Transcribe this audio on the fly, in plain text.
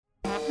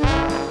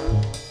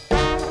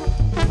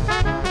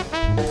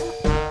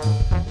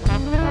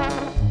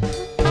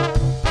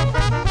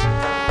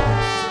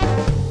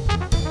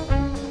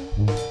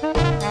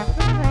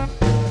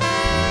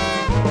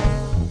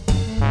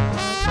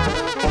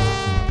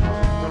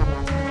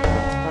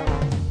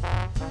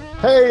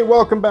Hey,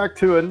 welcome back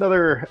to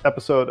another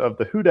episode of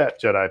the Who Dat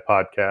Jedi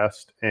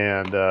podcast.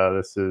 And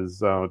this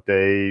is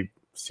day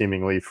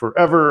seemingly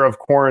forever of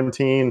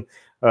quarantine.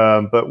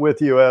 But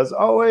with you, as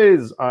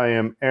always, I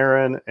am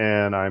Aaron,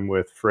 and I'm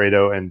with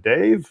Fredo and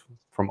Dave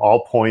from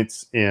All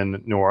Points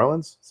in New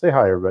Orleans. Say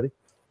hi, everybody.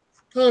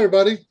 Hi,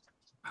 everybody.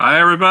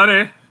 Hi,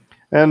 everybody.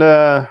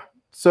 And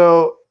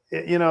so,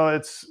 you know,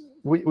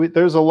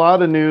 there's a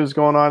lot of news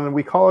going on, and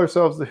we call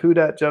ourselves the Who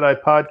Dat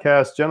Jedi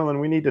podcast. Gentlemen,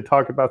 we need to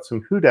talk about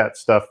some Who Dat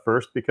stuff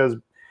first, because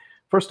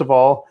first of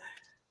all,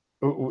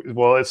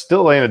 well, it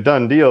still ain't a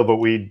done deal, but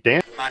we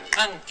damn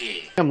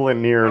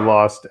near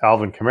lost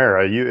Alvin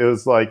Kamara. It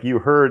was like you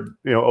heard,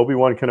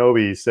 Obi-Wan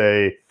Kenobi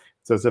say,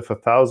 it's as if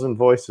 1,000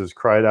 voices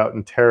cried out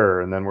in terror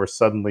and then were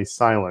suddenly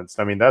silenced.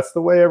 I mean, that's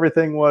the way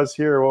everything was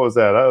here. What was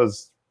that? That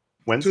was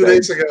Wednesday? 2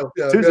 days ago.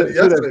 Yeah,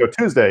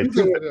 Tuesday.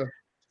 Yeah.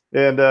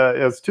 And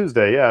it was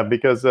Tuesday, yeah,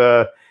 because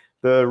the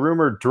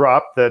rumor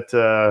dropped that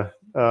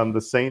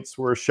the Saints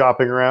were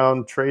shopping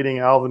around trading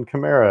Alvin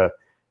Kamara,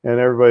 and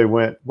everybody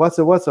went, "What's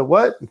a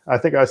what?" I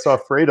think I saw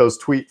Fredo's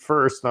tweet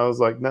first, and I was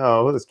like,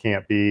 "No, this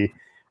can't be."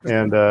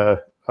 And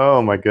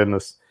oh my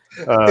goodness,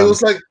 it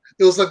was like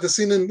the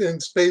scene in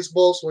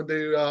Spaceballs when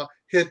they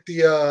hit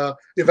the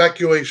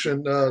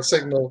evacuation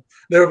signal,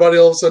 and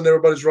all of a sudden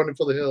everybody's running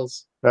for the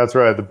hills. That's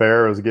right. The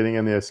bear was getting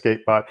in the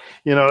escape pod.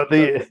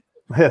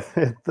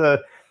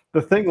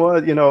 The thing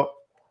was,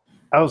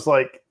 I was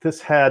like, this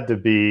has to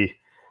be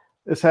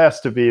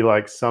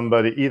like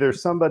either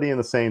somebody in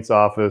the Saints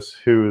office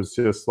who's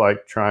just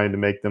like trying to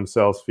make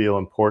themselves feel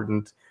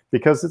important,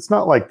 because it's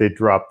not like they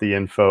dropped the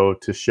info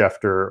to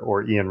Schefter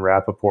or Ian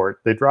Rappaport.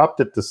 They dropped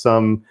it to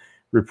some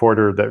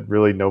reporter that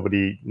really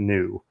nobody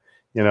knew,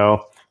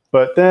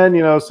 But then,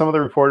 some of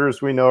the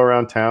reporters we know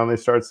around town, they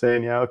start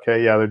saying,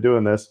 they're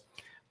doing this.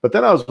 But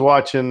then I was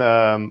watching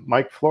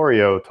Mike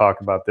Florio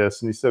talk about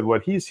this, and he said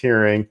what he's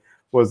hearing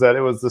was that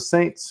it was the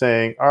Saints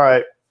saying, all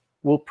right,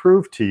 we'll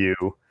prove to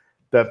you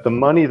that the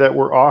money that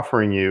we're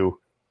offering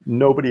you,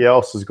 nobody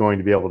else is going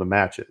to be able to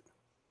match it.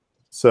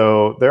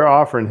 So they're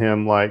offering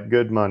him like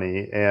good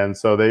money. And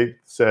so they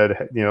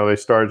said, they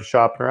started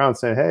shopping around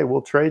saying, hey,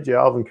 we'll trade you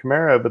Alvin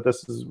Kamara, but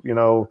this is,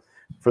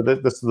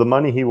 this is the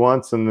money he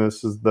wants, and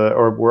this is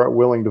or we're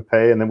willing to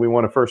pay. And then we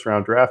want a first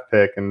round draft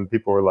pick. And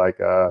people were like,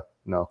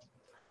 no.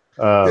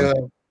 Yeah.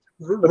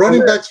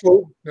 Running backs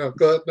for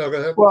go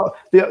ahead. Well,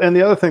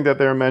 the other thing that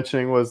they were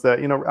mentioning was that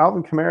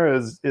Alvin Kamara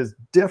is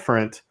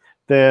different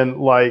than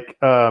like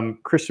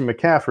Christian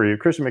McCaffrey.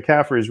 Christian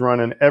McCaffrey is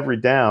running every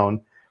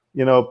down,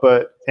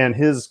 and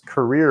his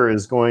career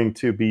is going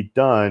to be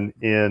done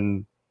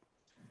in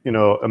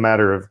a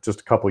matter of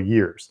just a couple of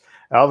years.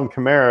 Alvin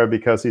Kamara,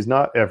 because he's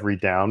not every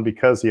down,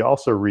 because he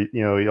also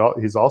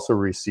he's also a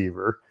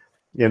receiver,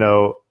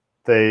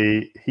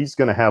 he's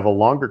going to have a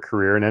longer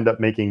career and end up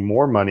making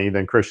more money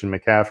than Christian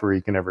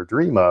McCaffrey can ever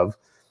dream of,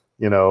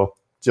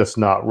 just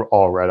not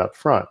all right up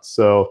front.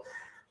 So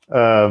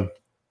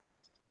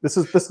this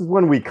is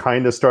when we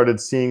kind of started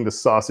seeing the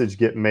sausage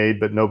get made,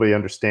 but nobody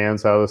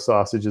understands how the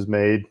sausage is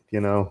made,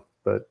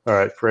 But all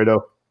right,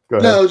 Fredo, go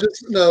ahead. I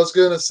was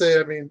going to say,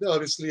 I mean,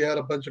 obviously you had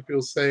a bunch of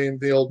people saying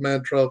the old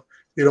mantra of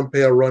you don't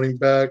pay a running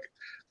back.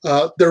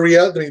 The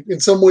reality, in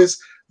some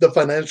ways, the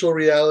financial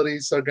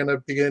realities are going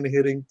to begin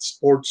hitting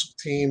sports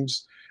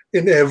teams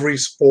in every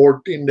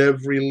sport, in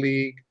every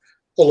league,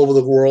 all over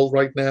the world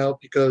right now,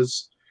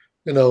 because,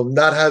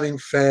 not having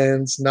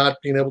fans, not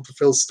being able to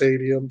fill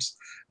stadiums,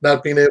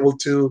 not being able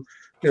to,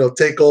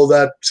 take all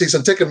that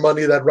season ticket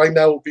money that right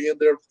now will be in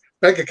their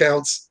bank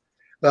accounts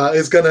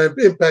is going to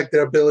impact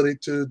their ability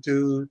to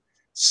do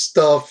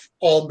stuff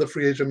on the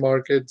free agent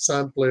market,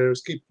 sign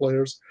players, keep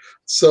players.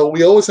 So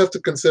we always have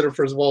to consider,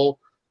 first of all,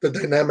 the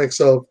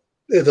dynamics of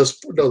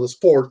the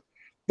sport,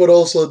 but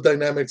also the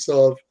dynamics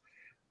of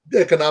the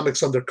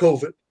economics under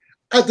COVID.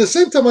 At the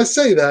same time, I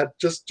say that,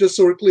 just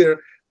so we're clear,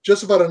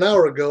 just about an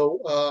hour ago,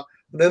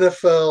 an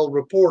NFL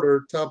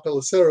reporter, Tom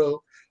Pelissero,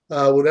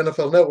 with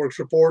NFL Network's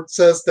report,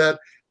 says that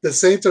the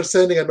Saints are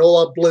sending an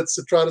all-out blitz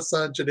to try to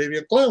sign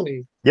Jadeveon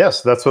Clowney.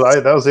 Yes, that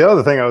was the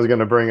other thing I was going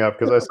to bring up,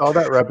 because I saw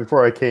that right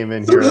before I came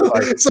in here.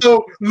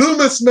 So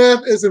Loomis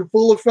math is in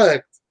full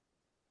effect.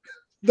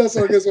 That's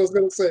what I guess I was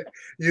going to say.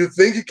 You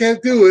think he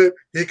can't do it,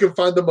 he can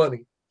find the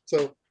money.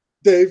 So,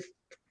 Dave?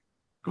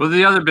 Well,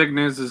 the other big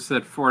news is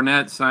that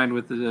Fournette signed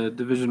with the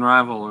division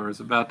rival, or is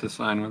about to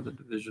sign with the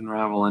division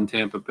rival in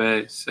Tampa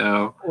Bay.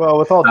 So, well,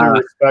 with all due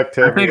respect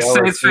to every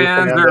Saints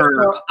fans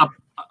are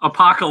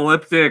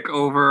apocalyptic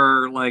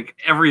over like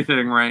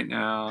everything right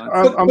now.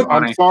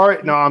 I'm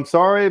sorry. No, I'm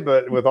sorry,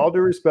 but with all due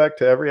respect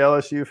to every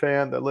LSU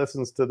fan that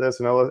listens to this,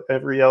 and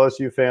every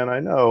LSU fan I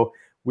know,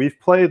 we've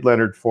played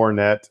Leonard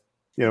Fournette.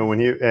 When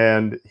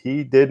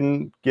he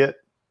didn't get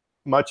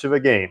much of a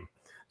game.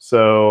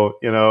 So,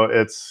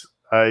 I'm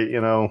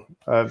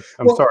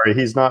sorry,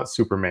 he's not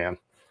Superman.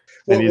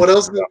 Well, what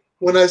else?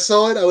 When I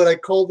saw it, I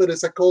called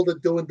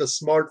it doing the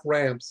smart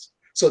Rams.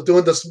 So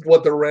doing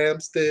what the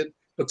Rams did,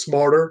 but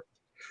smarter.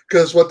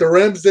 Because what the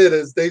Rams did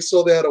is they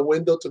saw they had a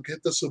window to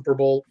hit the Super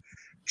Bowl,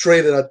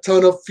 traded a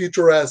ton of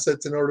future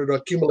assets in order to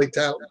accumulate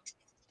talent.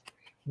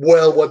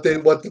 Well, what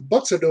the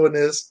Bucks are doing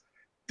is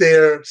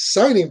they're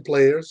signing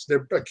players,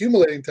 they're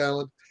accumulating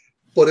talent,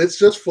 but it's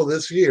just for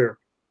this year.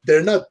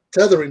 They're not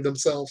tethering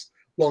themselves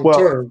long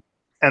term.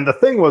 And the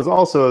thing was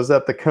also is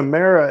that the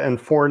Kamara and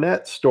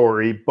Fournette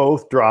story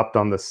both dropped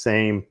on the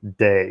same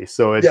day.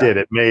 So it did.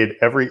 It made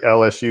every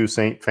LSU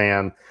Saint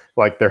fan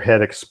like their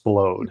head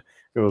explode.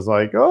 It was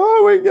like,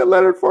 oh, we get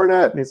Leonard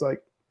Fournette. And he's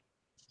like,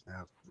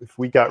 if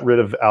we got rid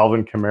of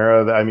Alvin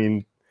Kamara, I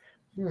mean,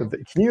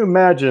 can you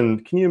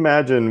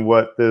imagine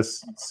what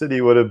this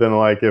city would have been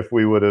like if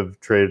we would have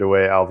traded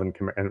away Alvin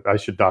Kamara? And I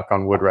should knock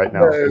on wood right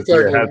now. Yeah,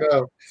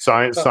 exactly,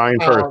 sign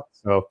first.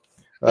 So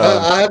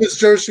I have his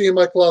jersey in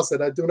my closet.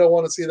 I do not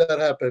want to see that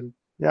happen.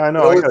 Yeah, I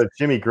know. I got a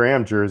Jimmy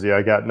Graham jersey.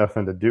 I got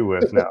nothing to do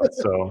with now.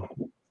 So,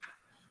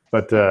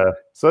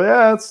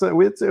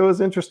 it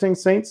was interesting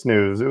Saints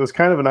news. It was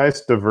kind of a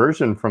nice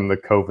diversion from the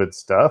COVID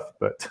stuff.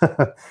 But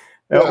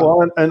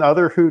well, and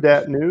other Who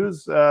Dat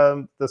news,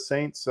 the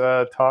Saints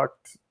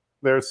talked.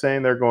 They're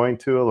saying they're going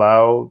to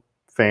allow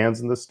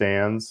fans in the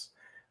stands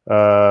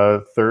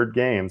third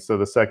game, so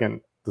the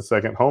second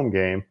home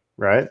game,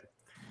 right?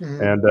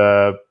 Mm-hmm. And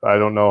I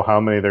don't know how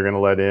many they're going to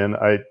let in.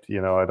 I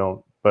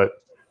don't. But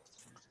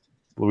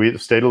the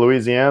state of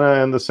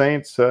Louisiana and the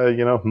Saints,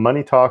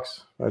 money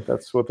talks.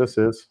 That's what this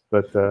is.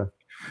 But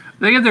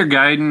they get their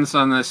guidance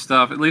on this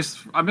stuff. At least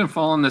I've been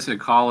following this at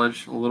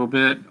college a little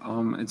bit.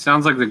 It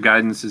sounds like the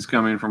guidance is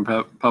coming from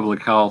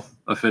public health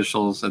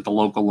officials at the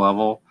local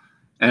level,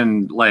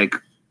 and like,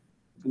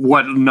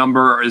 what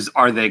number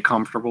are they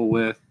comfortable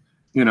with?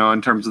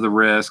 In terms of the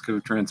risk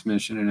of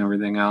transmission and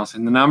everything else.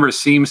 And the number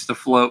seems to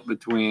float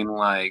between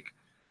like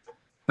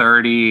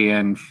 30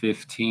 and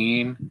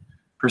 15%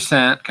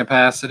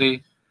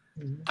 capacity.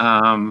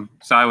 So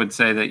I would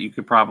say that you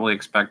could probably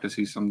expect to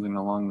see something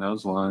along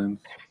those lines.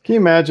 Can you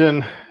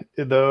imagine,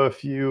 though,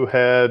 if you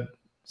had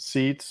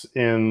seats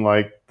in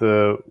like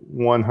the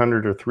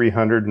 100 or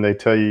 300 and they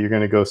tell you you're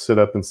going to go sit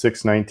up in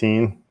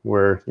 619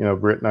 where,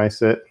 Britt and I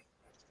sit,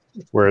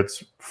 where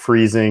it's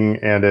freezing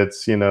and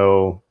it's,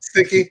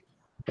 sticky.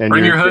 And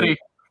bring your hoodie.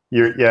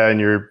 And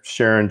you're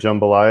sharing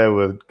jambalaya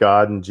with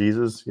God and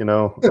Jesus,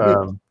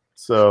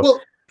 So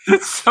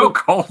it's so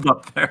cold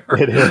up there.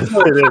 It is.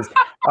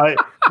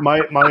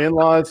 My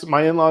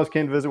in-laws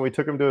came to visit. We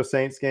took them to a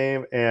Saints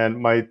game, and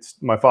my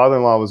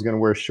father-in-law was going to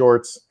wear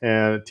shorts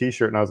and a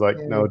t-shirt, and I was like,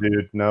 no,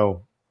 dude,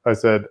 no. I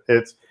said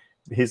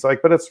he's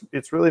like, but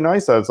it's really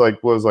nice. I was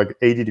like, was like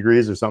 80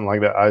 degrees or something like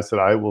that. I said,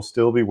 I will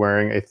still be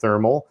wearing a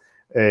thermal,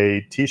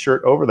 a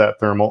t-shirt over that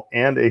thermal,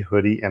 and a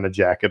hoodie and a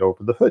jacket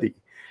over the hoodie.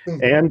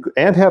 And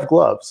have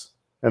gloves.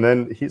 And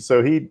then he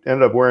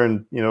ended up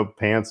wearing,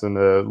 pants and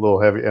a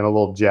little heavy and a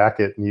little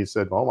jacket. And he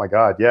said, oh my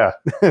God, yeah,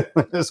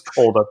 it's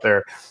cold up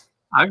there.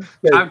 I've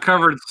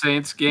covered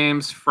Saints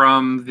games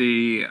from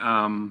the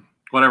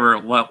whatever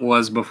it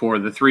was before,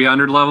 the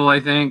 300 level, I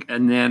think.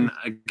 And then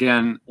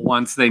again,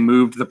 once they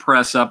moved the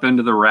press up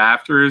into the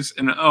rafters,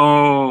 and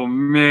oh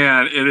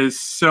man,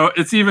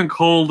 it's even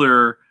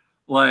colder,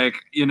 like,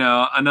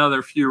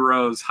 another few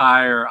rows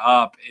higher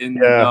up in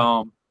the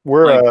dome.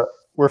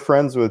 We're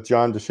friends with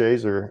John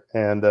DeShazer,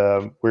 and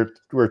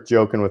we're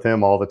joking with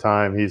him all the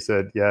time. He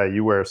said, yeah,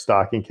 you wear a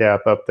stocking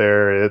cap up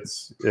there.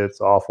 It's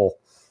awful.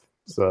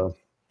 So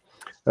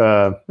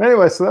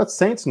anyway, so that's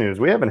Saints news.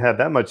 We haven't had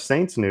that much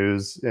Saints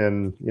news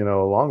in, a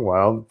long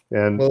while.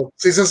 And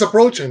season's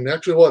approaching.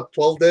 Actually, what,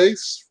 12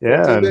 days?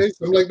 14 days,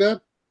 something like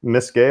that?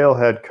 Miss Gail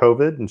had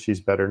COVID, and she's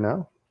better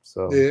now.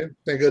 So yeah,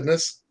 thank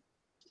goodness.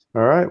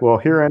 All right. Well,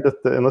 here endeth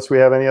unless we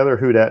have any other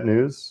Who Dat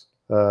news.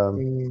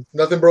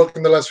 Nothing broke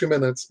in the last few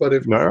minutes, but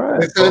if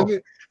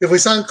we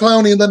sound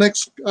clowny in the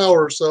next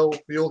hour or so,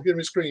 you'll hear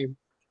me scream.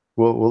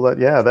 We'll let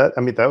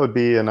that would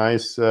be a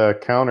nice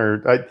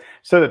counter. I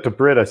said it to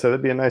Britt. I said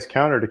it'd be a nice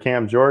counter to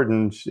Cam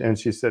Jordan, and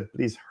she said,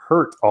 "Please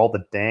hurt all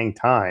the dang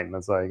time." I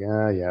was like,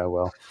 yeah,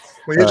 well.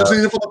 Well, you just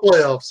need it for the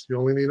playoffs. You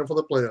only need it for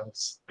the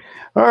playoffs.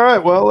 All right.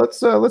 Well,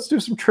 let's do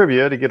some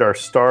trivia to get our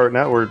start.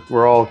 Now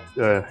we're all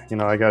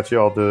I got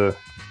you all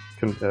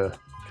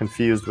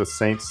confused with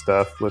Saints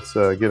stuff. Let's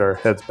get our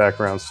heads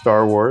back around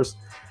Star Wars.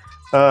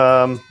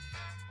 All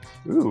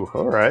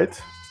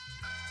right.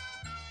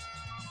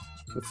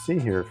 Let's see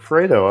here.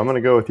 Fredo, I'm going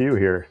to go with you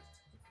here.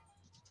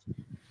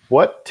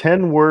 What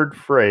 10-word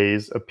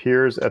phrase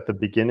appears at the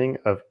beginning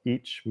of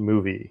each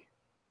movie?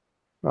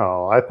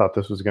 Oh, I thought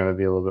this was going to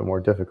be a little bit more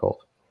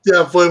difficult.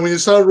 Yeah, but when you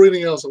started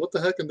reading, I was like, what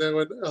the heck? And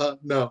then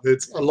no,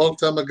 it's a long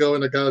time ago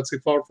in a galaxy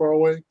far, far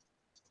away.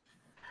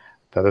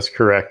 That is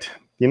correct.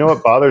 You know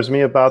what bothers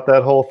me about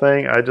that whole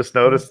thing? I just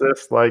noticed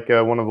this, like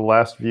one of the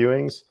last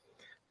viewings.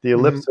 The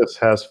ellipsis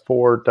has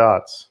 4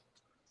 dots.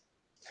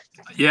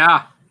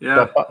 Yeah.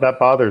 That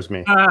bothers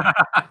me.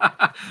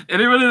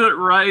 Anybody that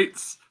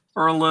writes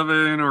for a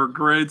living or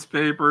grades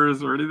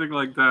papers or anything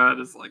like that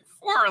is like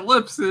 4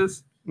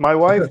 ellipses. My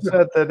wife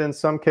said that in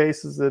some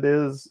cases it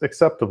is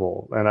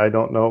acceptable, and I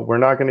don't know. We're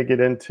not going to get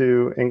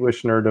into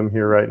English nerdom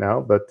here right now,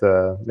 but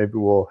maybe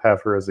we'll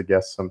have her as a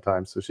guest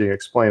sometime so she can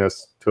explain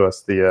to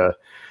us the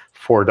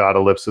 4-dot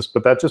ellipsis.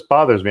 But that just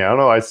bothers me. I don't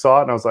know. I saw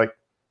it and I was like,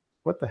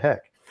 what the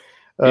heck?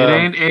 It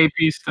ain't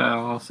AP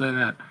style, I'll say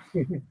that.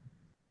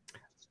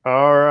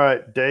 All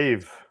right,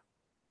 Dave.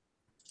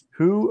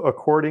 Who,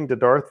 according to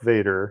Darth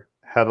Vader,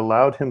 had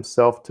allowed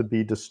himself to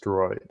be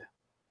destroyed?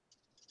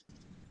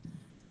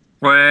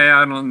 Well,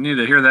 I don't need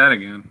to hear that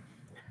again.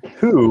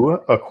 Who,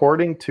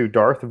 according to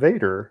Darth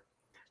Vader,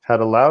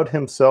 had allowed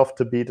himself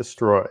to be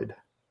destroyed?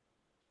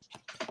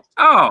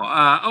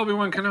 Oh,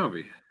 Obi-Wan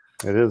Kenobi.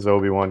 It is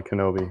Obi-Wan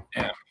Kenobi.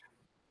 Yeah.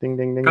 Ding,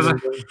 ding, ding,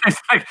 Because ding, ding.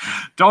 it's like,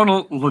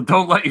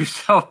 don't let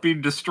yourself be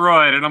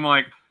destroyed. And I'm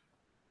like,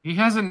 he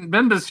hasn't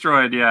been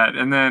destroyed yet.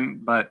 And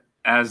then, but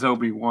as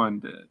Obi-Wan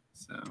did.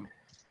 So.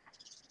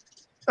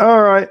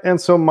 All right, and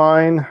so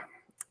mine.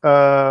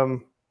 Who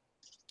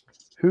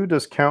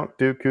does Count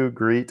Dooku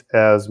greet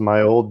as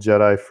my old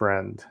Jedi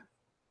friend?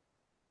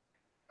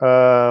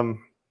 Oh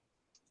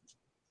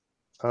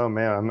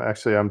man, I'm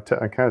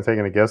kind of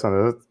taking a guess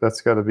on it.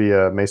 That's got to be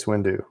Mace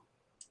Windu.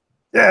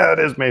 Yeah, it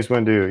is Mace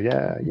Windu.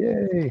 Yeah,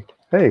 yay!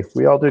 Hey,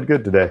 we all did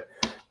good today.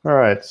 All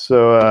right,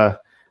 so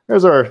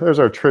there's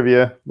our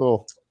trivia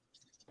little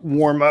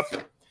warm up.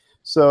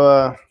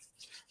 So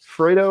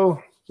Fredo,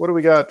 what do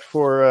we got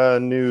for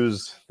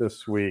news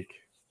this week?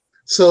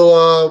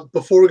 So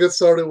before we get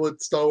started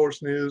with Star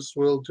Wars news,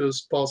 we'll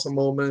just pause a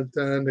moment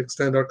and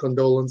extend our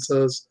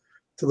condolences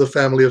to the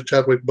family of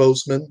Chadwick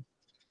Boseman,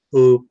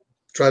 who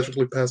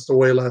tragically passed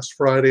away last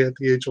Friday at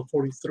the age of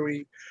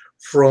 43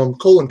 from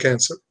colon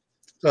cancer.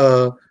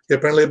 He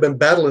apparently had been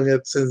battling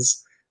it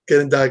since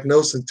getting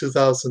diagnosed in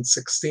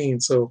 2016.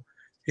 So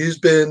he's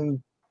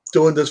been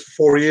doing this for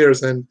 4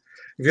 years. And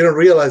if you don't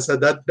realize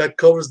that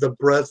covers the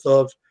breadth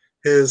of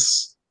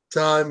his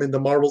time in the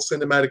Marvel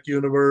Cinematic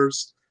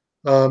Universe,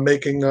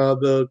 making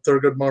the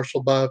Thurgood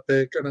Marshall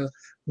biopic and a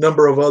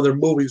number of other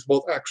movies,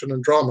 both action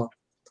and drama.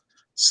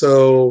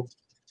 So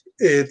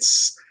I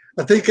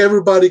think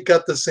everybody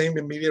got the same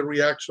immediate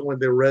reaction when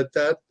they read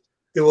that.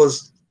 It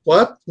was,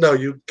 what? No,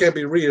 you can't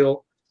be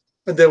real.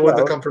 And then when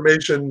the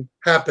confirmation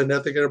happened, I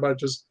think it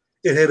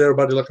hit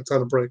everybody like a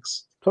ton of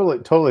bricks.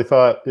 Totally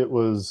thought it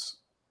was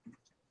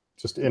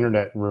just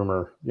internet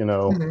rumor,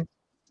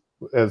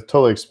 as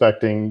totally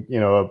expecting,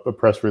 a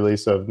press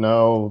release of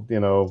no,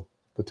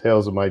 the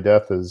tales of my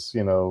death is,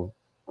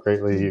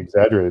 greatly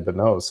exaggerated, but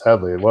no,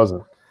 sadly it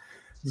wasn't.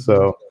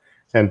 So,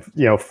 and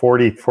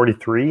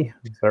 43,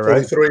 is that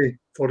right?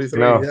 43,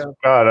 yeah.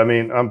 God, I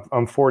mean,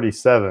 I'm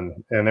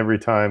 47, and every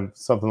time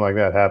something like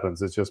that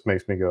happens, it just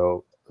makes me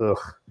go, ugh.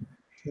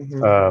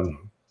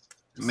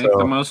 Make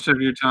the most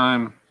of your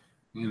time,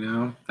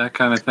 that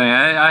kind of thing.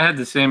 I had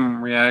the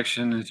same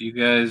reaction as you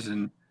guys,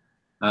 and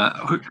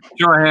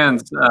show our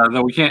hands,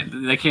 though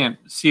they can't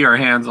see our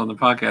hands on the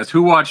podcast.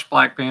 Who watched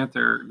Black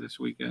Panther this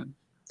weekend?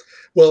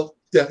 Well,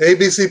 yeah,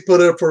 ABC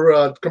put it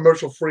for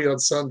commercial free on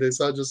Sunday,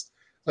 so I just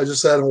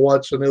sat and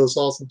watched, and it was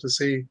awesome to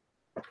see.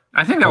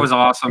 I think that was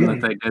awesome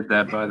that they did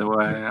that, by the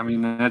way. I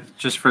mean, that's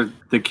just for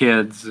the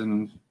kids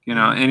and,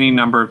 any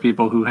number of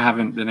people who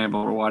haven't been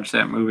able to watch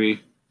that movie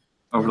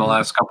over the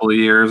last couple of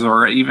years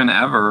or even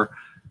ever,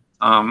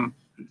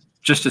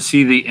 just to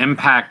see the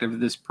impact of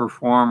this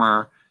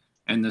performer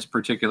and this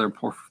particular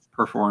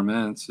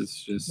performance.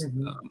 It's just...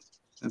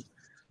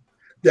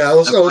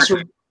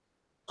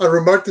 I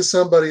remarked to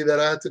somebody that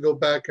I had to go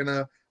back and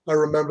I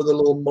remember the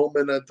little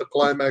moment at the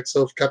climax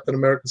of Captain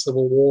America: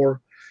 Civil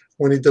War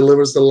when he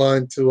delivers the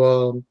line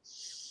to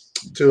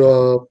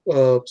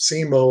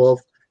Zemo of,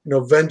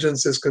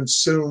 vengeance has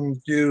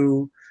consumed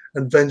you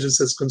and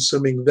vengeance is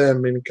consuming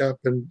them in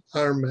Captain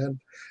Iron Man.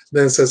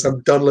 Then it says,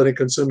 I'm done letting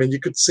consume me. And you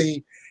could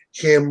see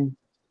him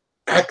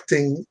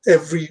acting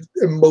every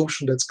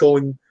emotion that's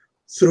going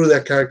through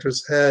that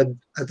character's head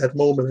at that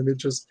moment. And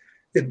it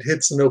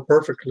hits the note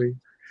perfectly.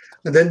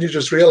 And then you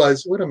just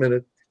realize, wait a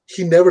minute,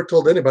 he never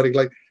told anybody.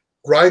 Like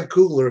Ryan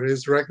Coogler,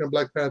 his director of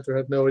Black Panther,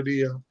 had no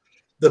idea.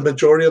 The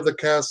majority of the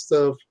cast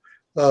of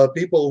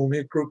people whom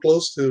he grew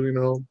close to,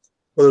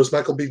 whether it was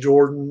Michael B.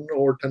 Jordan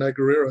or Danai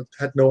Gurira,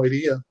 had no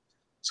idea.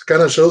 So it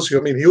kind of shows you,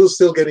 I mean, he was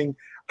still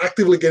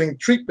actively getting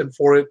treatment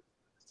for it,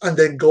 and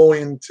then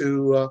going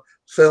to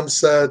film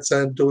sets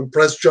and doing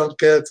press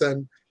junkets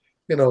and,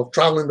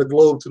 traveling the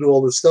globe to do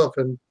all this stuff.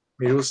 And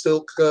he was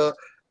still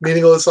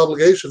meeting all his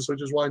obligations,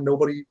 which is why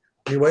nobody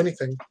knew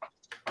anything.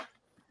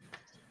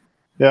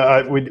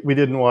 Yeah, we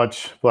didn't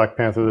watch Black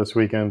Panther this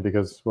weekend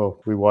because,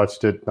 well, we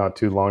watched it not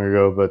too long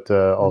ago, but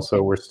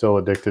also we're still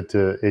addicted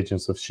to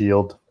Agents of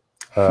S.H.I.E.L.D.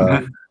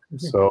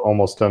 So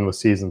almost done with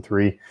season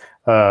 3.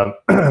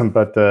 But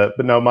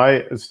no,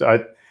 my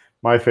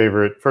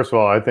favorite, first of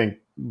all, I think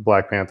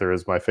Black Panther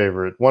is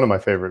one of my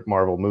favorite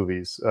Marvel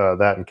movies.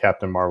 That and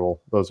Captain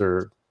Marvel, those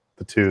are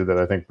the two that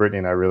I think Brittany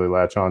and I really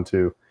latch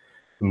onto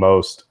the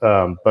most.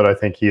 But I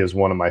think he is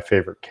one of my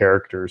favorite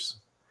characters.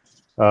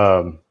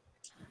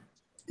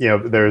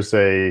 There's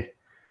I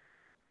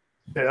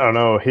don't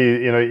know,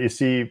 you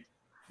see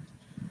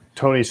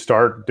Tony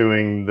Stark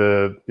doing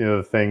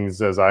the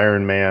things as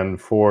Iron Man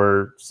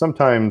for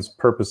sometimes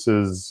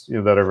purposes,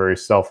 that are very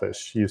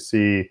selfish. You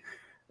see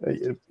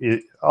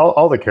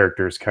all the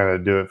characters kind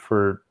of do it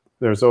for,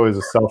 there's always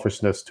a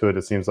selfishness to it,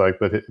 it seems like,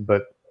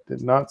 but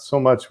not so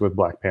much with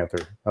Black Panther,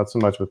 not so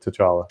much with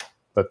T'Challa.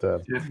 But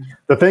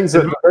the things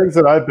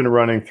that I've been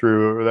running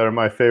through that are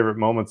my favorite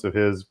moments of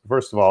his,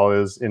 first of all,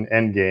 is in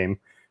Endgame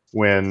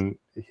when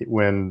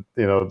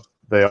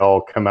they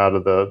all come out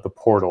of the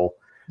portal.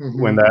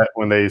 When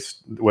they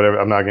whatever,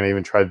 I'm not going to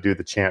even try to do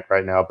the chant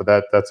right now, but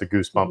that's a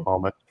goosebump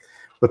moment.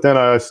 But then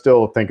I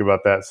still think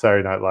about that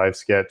Saturday Night Live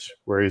sketch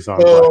where he's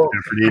on Black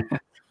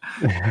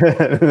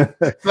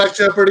Jeopardy. Black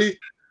Jeopardy.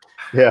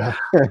 Yeah.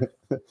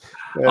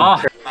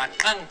 Oh,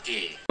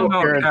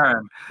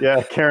 Karen.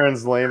 Yeah,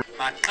 Karen's lame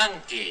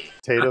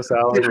potato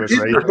salad with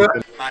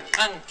raisins.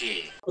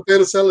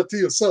 Potato salad to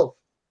yourself.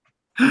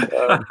 Look,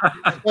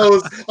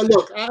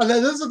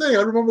 that's the thing.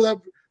 I remember that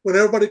when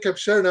everybody kept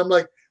sharing. I'm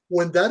like,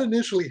 when that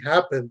initially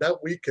happened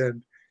that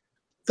weekend,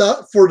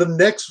 that for the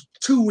next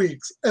 2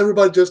 weeks,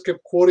 everybody just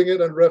kept quoting it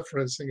and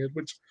referencing it,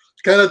 which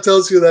kind of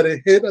tells you that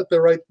it hit at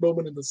the right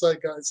moment in the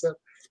zeitgeist. That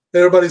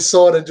everybody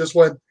saw it and just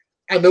went,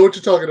 I know what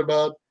you're talking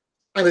about,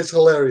 and it's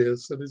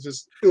hilarious. And it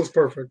was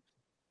perfect.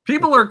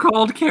 People are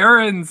called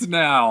Karens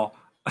now.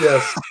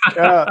 Yes.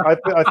 Yeah,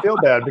 I feel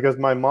bad because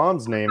my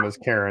mom's name is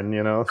Karen,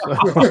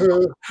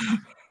 So.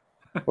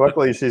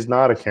 Luckily, she's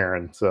not a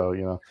Karen, so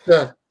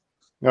Yeah.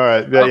 All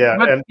right, yeah.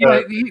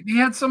 But he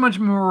had so much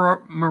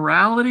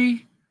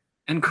morality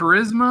and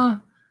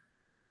charisma.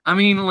 I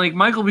mean, like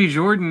Michael B.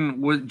 Jordan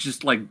was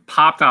just like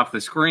popped off the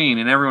screen,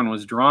 and everyone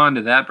was drawn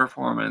to that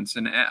performance.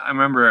 And I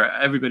remember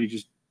everybody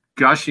just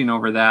gushing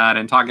over that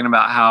and talking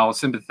about how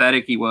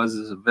sympathetic he was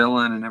as a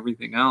villain and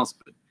everything else.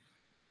 But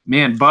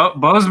man,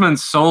 Boseman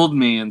sold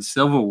me in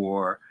Civil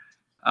War.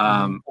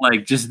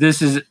 Like, just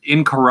this is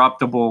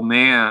incorruptible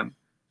man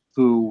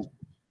who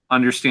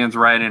understands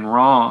right and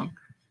wrong.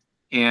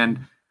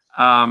 And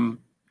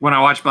when I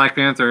watched Black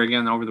Panther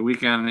again over the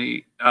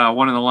weekend,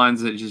 one of the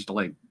lines that just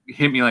like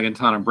hit me like a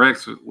ton of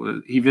bricks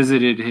was he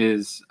visited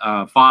his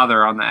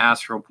father on the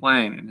astral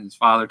plane, and his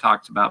father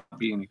talks about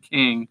being a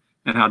king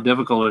and how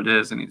difficult it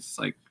is, and he's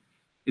like,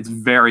 it's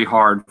very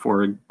hard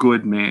for a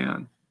good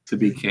man to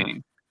be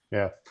king.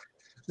 Yeah.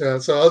 Yeah,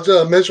 so I'll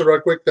just mention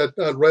right quick that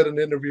I read an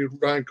interview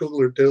Ryan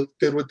Coogler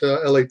did with the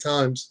LA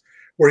Times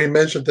where he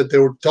mentioned that they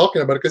were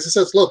talking about it because he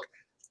says, look,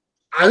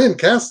 I didn't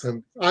cast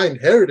him. I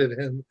inherited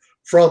him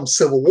from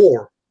Civil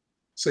War.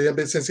 So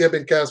since he had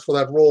been cast for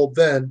that role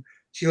then,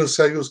 he was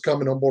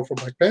coming on board for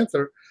Black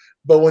Panther.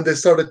 But when they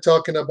started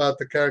talking about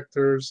the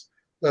character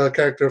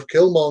of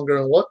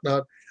Killmonger and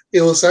whatnot,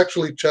 it was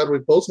actually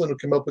Chadwick Boseman who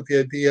came up with the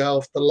idea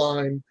of the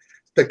line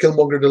that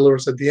Killmonger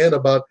delivers at the end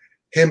about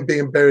him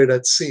being buried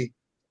at sea.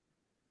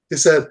 He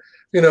said,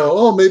 maybe,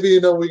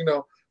 he'll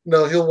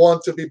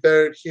want to be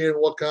buried here in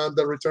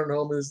Wakanda, return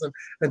home.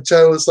 And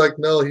Chad was like,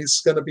 no,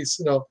 he's going to be,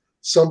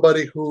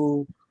 somebody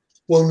who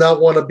will not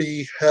want to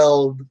be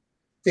held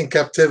in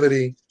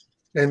captivity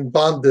and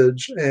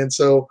bondage. And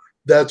so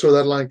that's where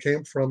that line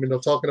came from,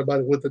 talking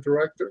about it with the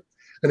director.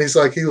 And he's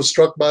like, he was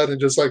struck by it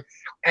and just like,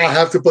 I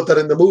have to put that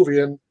in the movie.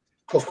 And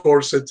of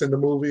course it's in the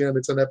movie and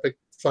it's an epic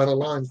final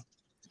line.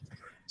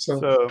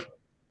 So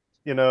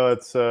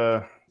it's,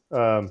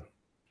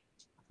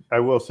 I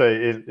will say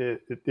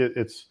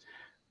it's,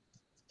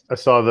 I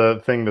saw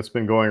the thing that's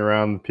been going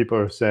around. People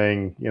are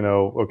saying,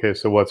 okay,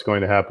 so what's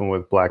going to happen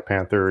with Black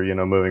Panther,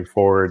 moving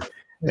forward?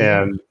 Mm-hmm.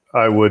 And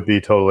I would be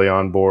totally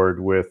on board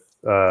with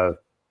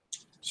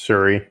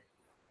Shuri.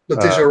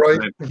 Letitia Wright.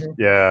 Mm-hmm.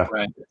 Yeah.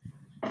 Right.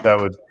 That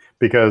would,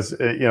 because,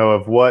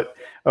 of what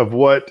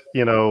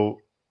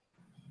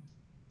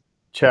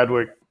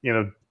Chadwick,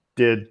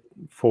 did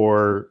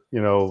for,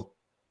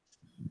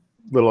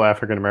 little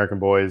African-American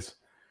boys,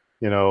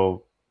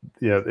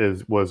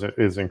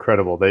 is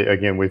incredible.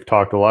 We've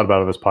talked a lot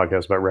about on this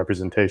podcast about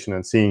representation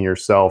and seeing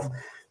yourself.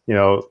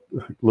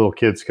 Little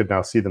kids could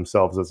now see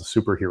themselves as a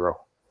superhero.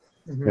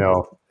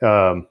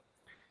 Mm-hmm.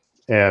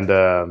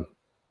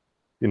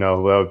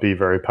 That would be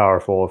very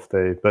powerful if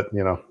they. But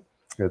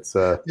it's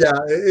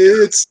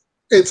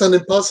it's an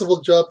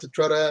impossible job to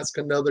try to ask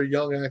another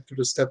young actor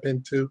to step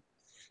into,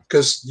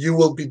 because you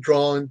will be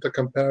drawing the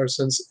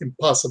comparisons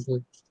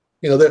impossibly.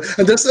 Here's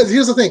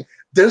the thing.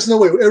 There's no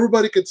way.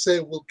 Everybody could say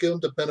we'll give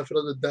them the benefit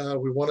of the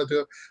doubt. We want to do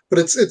it, but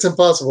it's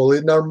impossible.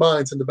 In our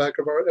minds, in the back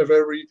of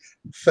every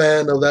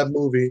fan of that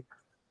movie,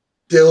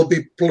 they'll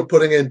be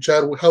putting in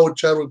Chadwick. How would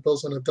Chadwick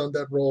Boseman have done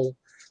that role?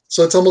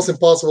 So it's almost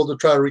impossible to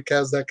try to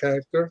recast that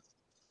character.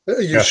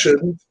 You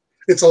shouldn't.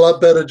 It's a lot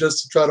better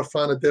just to try to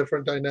find a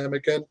different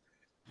dynamic. And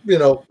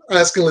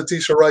asking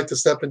Letitia Wright to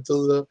step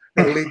into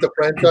and lead the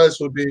franchise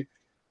would be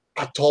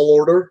a tall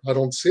order. I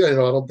don't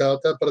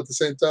doubt that, but at the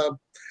same time,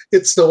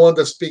 it's the one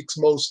that speaks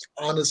most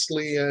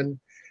honestly, and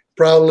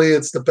probably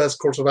it's the best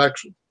course of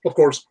action. Of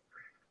course,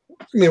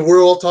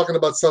 we're all talking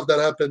about stuff that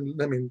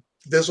happened.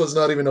 This was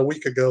not even a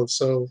week ago,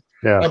 so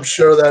I'm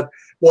sure that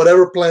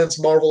whatever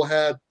plans Marvel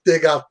had, they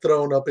got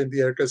thrown up in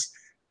the air, because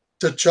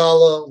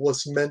T'Challa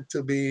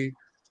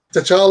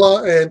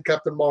and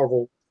Captain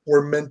Marvel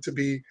were meant to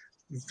be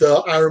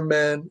the Iron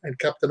Man and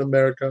Captain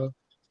America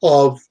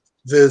of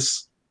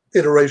this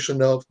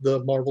iteration of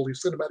the Marvel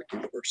Cinematic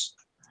Universe.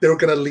 They were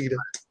going to lead it.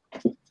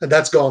 And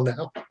that's gone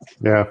now.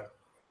 Yeah.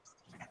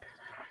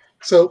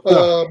 So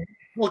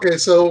okay,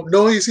 so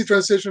no easy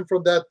transition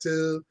from that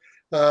to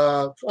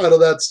out of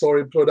that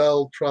story, but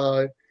I'll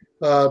try.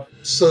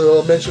 So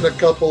I'll mention a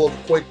couple of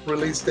quick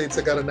release dates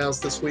that got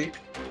announced this week.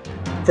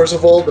 First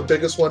of all, the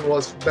biggest one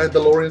was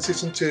Mandalorian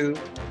Season 2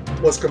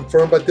 was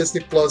confirmed by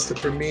Disney Plus to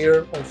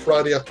premiere on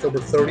Friday, October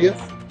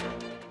 30th.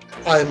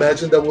 I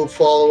imagine that will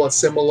follow a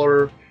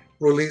similar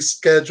release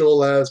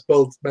schedule as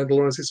both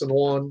Mandalorian Season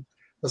 1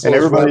 as And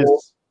well as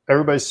Rebels.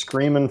 everybody's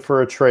screaming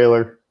for a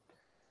trailer.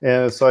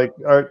 And it's like,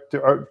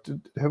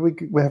 have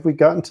we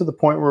gotten to the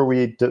point where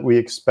we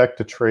expect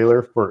a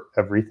trailer for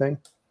everything?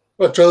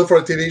 A trailer for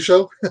a TV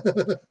show?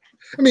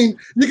 I mean,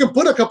 you can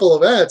put a couple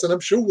of ads, and I'm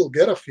sure we'll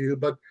get a few.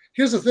 But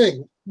here's the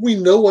thing: we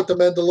know what the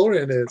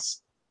Mandalorian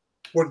is.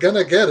 We're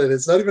gonna get it.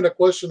 It's not even a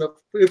question of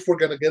if we're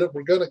gonna get it.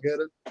 We're gonna get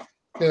it.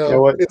 You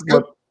know,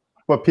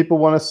 what people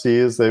want to see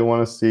is they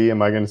want to see: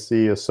 am I going to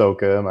see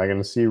Ahsoka? Am I going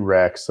to see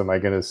Rex? Am I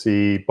going to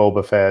see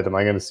Boba Fett? Am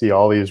I going to see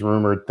all these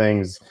rumored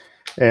things?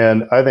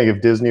 And I think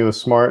if Disney was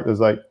smart, it's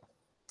like,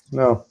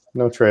 no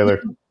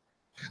trailer.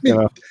 I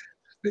mean,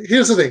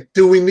 here's the thing: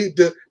 do we need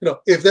to?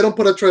 If they don't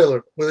put a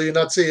trailer, will you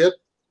not see it?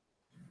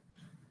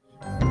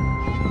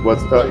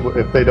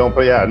 If they don't?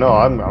 But yeah, no,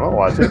 I'm not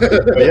watching.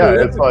 But yeah,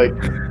 it's like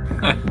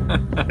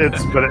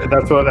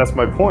that's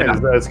my point.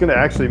 Is that it's going to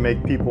actually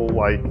make people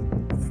like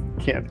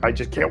I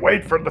just can't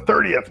wait for the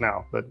 30th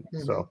now. But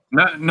so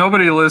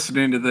nobody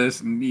listening to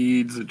this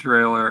needs a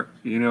trailer.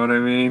 You know what I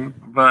mean?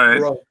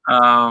 But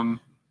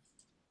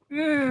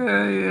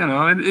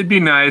yeah, it'd be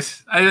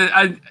nice.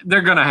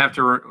 They're going to have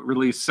to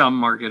release some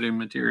marketing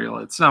material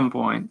at some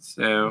point.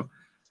 So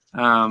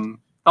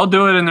I'll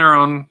do it in their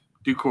own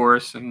due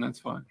course, and that's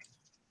fine.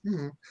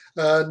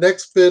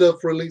 Next bit of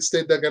release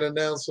date that got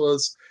announced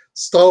was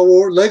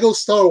Lego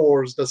Star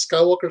Wars: The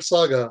Skywalker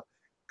Saga,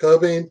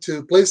 coming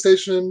to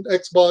PlayStation,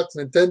 Xbox,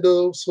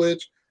 Nintendo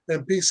Switch,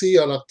 and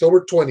PC on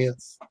October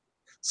 20th.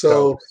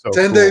 So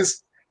 10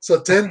 days.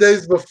 So 10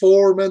 days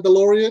before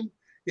Mandalorian.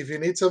 If you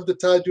need something to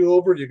tide you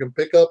over, you can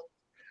pick up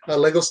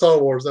Lego Star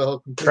Wars.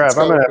 Crap!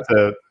 I'm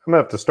gonna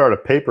have to start a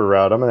paper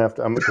route. I'm gonna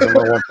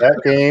want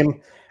that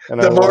game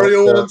and the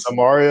Mario ones, the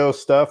Mario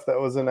stuff that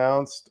was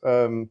announced.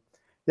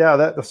 Yeah,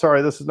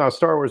 this is not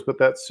Star Wars, but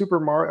that Super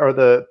Mario or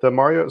the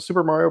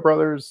Super Mario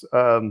Brothers.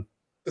 The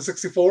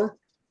 64.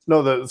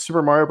 No, the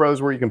Super Mario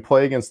Brothers where you can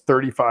play against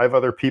 35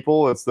 other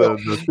people. It's the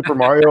Super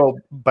Mario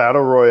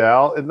Battle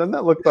Royale, and then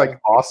that looked like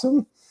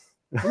awesome.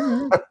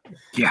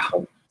 Yeah.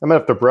 I'm gonna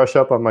have to brush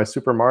up on my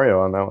Super Mario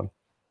on that one.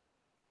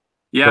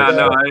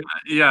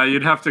 Yeah,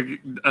 you'd have to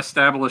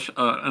establish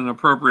an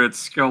appropriate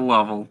skill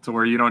level to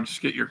where you don't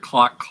just get your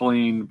clock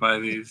cleaned by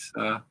these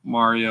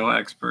Mario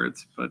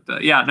experts. But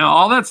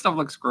all that stuff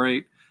looks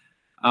great.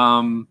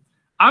 I'm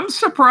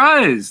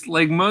surprised,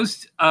 like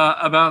most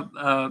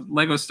about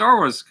Lego Star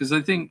Wars, because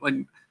I think like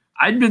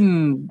I'd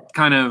been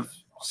kind of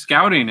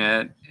scouting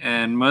it,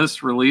 and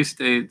most release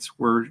dates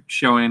were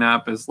showing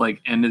up as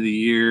like end of the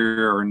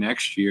year or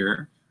next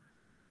year.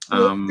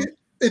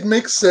 It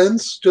makes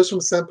sense just from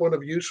the standpoint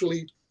of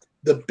usually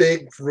the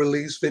big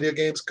release video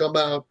games come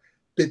out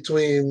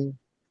between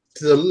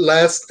the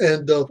last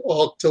end of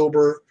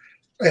October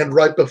and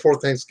right before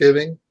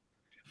Thanksgiving.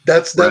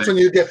 That's when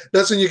you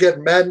get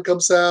Madden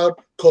comes out,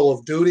 Call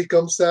of Duty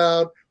comes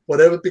out,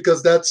 whatever,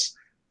 because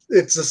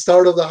it's the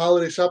start of the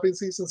holiday shopping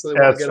season. So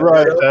that's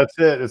right. That's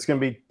it. It's gonna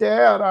be,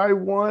 Dad, I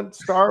want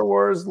Star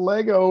Wars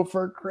Lego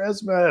for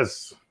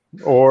Christmas.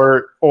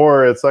 Or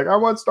it's like, I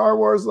want Star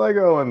Wars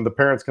Lego, and the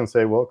parents can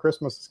say, well,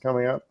 Christmas is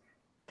coming up.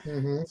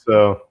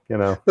 So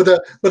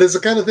but it's the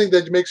kind of thing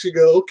that makes you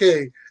go,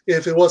 okay,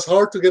 if it was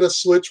hard to get a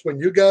Switch when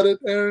you got it,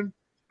 Aaron,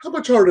 how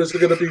much harder is it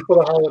going to be for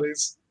the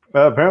holidays?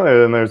 Apparently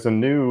then there's a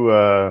new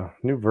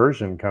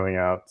version coming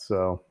out,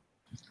 so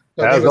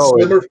as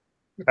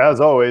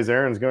always,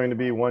 Aaron's going to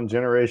be one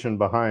generation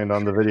behind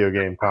on the video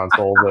game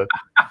console, but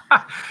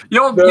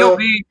you'll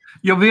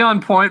be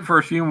on point for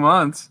a few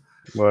months.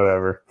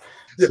 Whatever.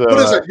 Yeah,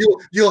 so,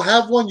 you'll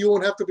have one. You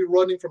won't have to be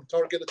running from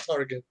Target to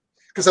Target.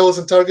 Because I was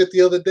in Target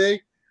the other day,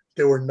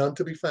 there were none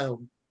to be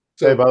found.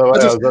 So hey, by the way,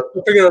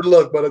 I figured I'd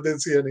look, but I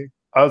didn't see any.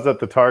 I was at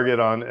the Target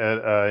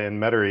in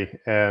Metairie,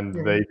 and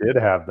they did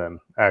have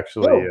them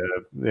actually.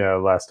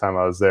 Last time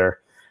I was there.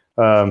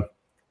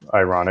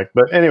 Ironic,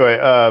 but anyway.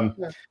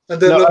 And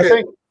then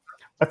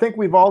I think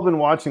we've all been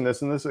watching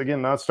this, and this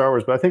again, not Star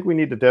Wars, but I think we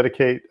need to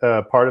dedicate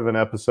part of an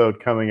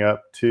episode coming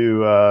up to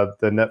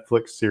the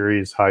Netflix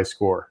series High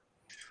Score.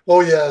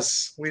 Oh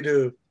yes, we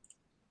do.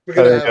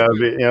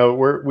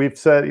 We've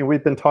said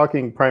we've been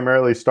talking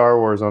primarily Star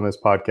Wars on this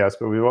podcast,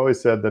 but we've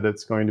always said that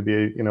it's going to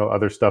be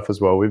other stuff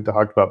as well. We've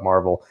talked about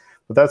Marvel,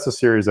 but that's a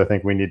series I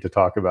think we need to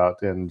talk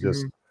about, and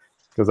just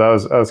because I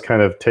was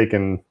kind of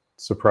taken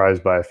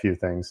surprised by a few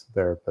things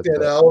there. But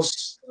I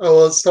watched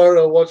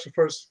the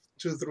first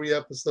 2-3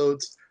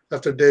 episodes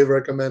after Dave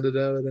recommended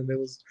it, and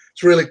it's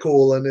really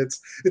cool, and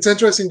it's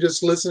interesting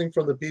just listening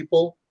from the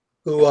people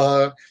who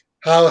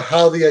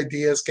how the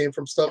ideas came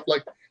from stuff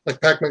like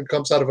Pac-Man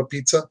comes out of a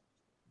pizza,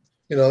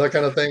 that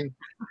kind of thing.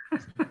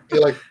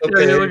 You're like,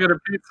 okay. Yeah, you look at a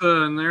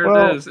pizza and there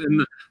Well, it is.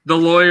 And the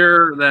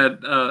lawyer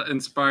that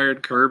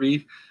inspired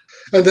Kirby.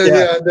 And then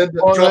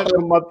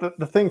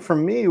the thing for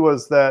me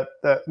was that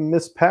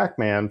Miss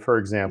Pac-Man, for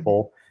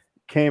example,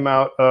 came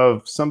out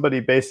of somebody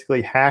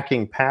basically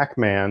hacking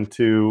Pac-Man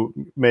to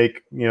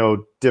make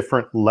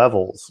different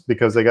levels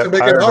because they got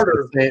tired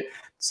of the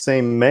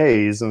same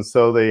maze, and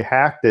so they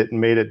hacked it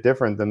and made it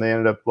different. Then they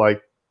ended up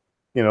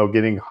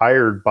getting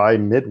hired by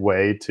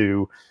Midway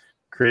to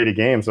create a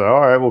game. So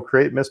all right, we'll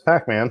create Miss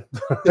Pac-Man.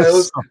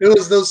 Yeah, it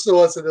was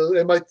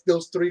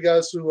those three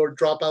guys who were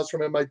dropouts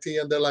from MIT,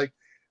 and they're like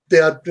they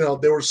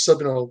were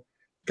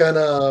kind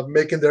of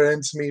making their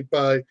ends meet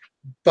by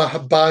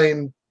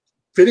buying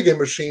video game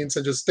machines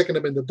and just sticking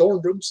them in the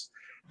dorm rooms.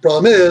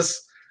 Problem is,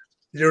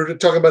 you're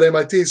talking about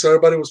MIT, so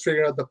everybody was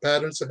figuring out the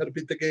patterns of how to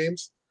beat the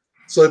games.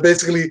 So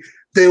basically,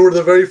 they were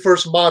the very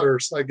first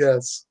modders, I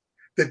guess.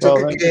 They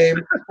took a game,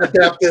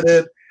 adapted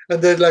it,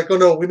 and they're like, "Oh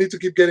no, we need to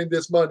keep getting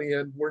this money,"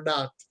 and we're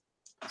not.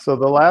 So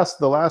the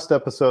last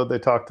episode, they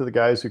talked to the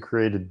guys who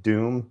created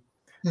Doom,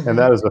 and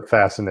that is a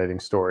fascinating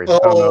story.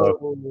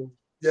 Oh,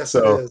 yes,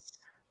 it is.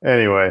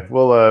 Anyway,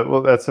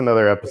 well, that's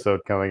another episode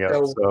coming up.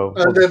 So,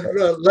 and then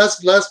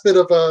last bit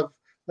of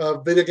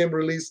video game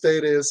release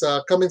date is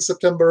coming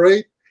September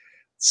 8th.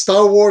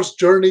 Star Wars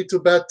Journey to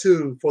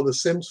Batuu for The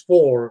Sims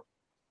 4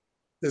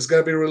 is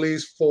going to be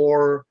released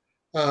for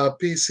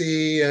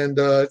PC, and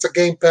it's a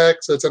game pack,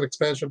 so it's an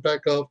expansion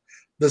pack of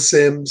The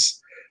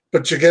Sims.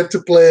 But you get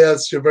to play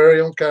as your very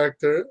own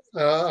character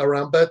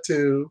around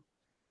Batuu,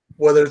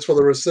 whether it's for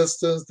the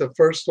Resistance, the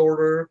First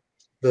Order,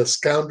 the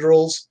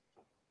Scoundrels.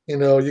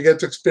 You get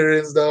to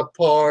experience the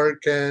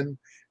park and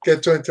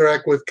get to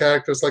interact with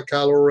characters like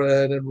Kylo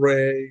Ren and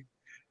Rey,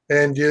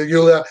 and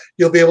you'll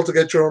be able to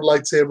get your own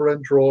lightsaber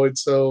and droid.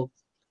 So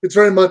it's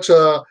very much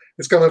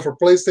it's coming for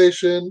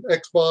PlayStation,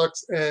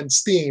 Xbox, and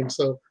Steam,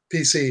 so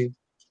PC.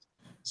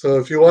 So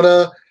if you want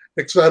to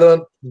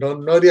expand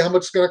no idea how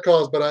much it's going to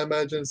cost, but I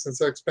imagine since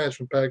the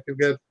expansion pack,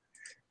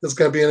 it's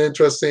going to be an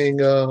interesting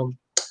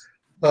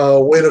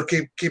way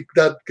to keep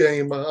that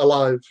game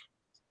alive.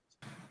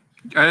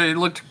 It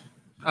looked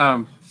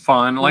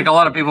fun. Like a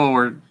lot of people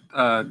were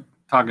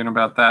talking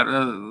about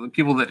that.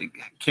 People that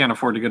can't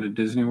afford to go to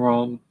Disney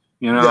World,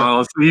 so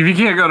if you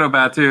can't go to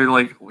Batuu,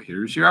 like, well,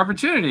 here's your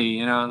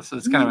opportunity, So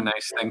it's kind of a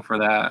nice thing for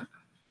that.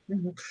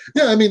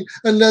 Yeah, I mean,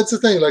 and that's the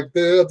thing. Like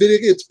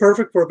it's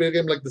perfect for a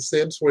video game like The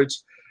Sims, where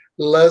it's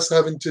less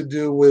having to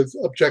do with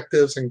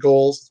objectives and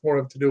goals. It's more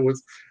having to do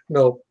with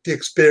the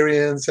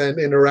experience and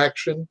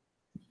interaction.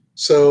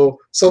 So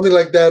something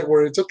like that,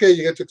 where it's okay,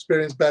 you get to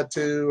experience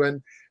Batuu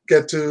and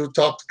get to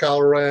talk to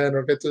Kylo Ren,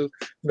 or get to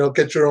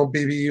get your own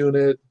BB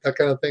unit, that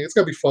kind of thing. It's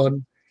gonna be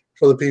fun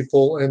for the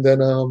people. And then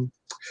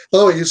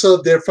you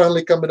saw they're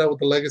finally coming out with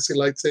the legacy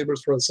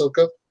lightsabers for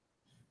Ahsoka.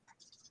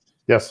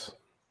 Yes.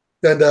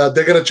 And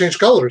they're gonna change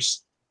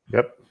colors.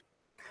 Yep.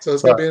 So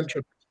it's gonna be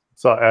interesting.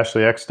 Saw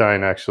Ashley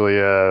Eckstein actually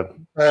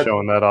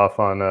showing that off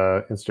on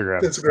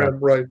Instagram. Instagram,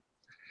 right.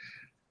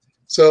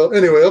 So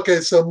anyway, okay,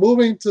 so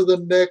moving to the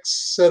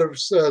next set of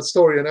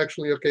story, and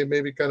actually, okay,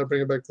 maybe kind of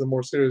bring it back to the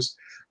more serious.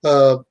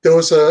 There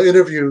was an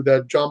interview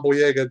that John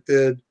Boyega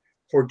did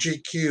for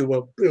GQ.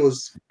 Well, it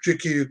was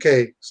GQ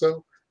UK,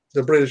 so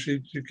the British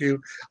GQ,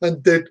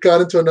 and they got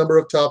into a number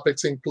of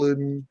topics,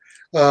 including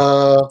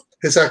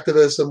his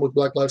activism with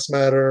Black Lives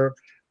Matter,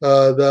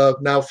 the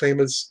now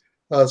famous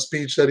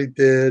speech that he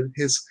did,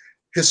 his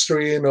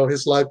history,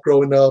 his life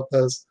growing up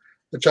as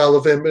a child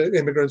of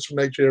immigrants from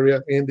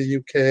Nigeria in the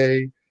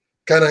UK.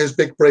 Kind of his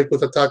big break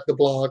with Attack the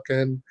Block,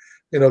 and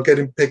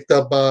getting picked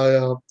up by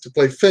to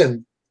play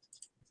Finn.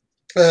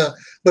 But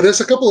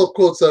there's a couple of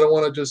quotes that I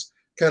want to just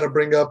kind of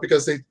bring up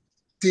because they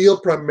deal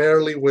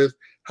primarily with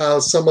how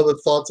some of the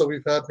thoughts that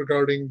we've had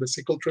regarding the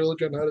sequel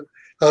trilogy and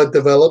how it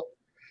developed.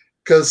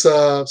 Because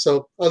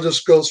so I'll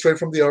just go straight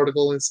from the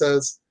article. It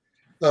says,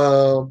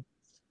 "What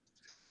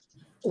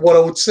I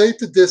would say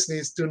to Disney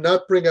is do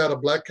not bring out a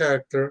black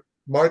character,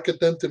 market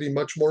them to be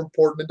much more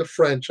important in the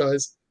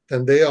franchise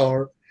than they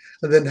are,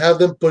 and then have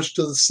them pushed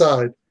to the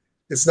side.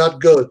 It's not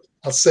good.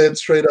 I'll say it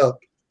straight up."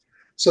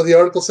 So the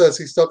article says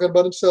he's talking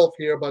about himself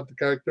here, about the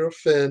character of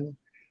Finn,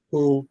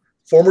 who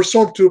former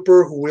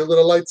stormtrooper who wielded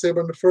a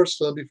lightsaber in the first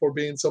film before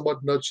being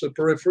somewhat nudged to the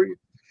periphery.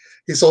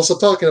 He's also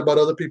talking about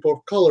other people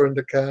of color in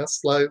the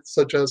cast,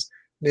 such as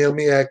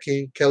Naomi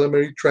Ackie, Kelly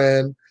Marie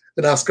Tran,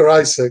 and Oscar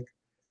Isaac,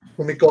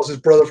 whom he calls his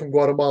brother from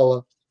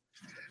Guatemala.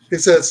 He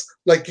says,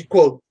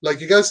 quote,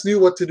 "Like you guys knew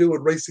what to do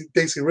with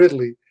Daisy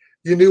Ridley.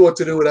 You knew what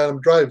to do with Adam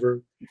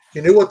Driver.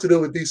 You knew what to do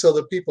with these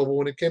other people. But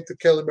when it came to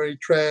Kelly Marie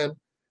Tran,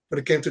 when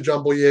it came to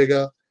John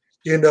Boyega,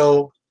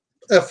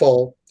 F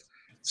all.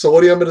 So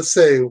what do you want me to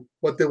say?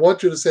 What they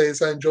want you to say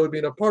is, I enjoyed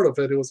being a part of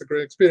it. It was a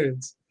great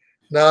experience.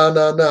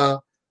 Nah.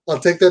 I'll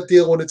take that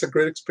deal when it's a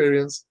great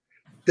experience.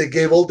 They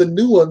gave all the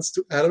new ones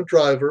to Adam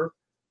Driver,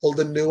 all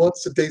the new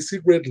ones to Daisy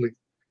Ridley.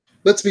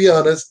 Let's be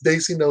honest,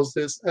 Daisy knows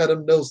this,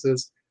 Adam knows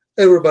this,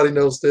 everybody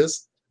knows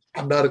this.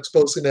 I'm not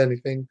exposing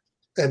anything."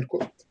 End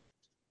quote.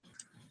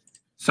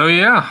 So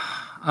yeah,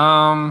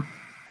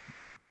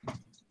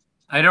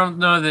 I don't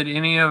know that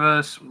any of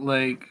us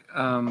like,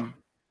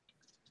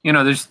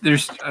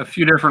 there's a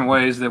few different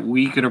ways that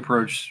we could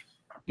approach,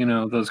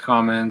 those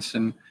comments,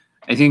 and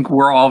I think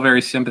we're all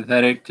very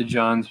sympathetic to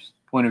John's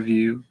point of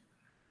view.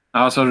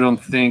 I also don't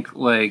think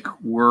like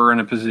we're in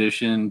a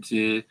position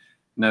to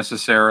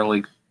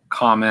necessarily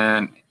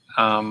comment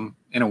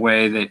in a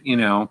way that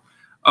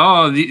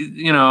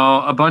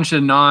a bunch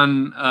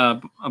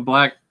of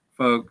black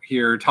folk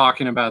here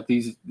talking about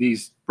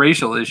these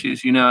racial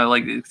issues.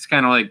 Like it's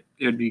kind of like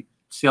it would be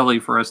silly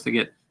for us to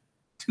get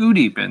too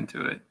deep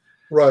into it.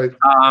 Right.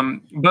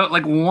 But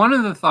like one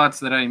of the thoughts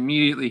that I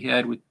immediately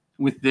had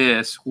with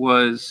this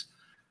was,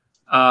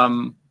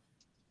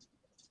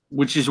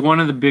 which is one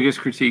of the biggest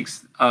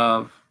critiques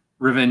of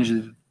Revenge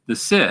of the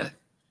Sith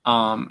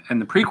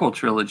and the prequel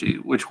trilogy,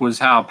 which was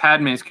how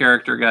Padme's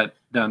character got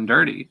done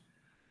dirty.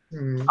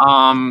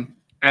 Mm-hmm.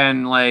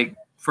 And like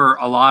for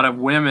a lot of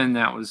women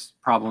that was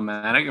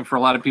problematic, and for a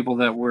lot of people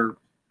that were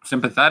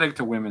sympathetic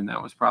to women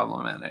that was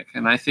problematic.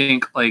 And I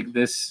think like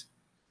this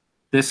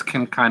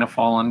can kind of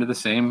fall under the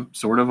same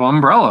sort of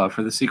umbrella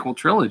for the sequel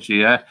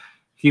trilogy.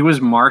 He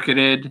was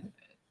marketed,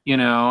 in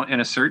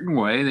a certain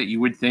way that you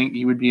would think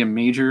he would be a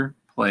major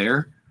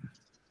player.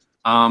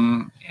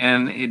 And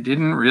it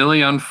didn't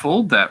really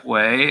unfold that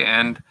way.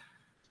 And,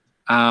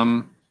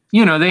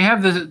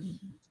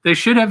 they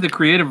should have the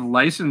creative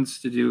license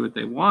to do what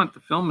they want,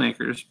 the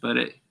filmmakers, but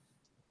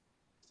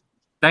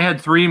they had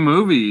 3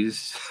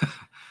 movies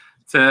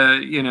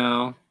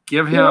to,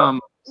 give him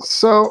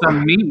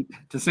some meat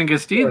to sink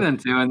his teeth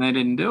into, and they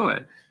didn't do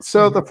it.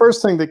 So the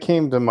first thing that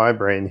came to my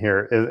brain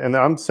here is, and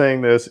I'm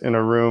saying this in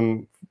a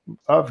room,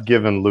 I've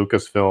given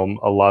Lucasfilm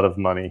a lot of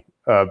money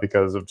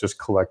because of just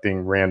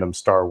collecting random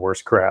Star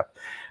Wars crap.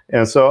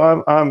 And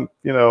so I'm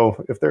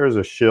if there's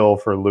a shill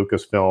for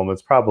Lucasfilm,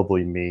 it's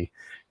probably me,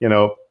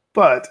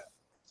 but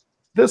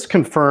this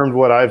confirmed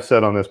what I've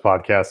said on this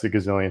podcast a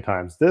gazillion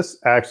times. This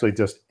actually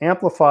just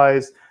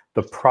amplifies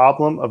the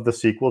problem of the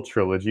sequel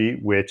trilogy,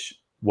 which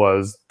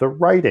was the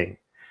writing.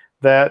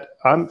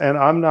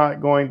 I'm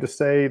not going to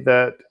say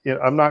that,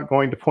 I'm not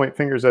going to point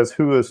fingers as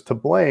who is to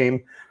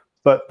blame,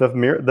 but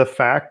the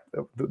fact,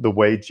 the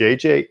way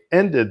JJ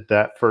ended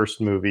that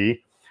first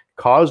movie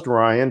caused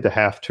Ryan to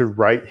have to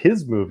write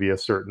his movie a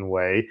certain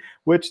way,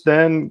 which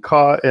then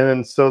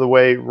and so the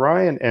way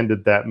Ryan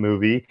ended that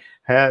movie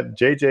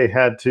JJ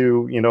had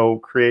to,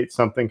 create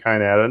something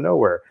kind of out of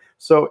nowhere.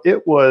 So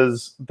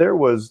it's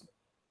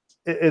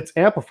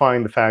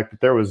amplifying the fact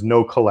that there was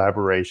no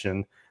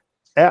collaboration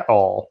at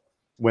all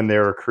when they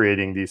were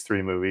creating these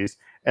 3 movies,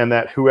 and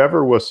that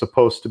whoever was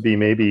supposed to be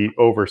maybe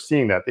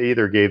overseeing that, they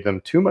either gave them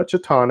too much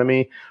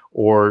autonomy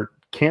or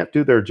can't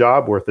do their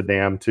job worth a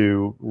damn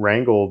to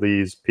wrangle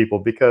these people,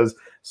 because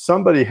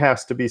somebody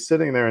has to be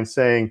sitting there and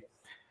saying,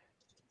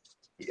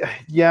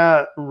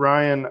 yeah,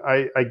 Ryan,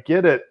 I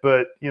get it,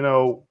 but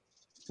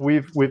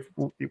we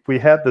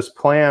had this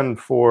plan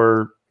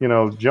for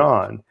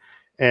John,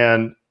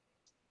 and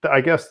I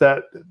guess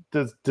that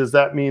does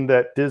that mean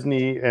that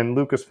Disney and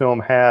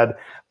Lucasfilm had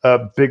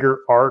a bigger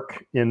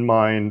arc in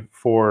mind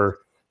for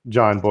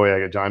John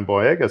Boyega? John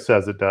Boyega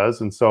says it does,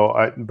 and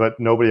so but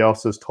nobody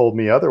else has told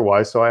me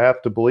otherwise. So I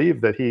have to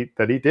believe that he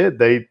did.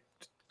 They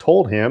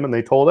told him and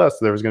they told us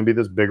there was going to be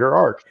this bigger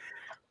arc.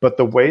 But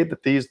the way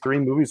that these 3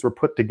 movies were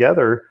put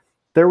together,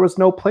 there was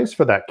no place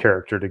for that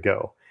character to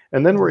go.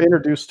 And then we're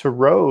introduced to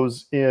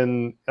Rose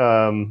in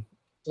The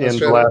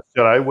Last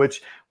Jedi,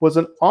 which was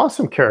an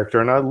awesome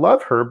character, and I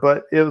love her,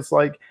 but it was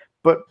like,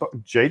 but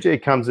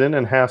JJ comes in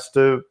and has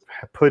to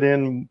put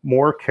in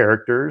more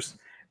characters,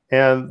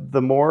 and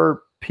the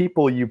more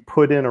people you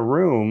put in a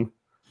room,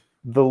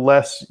 the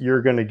less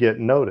you're going to get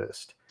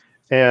noticed.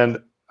 And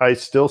I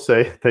still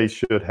say they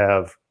should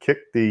have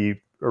kicked the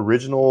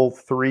original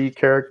 3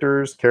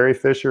 characters, Carrie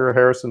Fisher,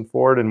 Harrison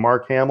Ford, and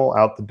Mark Hamill,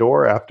 out the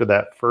door after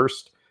that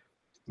first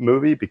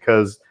movie,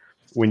 because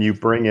when you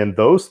bring in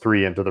those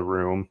 3 into the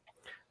room,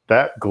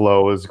 that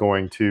glow is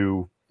going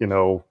to,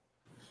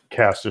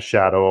 cast a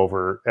shadow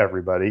over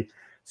everybody.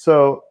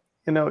 So,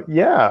 I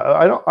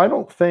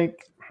don't think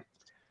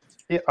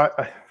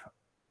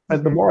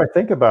the more I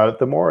think about it,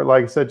 the more,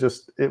 like I said,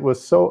 just it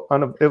was so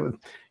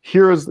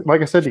here's,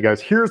 like I said to you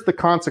guys, here's the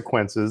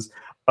consequences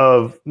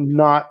of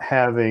not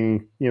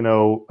having,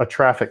 a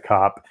traffic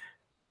cop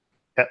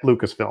at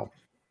Lucasfilm,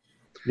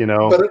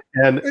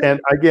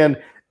 and again,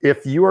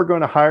 if you are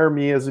going to hire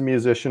me as a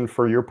musician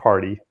for your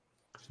party,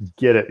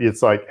 get it.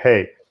 It's like,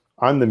 hey,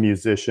 I'm the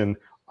musician.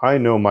 I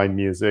know my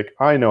music.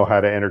 I know how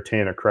to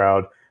entertain a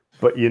crowd.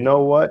 But you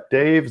know what?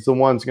 Dave's the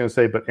one's going to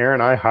say, but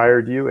Aaron, I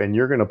hired you and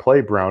you're going to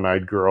play Brown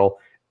Eyed Girl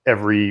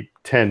every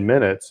 10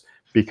 minutes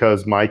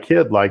because my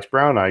kid likes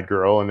Brown Eyed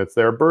Girl and it's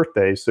their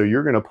birthday. So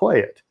you're going to play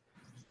it.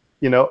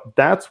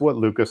 That's what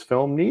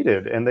Lucasfilm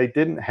needed. And they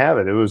didn't have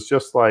it. It was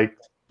just like,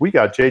 we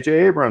got J.J.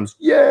 Abrams.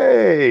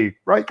 Yay,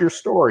 write your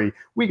story.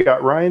 We got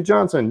Rian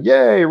Johnson.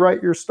 Yay,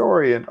 write your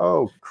story. And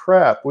oh,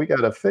 crap, we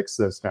got to fix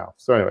this now.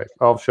 So anyway,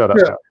 I'll shut up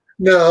now.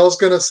 No, I was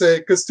going to say,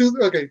 because two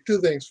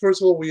things.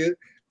 First of all, we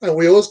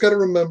always got to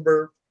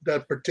remember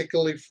that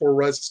particularly for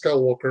Rise of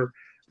Skywalker,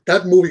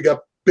 That movie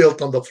got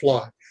built on the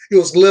fly. It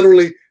was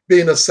literally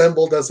being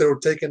assembled as they were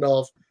taking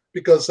off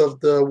because of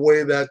the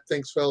way that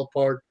things fell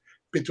apart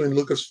between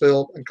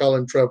Lucasfilm and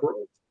Colin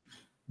Trevorrow.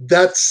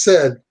 That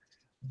said,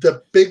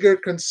 the bigger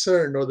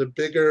concern or the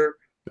bigger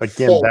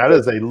Again, that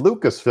is a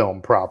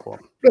Lucasfilm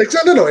problem.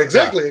 No,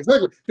 exactly.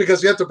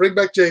 Because you have to bring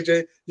back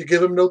JJ, you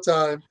give him no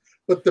time.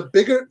 But the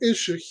bigger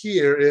issue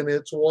here, and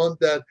it's one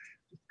that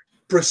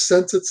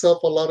presents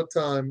itself a lot of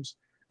times,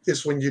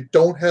 is when you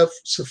don't have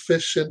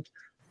sufficient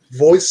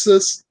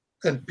voices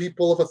and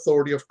people of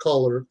authority of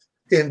color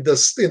in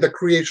the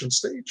creation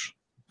stage.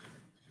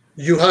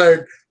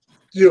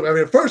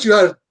 First you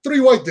hired 3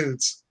 white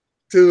dudes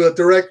to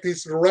write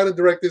and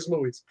direct these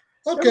movies.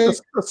 Okay. Yeah,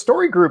 the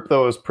story group,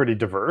 though, is pretty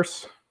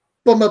diverse.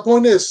 But my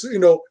point is,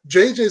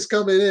 JJ's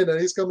coming in and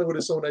he's coming with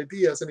his own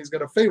ideas and he's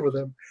going to favor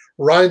them.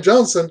 Rian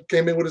Johnson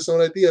came in with his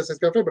own ideas and he's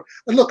going to favor.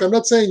 And look, I'm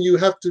not saying you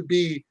have to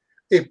be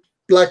a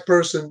black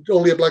person,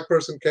 only a black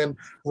person can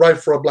write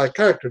for a black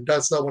character.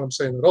 That's not what I'm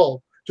saying at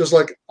all. Just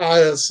like I,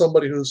 as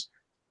somebody who's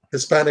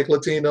Hispanic,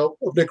 Latino,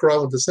 of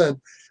Nicaraguan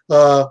descent,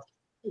 I'm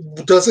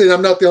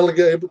not the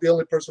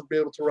only person to be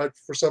able to write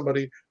for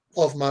somebody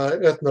of my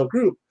ethno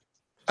group.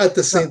 At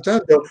the same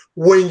time, though,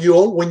 when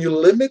you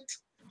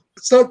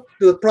start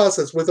the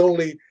process with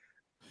only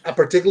a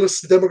particular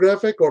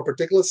demographic or a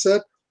particular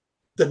set,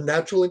 the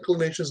natural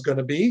inclination is going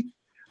to be,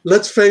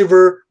 let's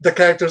favor the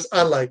characters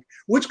I like.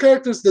 Which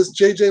characters does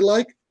JJ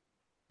like?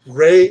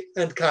 Rey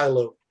and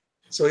Kylo.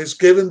 So he's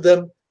given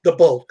them the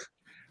bulk.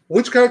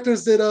 Which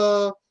characters did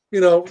Ryan,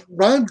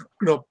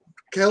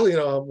 Kelly, I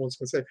was going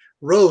to say,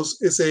 Rose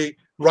is a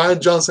Rian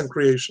Johnson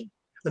creation.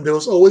 And there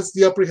was always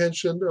the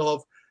apprehension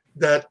of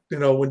that,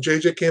 when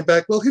JJ came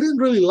back, well, he didn't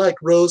really like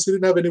Rose. He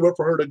didn't have anywhere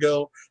for her to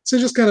go. So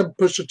he just kind of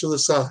pushed her to the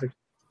side.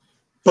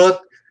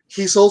 But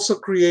he's also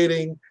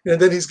creating,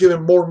 and then he's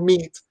giving more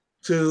meat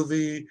to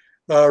the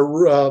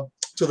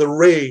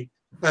Rey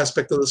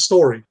aspect of the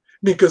story.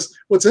 Because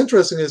what's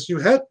interesting is you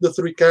had the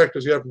 3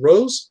 characters. You had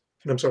you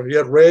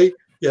had Rey,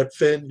 you had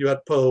Finn, you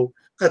had Poe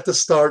at the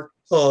start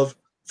of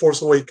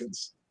Force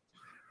Awakens.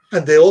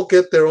 And they all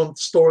get their own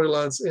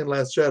storylines in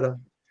Last Jedi.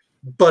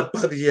 But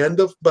by the end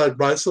of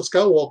Rise of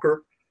Skywalker,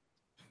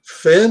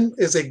 Finn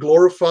is a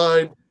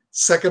glorified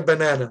second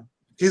banana.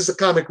 He's the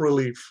comic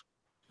relief.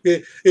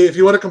 If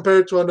you want to compare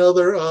it to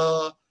another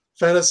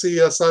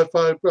fantasy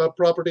sci-fi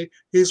property,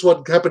 he's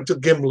what happened to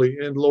Gimli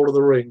in Lord of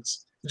the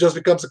Rings. He just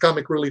becomes a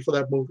comic relief for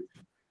that movie.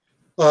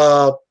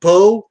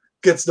 Poe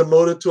gets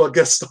demoted to a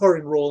guest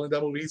starring role in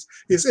that movie.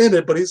 He's in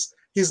it, but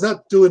he's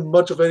not doing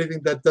much of anything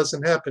that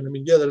doesn't happen. I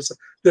mean, yeah,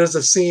 there's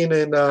a scene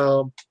in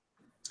the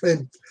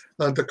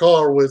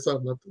car with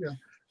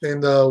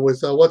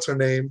what's her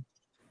name,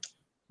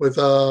 with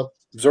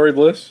Zori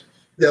Bliss.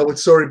 Yeah, with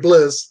Zori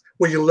Bliss,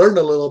 where you learn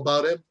a little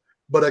about him.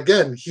 But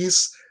again,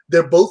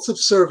 they're both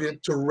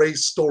subservient to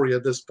Rey's story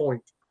at this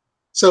point.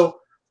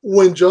 So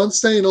when John's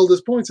saying all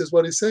these points, is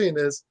what he's saying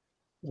is,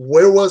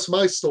 where was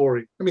my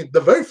story? I mean,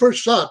 the very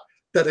first shot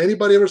that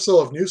anybody ever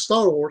saw of new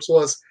Star Wars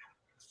was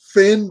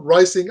Finn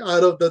rising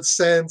out of the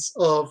sands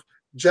of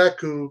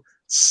Jakku,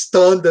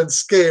 stunned and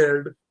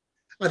scared.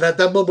 And at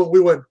that moment, we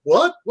went,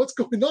 "What? What's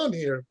going on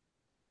here?"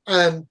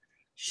 And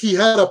he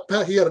had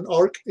an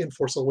arc in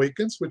Force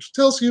Awakens, which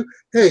tells you,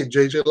 hey,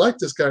 JJ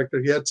liked this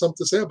character. He had something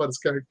to say about his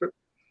character.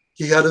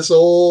 He had his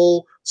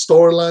whole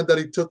storyline that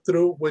he took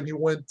through when he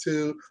went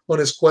on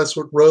his quest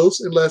with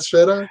Rose in Last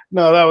Jedi.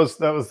 No, that was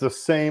the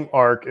same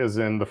arc as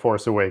in The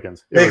Force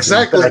Awakens.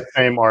 Exactly, the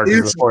same arc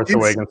as The Force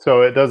Awakens.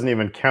 So it doesn't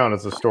even count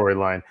as a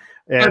storyline.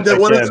 And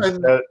then what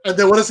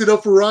does he do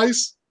for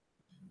Rise?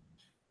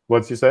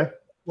 What's he say?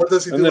 What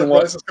does he do with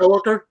Rise of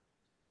Skywalker?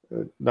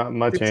 Not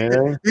much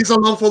anything. He's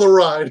along for the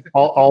ride.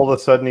 All of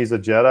a sudden, he's a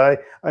Jedi.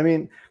 I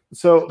mean,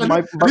 so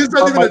he's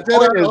not even a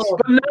Jedi,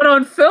 but not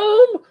on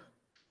film.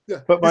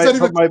 Yeah, but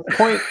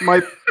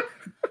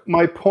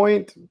my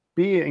point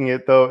being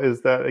it though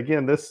is that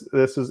again, this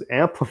is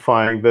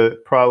amplifying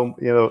the problem.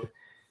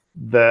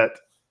 That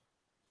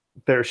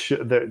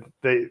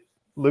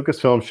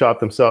Lucasfilm shot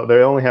themselves.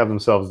 They only have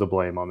themselves to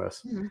blame on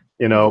this,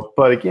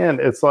 But again,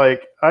 it's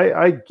like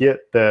I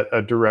get that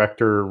a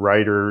director,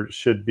 writer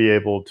should be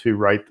able to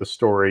write the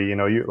story.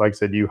 You like I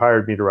said, you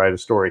hired me to write a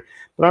story,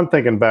 but I'm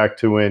thinking back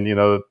to when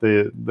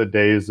the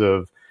days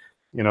of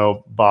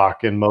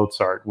Bach and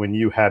Mozart, when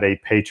you had a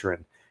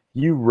patron,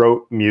 you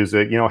wrote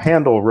music.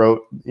 Handel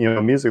wrote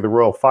music, the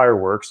Royal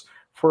Fireworks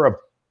for a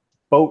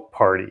boat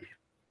party.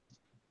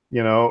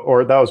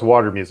 Or that was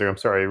water music. I'm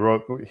sorry.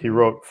 He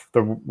wrote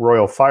the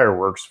Royal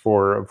Fireworks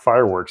for a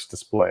fireworks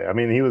display. I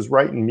mean, he was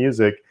writing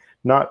music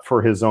not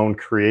for his own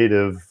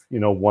creative,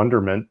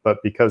 wonderment, but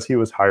because he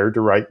was hired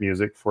to write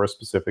music for a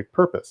specific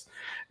purpose.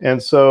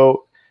 And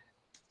so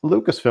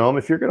Lucasfilm,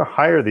 if you're going to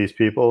hire these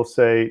people,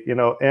 say,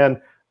 and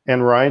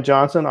Rian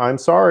Johnson, I'm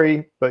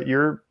sorry, but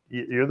you're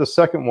the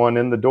second one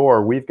in the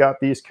door. We've got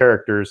these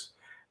characters,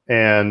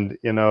 and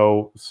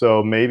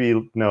so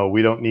maybe no,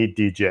 we don't need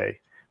DJ.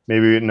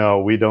 Maybe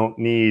no, we don't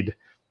need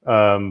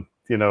to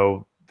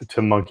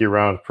monkey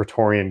around with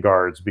Praetorian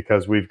guards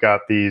because we've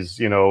got these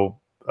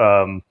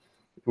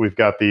we've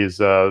got these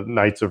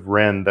Knights of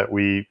Ren that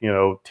we, you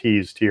know,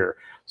 teased here.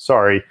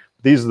 Sorry,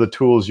 these are the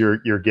tools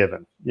you're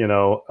given, you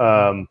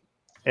know,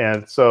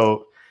 and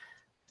so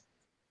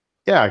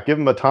yeah, give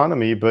them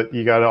autonomy, but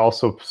you got to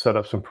also set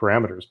up some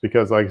parameters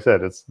because, like I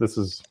said, this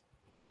is.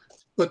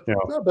 But you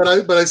know.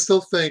 but I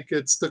still think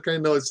it's the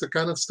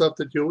kind of stuff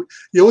that you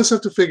always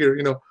have to figure.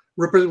 You know,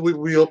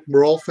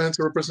 we're all fans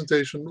of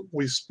representation.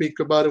 We speak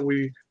about it.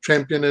 We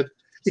champion it.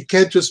 It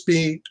can't just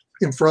be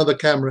in front of the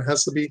camera. It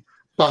has to be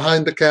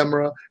behind the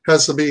camera. It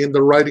has to be in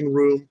the writing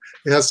room.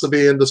 It has to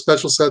be in the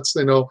special sets.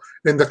 You know,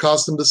 in the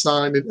costume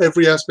design, in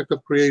every aspect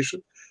of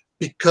creation.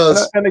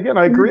 Because and again,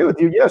 I agree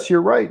with you. Yes,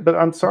 you're right. But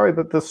I'm sorry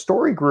that the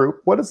story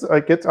group. What is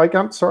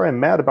I'm sorry. I'm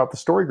mad about the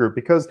story group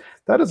because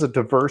that is a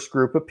diverse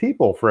group of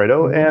people,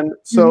 Fredo, and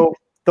so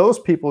those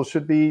people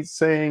should be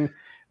saying.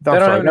 I'm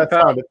sorry, that's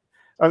not it.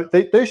 I mean,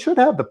 they should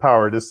have the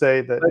power to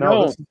say that.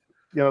 No, this,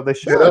 you know, they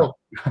should.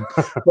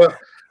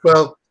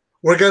 Well,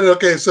 we're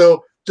gonna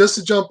So just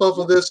to jump off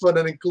of this one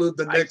and include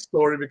the next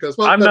story because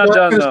I'm not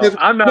done though.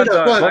 I'm not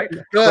done.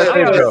 Go ahead.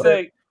 I gotta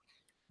say,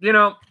 you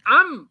know,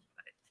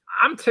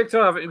 I'm ticked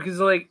off because,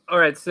 like, all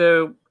right,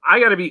 so I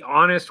got to be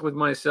honest with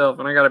myself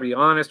and I got to be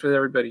honest with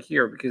everybody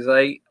here because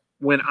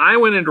when I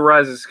went into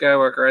Rise of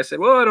Skywalker, I said,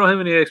 well, I don't have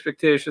any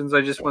expectations.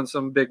 I just want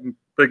some big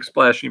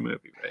splashy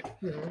movie,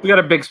 right? We got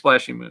a big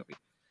splashy movie.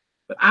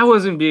 But I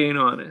wasn't being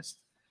honest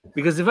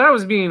because if I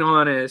was being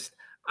honest,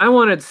 I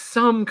wanted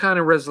some kind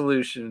of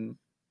resolution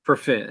for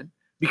Finn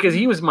because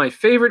he was my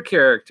favorite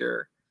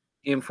character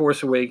in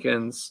Force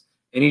Awakens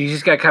and he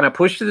just got kind of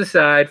pushed to the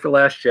side for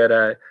Last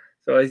Jedi.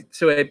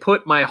 So I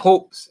put my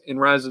hopes in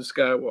Rise of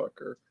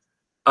Skywalker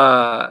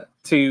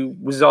to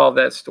resolve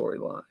that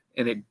storyline,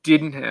 and it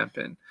didn't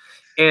happen.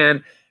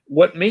 And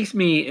what makes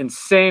me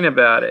insane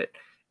about it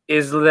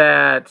is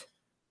that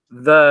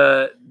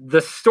the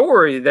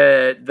story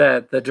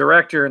that the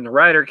director and the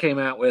writer came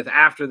out with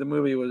after the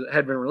movie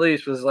had been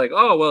released was like,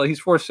 oh well, he's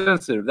force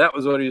sensitive. That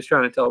was what he was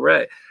trying to tell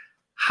Rey.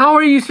 How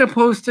are you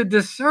supposed to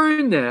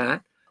discern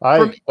that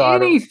from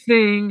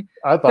anything?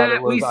 I thought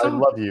it was I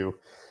love you.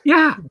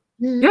 Yeah.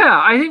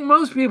 Yeah, I think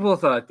most people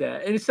thought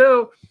that. And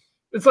so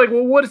it's like,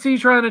 well, what is he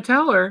trying to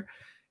tell her?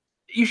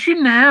 You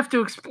shouldn't have to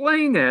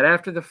explain that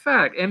after the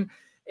fact. And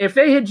if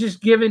they had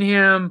just given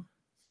him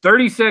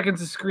 30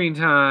 seconds of screen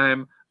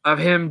time of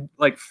him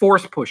like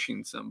force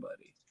pushing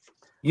somebody,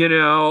 you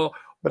know,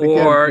 but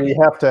again, we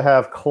have to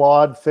have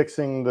Claude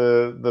fixing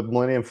the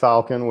Millennium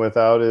Falcon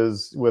without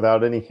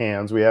any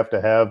hands. We have to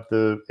have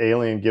the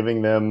alien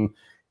giving them,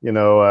 you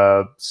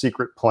know,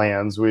 secret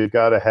plans. We've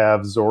got to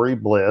have Zori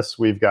Bliss.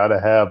 We've got to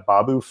have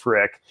Babu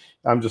Frick.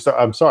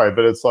 I'm sorry,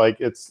 but it's like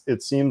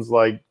it seems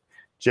like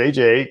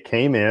JJ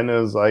came in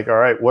and was like, all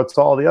right, what's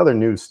all the other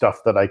new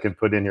stuff that I can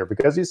put in here?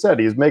 Because he said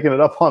he's making it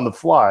up on the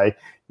fly.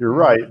 You're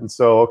right. And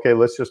so, okay,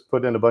 let's just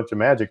put in a bunch of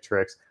magic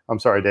tricks. I'm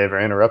sorry, Dave,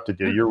 I interrupted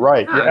you. You're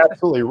right. You're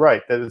absolutely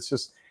right. That it's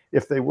just,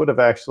 if they would have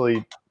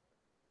actually,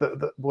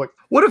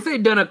 what if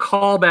they'd done a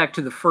callback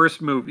to the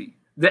first movie?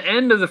 The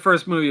end of the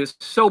first movie is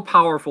so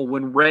powerful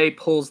when Rey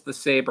pulls the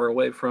saber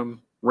away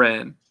from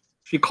Ren.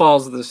 She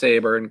calls the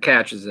saber and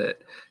catches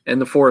it, and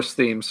the Force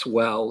theme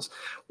swells.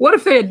 What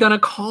if they had done a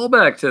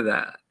callback to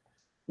that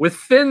with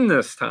Finn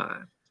this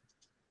time?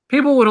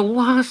 People would have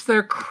lost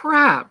their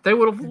crap. They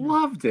would have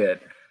loved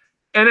it.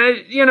 And,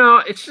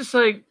 it's just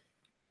like,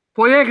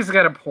 Boyega's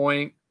got a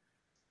point.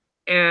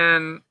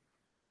 And,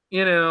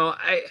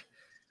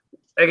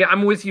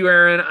 I'm with you,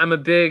 Aaron. I'm a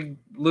big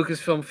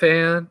Lucasfilm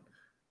fan.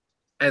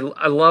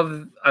 I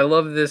love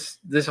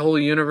this whole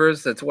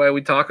universe. That's why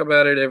we talk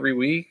about it every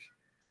week.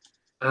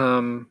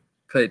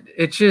 But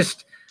it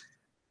just,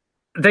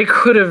 they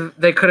could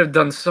have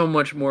done so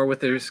much more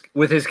with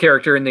his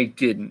character, and they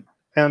didn't.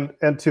 And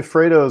to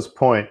Fredo's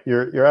point,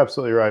 you're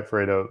absolutely right,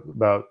 Fredo,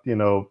 about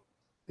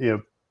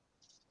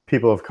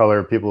people of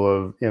color, people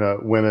of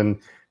women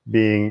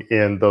being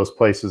in those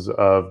places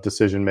of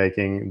decision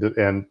making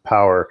and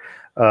power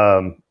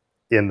in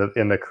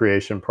the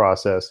creation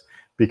process.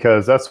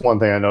 Because that's one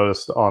thing I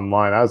noticed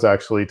online. I was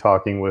actually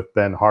talking with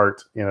Ben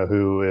Hart,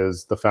 who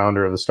is the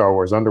founder of the Star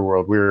Wars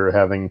Underworld. We were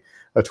having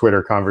a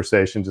Twitter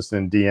conversation just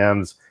in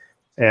DMs.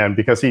 And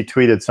because he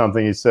tweeted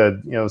something, he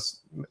said,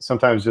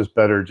 sometimes just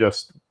better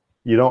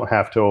you don't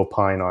have to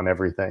opine on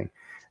everything.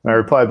 And I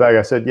replied back,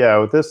 I said, yeah,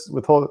 with this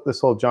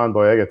whole John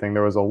Boyega thing,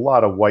 there was a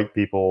lot of white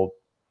people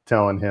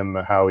telling him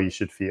how he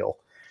should feel.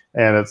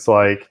 And it's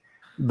like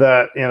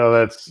that,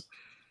 that's,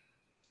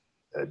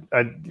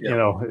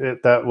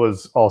 that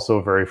was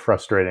also very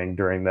frustrating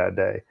during that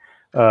day,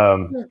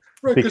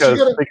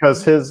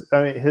 because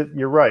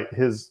you're right.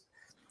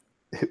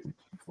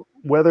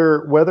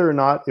 Whether or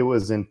not it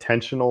was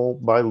intentional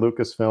by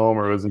Lucasfilm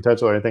or it was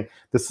intentional or anything,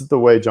 this is the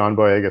way John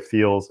Boyega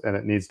feels, and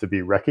it needs to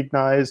be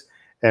recognized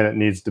and it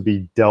needs to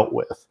be dealt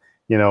with.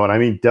 And I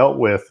mean dealt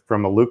with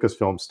from a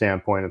Lucasfilm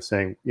standpoint of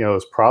saying,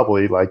 it's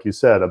probably, like you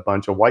said, a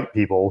bunch of white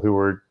people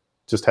who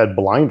just had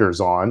blinders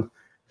on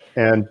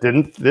and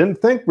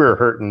didn't think we were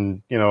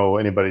hurting,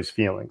 anybody's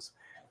feelings.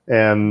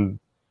 And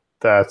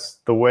that's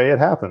the way it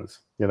happens.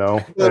 you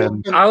know.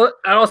 Well, And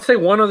I'll say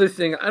one other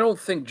thing. I don't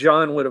think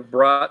John would have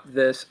brought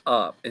this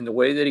up in the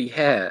way that he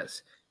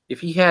has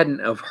if he hadn't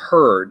have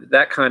heard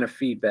that kind of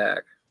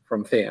feedback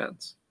from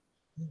fans.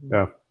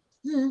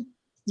 yeah,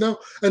 no,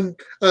 and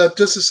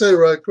just to say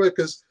right quick,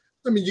 because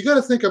I mean, you got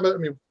to think about. I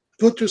mean,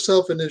 put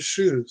yourself in his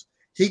shoes.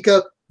 He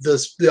got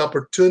the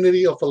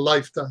opportunity of a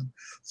lifetime.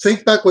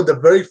 Think back when the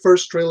very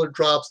first trailer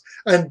drops,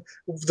 and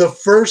the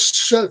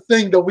first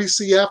thing that we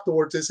see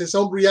afterwards is his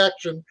own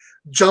reaction,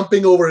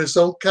 jumping over his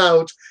own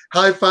couch,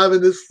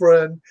 high-fiving his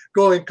friend,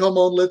 going, "Come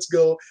on, let's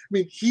go." I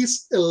mean,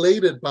 he's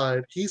elated by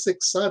it. He's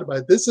excited by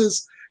it. This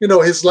is,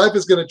 his life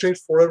is going to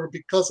change forever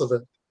because of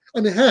it,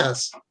 and it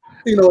has,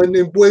 in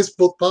ways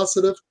both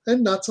positive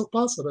and not so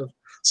positive.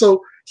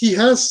 So he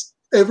has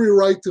every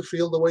right to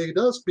feel the way he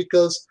does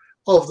because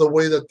of the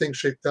way that things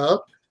shaped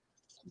out.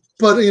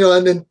 But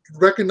and then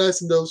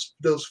recognizing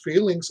those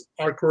feelings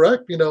are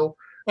correct,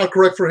 are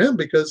correct for him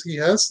because he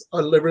has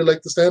a liberty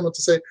like to stand up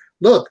to say,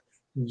 "Look,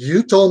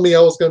 you told me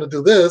I was going to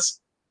do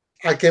this.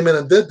 I came in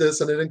and did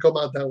this, and it didn't come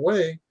out that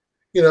way."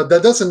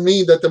 That doesn't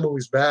mean that the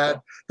movie's bad.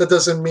 That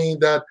doesn't mean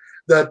that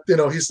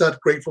he's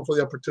not grateful for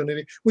the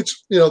opportunity.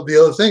 Which the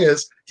other thing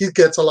is he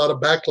gets a lot of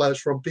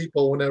backlash from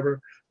people whenever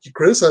he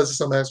criticizes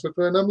some aspect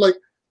of it. And I'm like,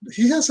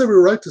 he has every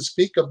right to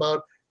speak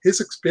about his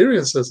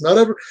experiences.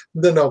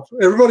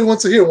 Everybody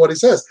wants to hear what he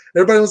says.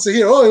 Everybody wants to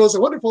hear, "Oh, it was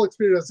a wonderful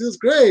experience. It was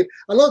great.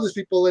 I love these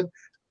people." And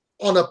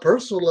on a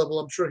personal level,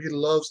 I'm sure he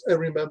loves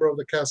every member of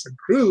the cast and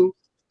crew.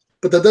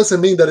 But that doesn't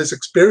mean that his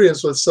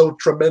experience was so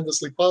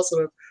tremendously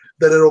positive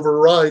that it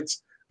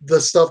overrides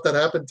the stuff that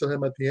happened to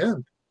him at the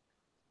end.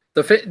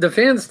 The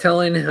fans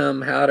telling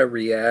him how to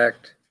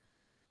react,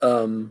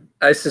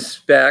 I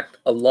suspect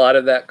a lot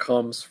of that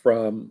comes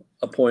from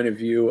a point of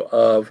view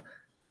of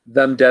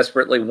them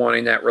desperately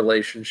wanting that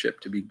relationship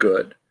to be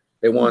good.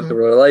 They want the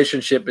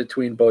relationship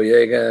between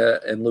Boyega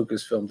and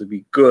Lucasfilm to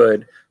be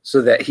good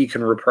so that he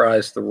can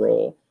reprise the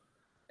role.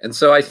 And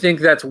so I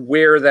think that's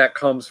where that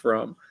comes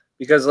from.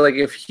 Because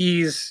if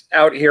he's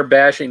out here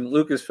bashing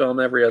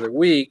Lucasfilm every other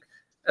week,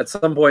 at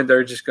some point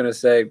they're just going to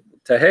say,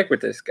 "To heck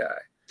with this guy."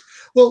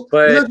 Well,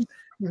 but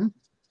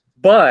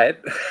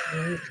listen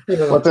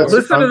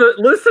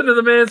to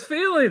the man's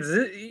feelings.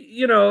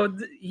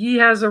 He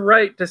has a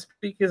right to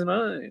speak his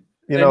mind.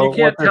 And you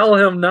can't tell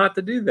him not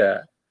to do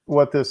that.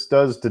 What this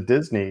does to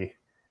Disney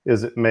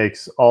is it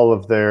makes all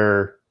of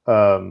their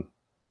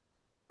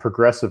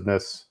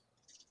progressiveness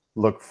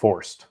look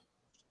forced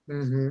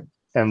and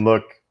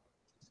look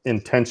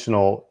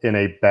intentional in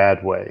a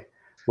bad way,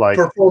 like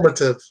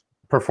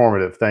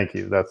performative. Thank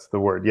you. That's the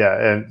word. Yeah.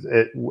 And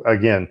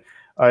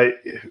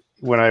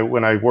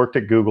when I worked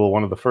at Google,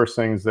 one of the first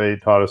things they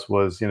taught us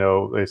was,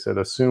 they said,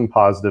 assume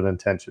positive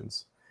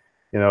intentions.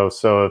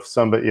 So if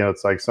somebody,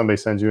 it's like somebody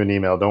sends you an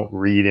email, don't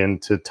read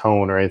into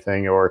tone or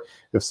anything. Or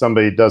if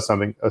somebody does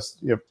something,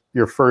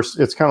 your first,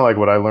 it's kind of like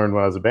what I learned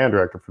when I was a band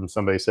director from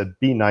somebody said,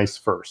 be nice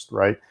first,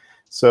 right?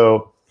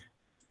 So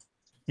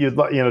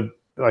like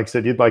I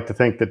said, you'd like to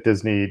think that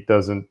Disney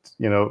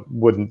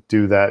wouldn't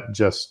do that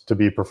just to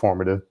be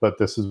performative, but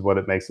this is what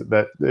it makes it.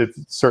 That it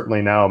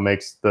certainly now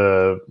makes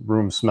the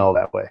room smell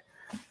that way.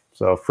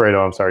 So,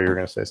 Fredo, I'm sorry, you were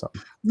going to say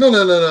something. No.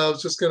 I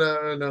was just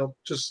gonna,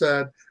 just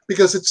add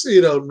because it's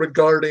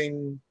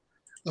regarding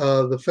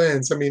the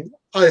fans. I mean,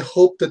 I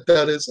hope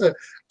that is.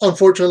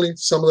 Unfortunately,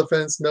 some of the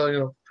fans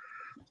know,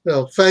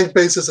 fan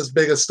bases as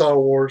big as Star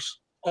Wars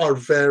are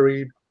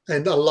varied,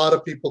 and a lot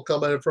of people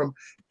come at it from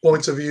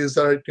points of views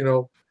that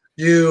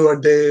you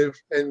and Dave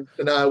and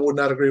I would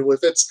not agree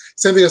with. It's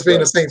same thing as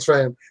being a Saints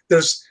fan.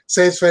 There's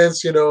Saints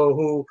fans,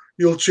 who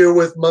you'll cheer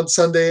with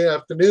Sunday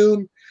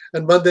afternoon,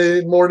 and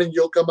Monday morning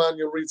you'll come out and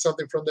you'll read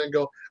something from there and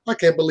go, "I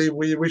can't believe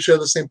we share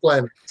the same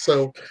planet."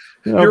 So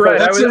you're right.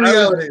 That's the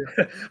reality.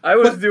 I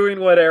was doing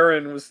what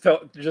Aaron was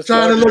just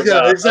trying to look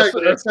at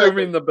exactly.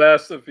 Assuming the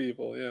best of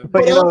people. Yeah.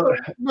 But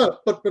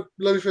but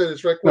let me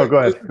finish right quick. No, go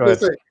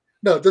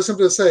ahead. Just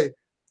simply to say,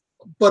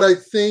 but I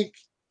think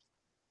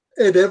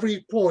at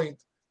every point,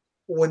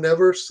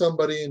 whenever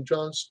somebody in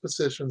John's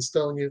position is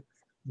telling you,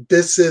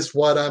 "This is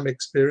what I'm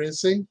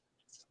experiencing,"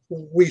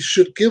 we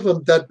should give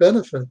them that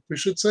benefit. We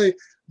should say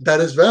that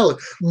is valid.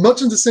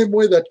 Much in the same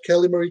way that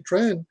Kelly Marie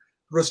Tran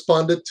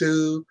responded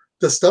to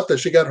the stuff that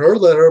she got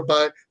hurled at her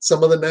by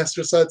some of the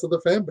nastier sides of the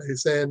fan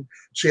base. And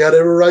she had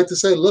every right to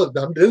say, "Look,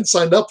 I didn't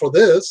sign up for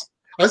this.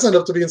 I signed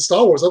up to be in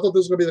Star Wars. I thought this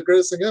was going to be the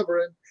greatest thing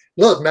ever. And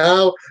look,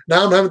 now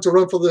I'm having to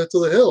run to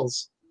the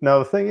hills." Now,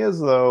 the thing is,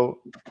 though,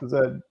 is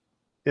that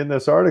in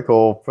this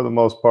article, for the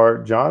most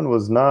part, John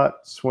was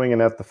not swinging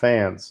at the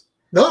fans.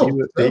 No,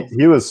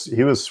 he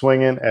was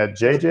swinging at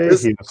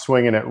JJ. He was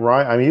swinging at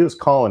Ryan. I mean, he was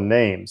calling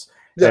names,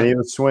 and he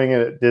was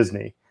swinging at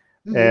Disney,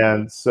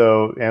 and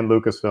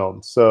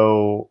Lucasfilm.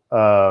 So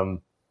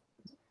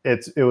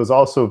it was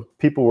also,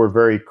 people were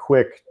very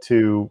quick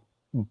to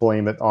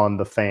blame it on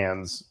the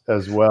fans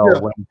as well. Yeah.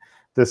 When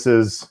this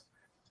is,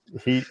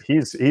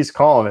 he's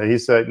calling it. He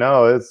said,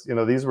 no, it's,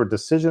 these were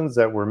decisions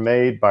that were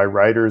made by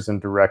writers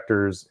and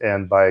directors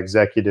and by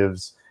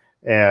executives,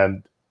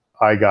 and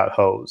I got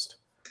hosed.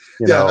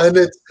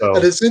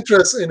 It's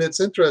interesting. It's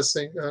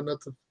interesting.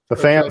 Not to, the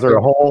fans are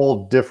a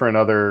whole different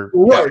other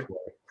right.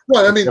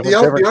 Right. I mean, the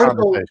article.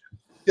 conversation.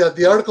 Yeah,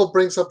 the article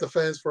brings up the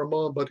fans for a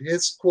moment, but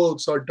his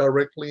quotes are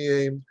directly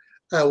aimed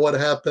at what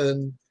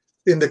happened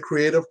in the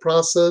creative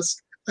process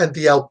and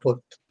the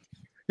output.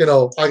 You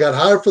know, I got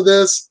hired for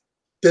this.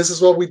 This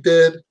is what we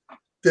did.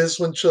 This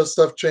when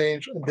stuff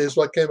changed, and this is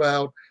what came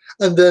out.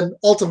 And then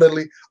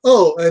ultimately,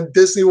 and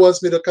Disney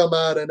wants me to come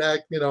out and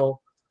act, you know,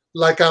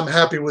 like I'm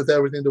happy with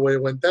everything the way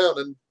it went down,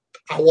 and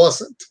I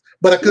wasn't.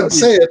 But I couldn't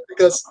say it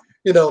because,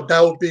 you know, that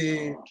would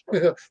be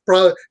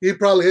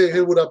probably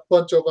he would have a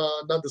bunch of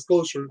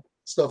non-disclosure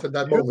stuff in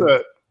that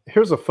moment.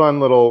 Here's a fun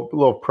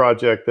little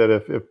project that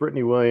if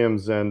Brittany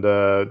Williams and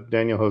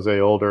Daniel Jose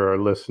Older are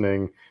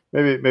listening,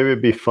 maybe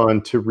it'd be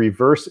fun to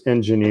reverse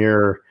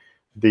engineer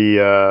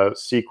the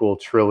sequel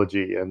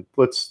trilogy, and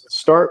let's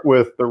start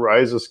with The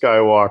Rise of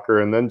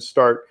Skywalker and then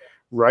start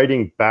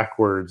writing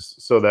backwards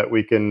so that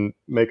we can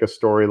make a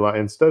storyline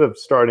instead of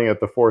starting at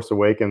The Force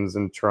Awakens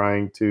and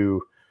trying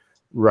to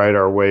write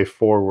our way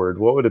forward.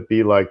 What would it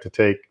be like to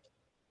take,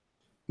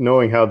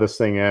 knowing how this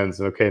thing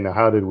ends, okay, now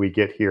how did we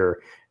get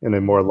here in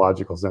a more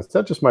logical sense?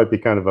 That just might be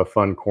kind of a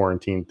fun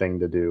quarantine thing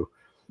to do.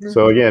 Mm-hmm.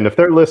 So again, if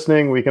they're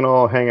listening, we can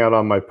all hang out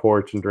on my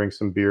porch and drink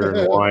some beer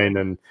and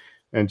wine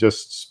and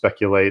just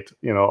speculate,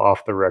 you know,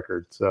 off the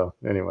record. So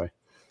anyway.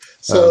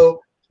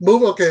 So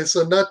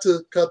so not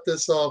to cut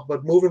this off,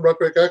 but moving real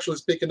quick, actually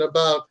speaking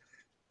about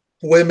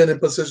women in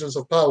positions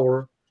of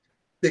power,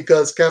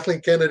 because Kathleen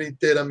Kennedy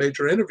did a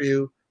major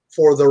interview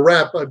for The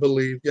Wrap, I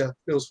believe. Yeah,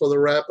 it was for The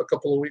Wrap a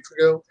couple of weeks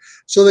ago.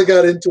 So they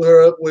got into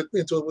it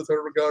with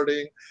her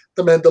regarding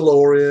The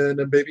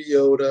Mandalorian and Baby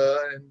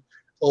Yoda and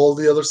all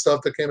the other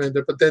stuff that came in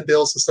there. But then they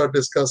also start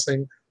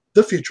discussing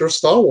the future of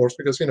Star Wars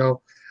because, you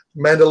know,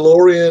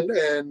 Mandalorian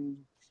and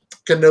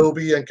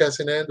Kenobi and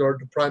Cassian Andor are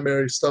the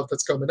primary stuff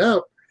that's coming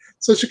out.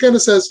 So she kind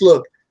of says,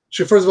 look,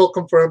 she first of all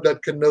confirmed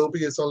that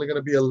Kenobi is only going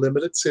to be a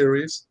limited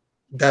series.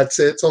 That's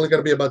it. It's only going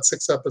to be about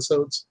 6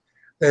 episodes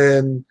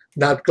and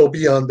not go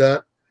beyond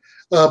that.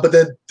 But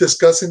then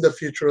discussing the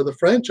future of the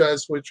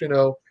franchise, which, you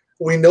know,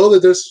 we know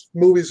that there's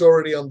movies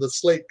already on the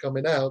slate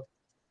coming out.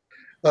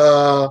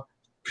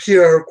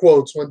 Here are her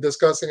quotes when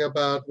discussing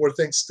about where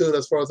things stood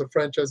as far as the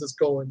franchise is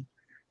going.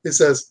 He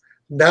says,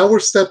 now we're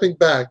stepping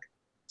back.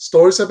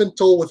 Stories have been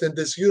told within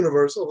this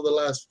universe over the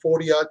last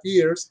 40-odd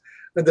years,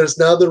 and there's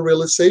now the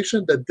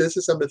realization that this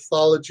is a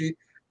mythology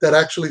that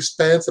actually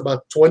spans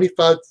about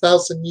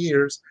 25,000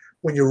 years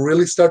when you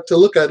really start to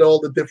look at all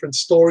the different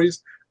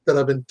stories that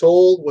have been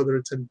told, whether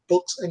it's in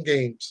books and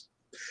games.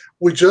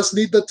 We just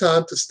need the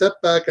time to step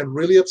back and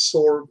really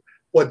absorb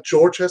what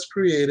George has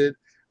created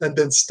and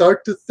then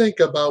start to think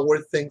about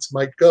where things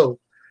might go.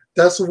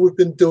 That's what we've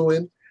been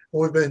doing.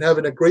 We've been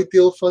having a great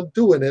deal of fun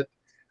doing it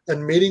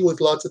and meeting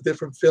with lots of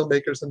different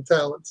filmmakers and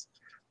talents.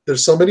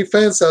 There's so many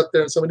fans out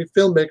there and so many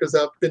filmmakers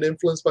that have been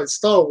influenced by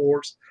Star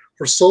Wars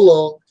for so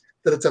long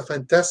that it's a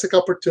fantastic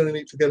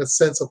opportunity to get a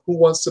sense of who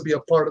wants to be a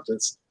part of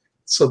this.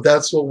 So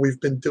that's what we've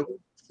been doing,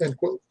 end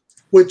quote.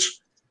 Which,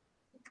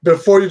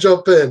 before you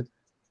jump in,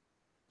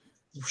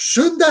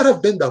 shouldn't that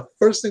have been the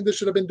first thing they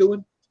should have been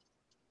doing?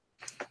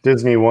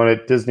 Disney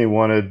wanted,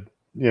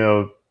 you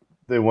know,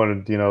 they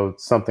wanted, you know,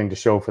 something to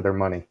show for their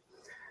money.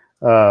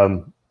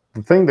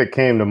 The thing that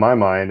came to my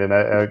mind, and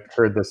I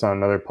heard this on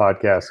another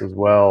podcast as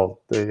well,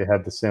 they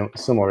had the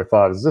similar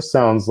thought, is this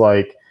sounds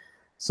like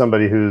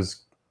somebody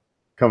who's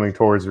coming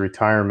towards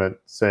retirement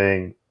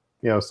saying,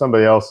 you know,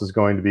 somebody else is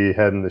going to be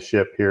heading the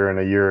ship here in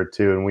a year or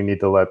two, and we need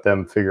to let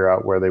them figure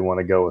out where they want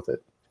to go with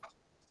it.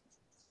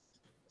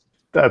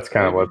 That's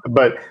kind of what,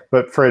 but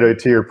Fredo,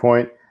 to your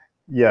point,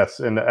 yes.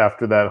 And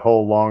after that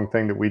whole long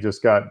thing that we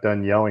just got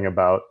done yelling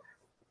about,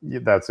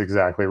 that's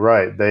exactly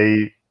right.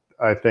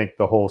 I think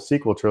the whole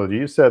sequel trilogy,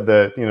 you said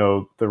that, you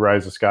know, The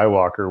Rise of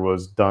Skywalker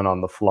was done on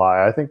the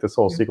fly. I think this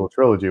whole sequel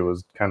trilogy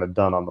was kind of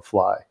done on the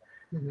fly,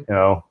 you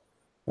know,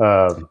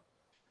 without.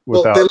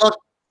 Well,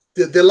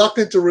 they locked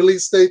into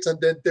release dates and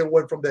then they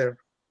went from there.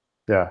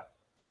 Yeah.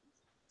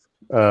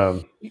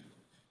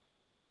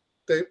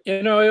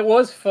 You know, it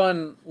was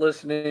fun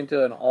listening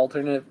to an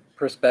alternate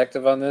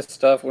perspective on this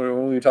stuff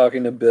when we were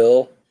talking to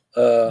Bill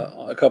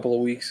a couple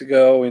of weeks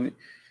ago, and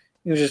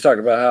he was just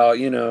talking about how,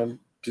 you know,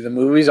 do the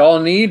movies all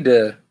need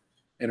to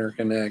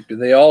interconnect? Do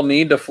they all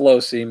need to flow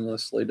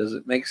seamlessly? Does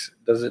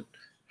it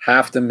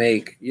have to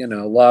make, you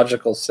know,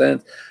 logical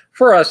sense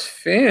for us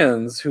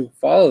fans who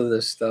follow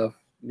this stuff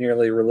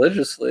nearly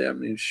religiously? I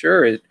mean,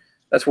 sure,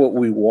 that's what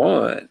we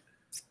want.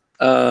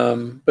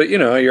 But, you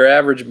know, your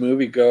average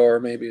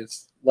moviegoer, maybe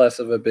it's less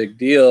of a big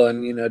deal.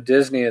 And, you know,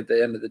 Disney at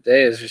the end of the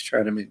day is just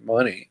trying to make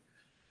money.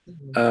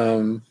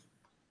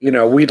 You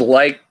know, we'd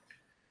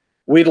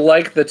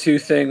like the two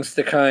things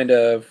to kind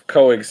of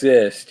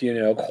coexist, you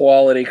know,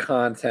 quality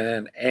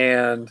content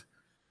and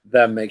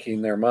them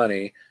making their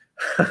money.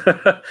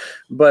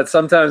 But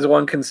sometimes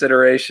one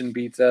consideration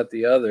beats out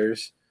the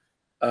others.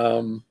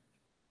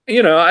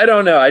 You know, I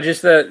don't know. I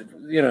just that,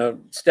 you know,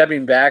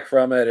 stepping back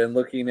from it and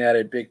looking at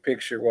it big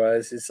picture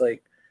wise, it's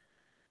like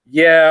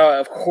Yeah,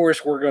 of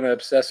course we're going to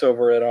obsess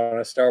over it on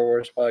a Star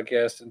Wars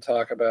podcast and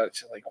talk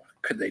about like,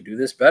 could they do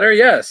this better?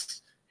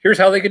 Yes. Here's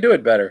how they could do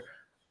it better.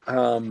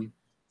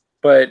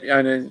 But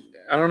I mean,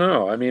 I don't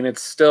know. I mean,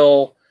 it's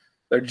still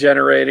they're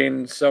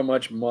generating so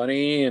much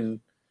money and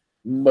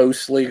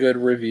mostly good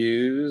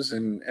reviews,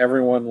 and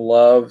everyone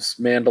loves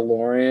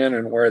Mandalorian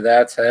and where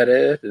that's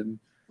headed. And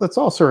let's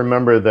also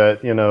remember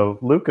that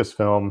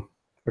Lucasfilm.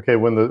 Okay,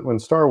 when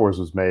Star Wars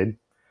was made,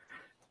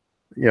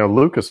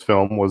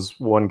 Lucasfilm was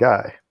one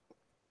guy.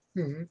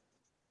 Mm-hmm.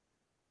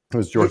 It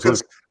was George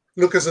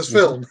Lucas's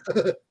film.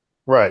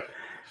 Right.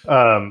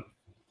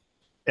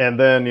 And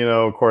then,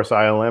 of course,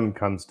 ILM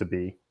comes to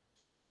be.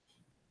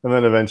 And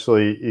then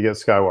eventually you get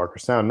Skywalker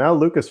Sound. Now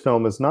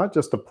Lucasfilm is not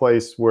just a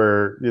place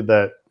where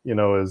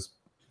is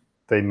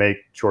they make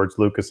George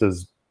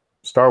Lucas's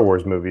Star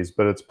Wars movies,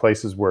 but it's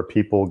places where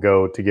people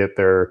go to get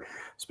their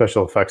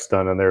special effects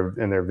done in their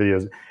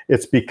videos.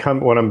 It's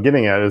become, what I'm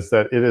getting at is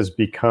that it has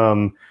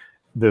become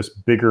this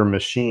bigger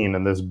machine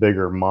and this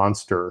bigger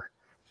monster.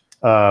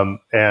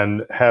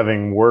 And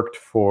having worked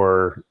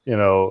for,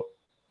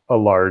 a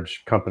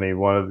large company,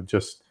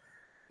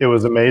 it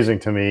was amazing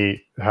to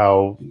me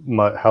how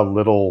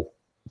little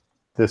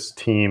this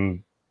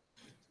team,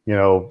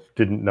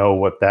 didn't know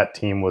what that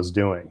team was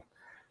doing.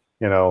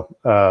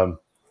 I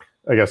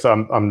guess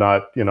I'm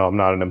not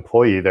an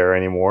employee there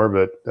anymore,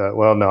 but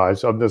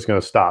I'm just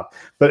going to stop.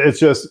 But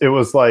it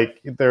was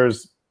like,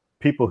 there's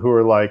people who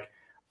are like,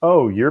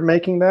 oh, you're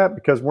making that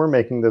because we're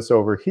making this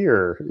over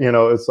here.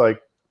 It's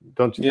like,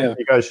 don't you think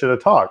you guys should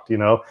have talked,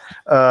 but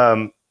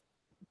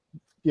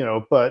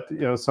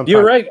sometimes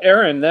you're right,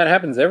 Aaron, that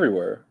happens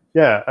everywhere.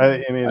 Yeah.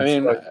 I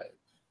mean, like,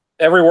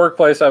 every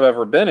workplace I've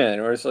ever been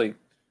in, where it's like,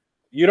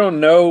 you don't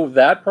know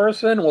that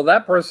person. Well,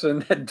 that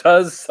person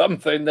does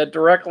something that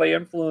directly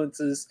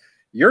influences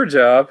your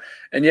job,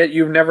 and yet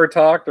you've never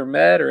talked or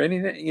met or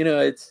anything.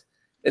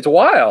 It's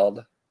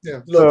wild.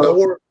 Yeah.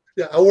 Look,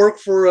 I work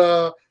for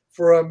a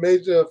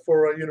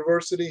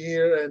university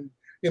here, and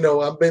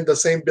I'm in the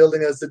same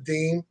building as the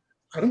dean.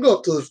 I don't go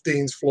up to the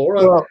dean's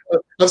floor.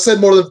 I've said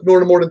more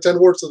than 10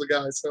 words to the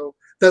guy. So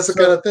that's the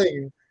kind of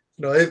thing.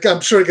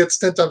 I'm sure it gets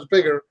 10 times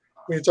bigger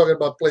when you're talking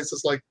about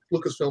places like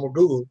Lucasfilm or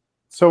Google.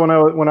 So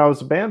when I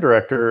was a band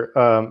director,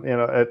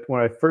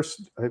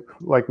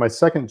 my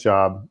second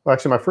job,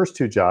 actually my first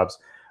two jobs,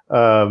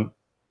 I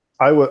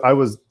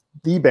was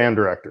the band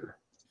director.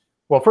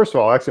 Well, first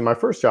of all, actually my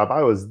first job,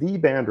 I was the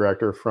band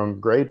director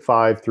from grade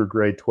 5 through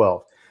grade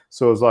 12.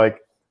 So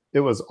it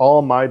was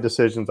all my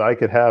decisions. I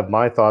could have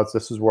my thoughts.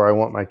 This is where I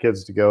want my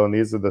kids to go, and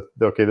these are this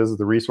is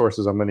the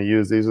resources I'm going to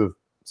use. These are the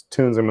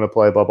tunes I'm going to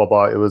play. Blah blah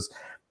blah. It was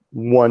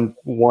one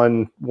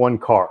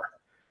car,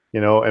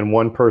 and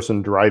one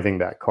person driving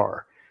that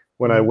car.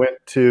 When I went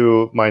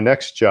to my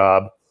next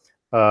job,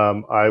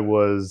 I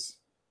was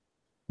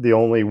the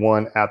only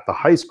one at the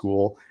high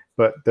school,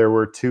 but there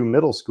were 2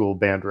 middle school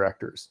band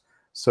directors.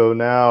 So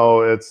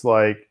now it's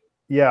like,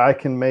 yeah, I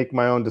can make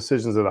my own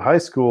decisions at a high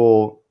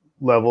school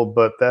level,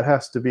 but that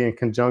has to be in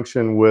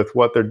conjunction with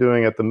what they're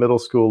doing at the middle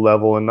school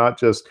level, and not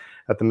just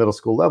at the middle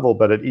school level,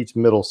 but at each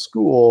middle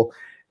school.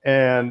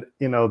 And,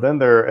 then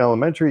there are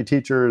elementary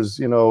teachers,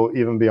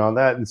 even beyond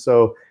that. And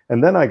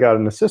then I got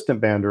an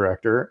assistant band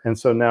director. And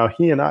so now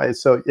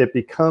it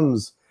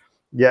becomes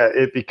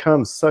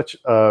such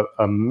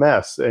a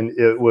mess. And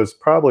it was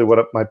probably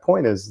my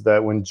point is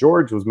that when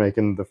George was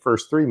making the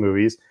first 3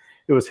 movies,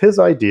 it was his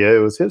idea, it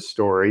was his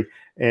story.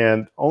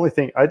 And only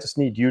thing, I just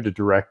need you to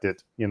direct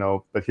it,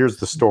 but here's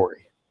the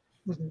story.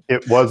 Mm-hmm.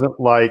 It wasn't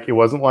like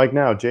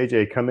now,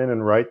 JJ, come in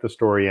and write the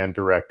story and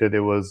direct it. It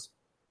was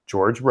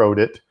George wrote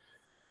it,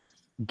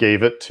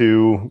 gave it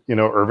to,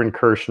 Irvin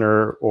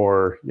Kershner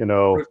or,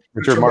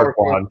 Richard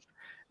Marquand,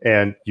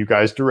 and you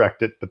guys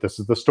direct it, but this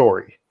is the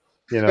story,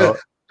 And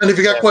if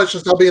you got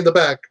questions, I'll be in the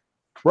back.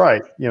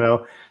 Right.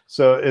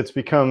 So it's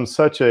become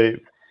such a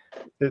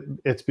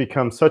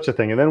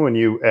thing. And then when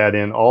you add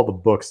in all the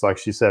books, like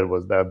she said,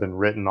 that have been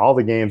written, all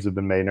the games have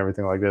been made and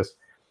everything like this.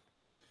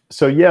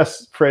 So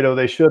yes, Fredo,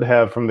 they should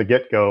have from the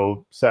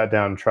get-go sat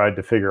down and tried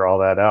to figure all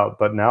that out.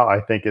 But now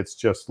I think it's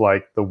just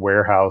like the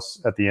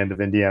warehouse at the end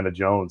of Indiana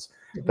Jones,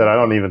 that I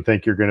don't even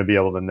think you're going to be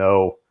able to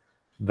know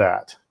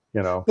that,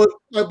 But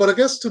I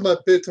guess to my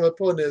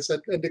point is,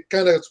 and it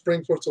kind of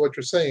brings forth to what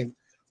you're saying,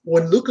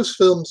 when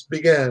Lucasfilms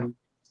began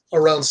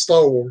around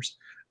Star Wars,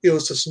 it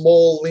was a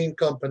small, lean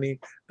company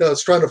that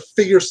was trying to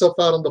figure stuff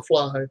out on the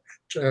fly.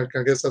 I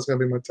guess that's going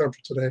to be my term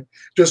for today.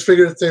 Just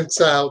figuring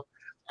things out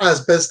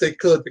as best they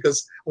could,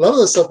 because a lot of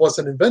the stuff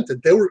wasn't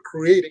invented. They were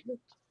creating it.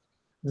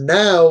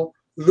 Now,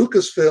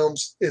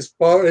 Lucasfilms is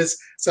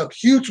some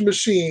huge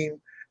machine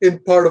in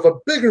part of a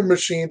bigger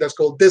machine that's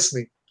called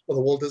Disney, or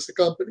the Walt Disney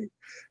Company.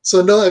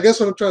 So no, I guess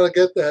what I'm trying to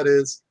get at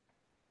is,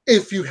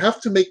 if you have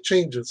to make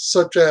changes,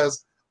 such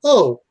as,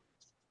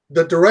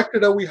 the director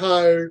that we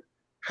hired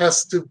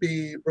has to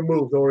be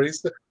removed, or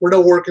we're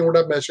not working, we're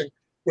not meshing,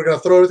 we're going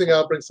to throw everything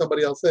out, bring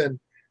somebody else in.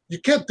 You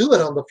can't do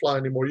that on the fly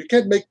anymore. You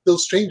can't make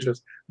those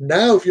changes.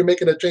 Now, if you're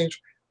making a change,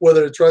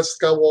 whether it's Rise of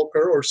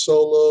Skywalker or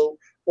Solo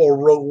or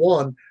Rogue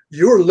One,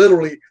 you're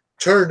literally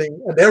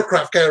turning an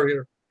aircraft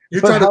carrier.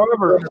 You're But trying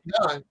however, to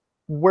do it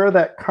where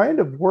that kind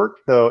of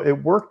worked, though,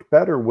 it worked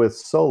better with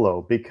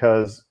Solo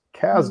because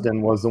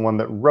Kasdan was the one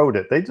that wrote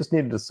it. They just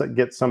needed to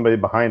get somebody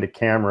behind a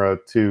camera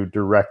to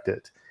direct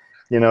it.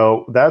 You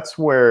know, that's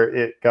where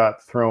it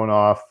got thrown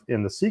off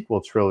in the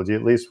sequel trilogy,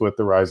 at least with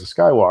The Rise of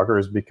Skywalker,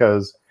 is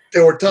because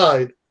they were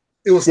tied.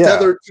 It was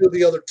tethered to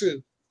the other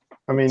two.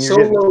 I mean,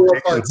 you're Solo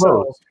getting by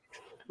itself.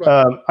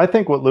 Right. I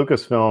think what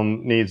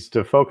Lucasfilm needs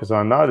to focus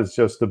on not is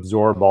just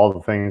absorb all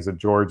the things that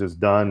George has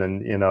done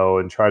and, you know,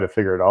 and try to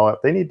figure it all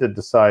out. They need to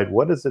decide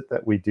what is it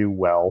that we do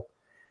well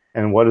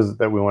and what is it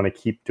that we want to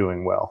keep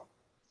doing well.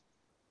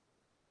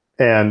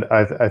 And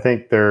I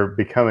think they're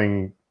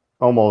becoming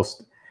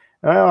almost,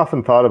 and I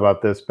often thought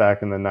about this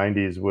back in the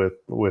 90s with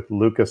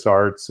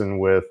LucasArts and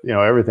with, you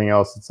know, everything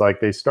else. It's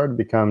like they started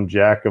to become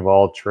jack of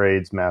all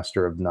trades,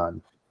 master of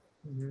none.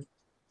 Mm-hmm.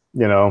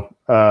 You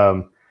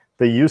know,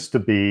 they used to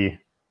be,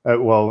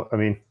 well, I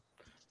mean,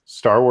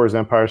 Star Wars,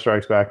 Empire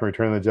Strikes Back, and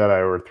Return of the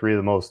Jedi were three of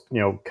the most,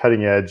 you know,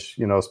 cutting edge,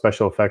 you know,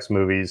 special effects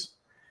movies.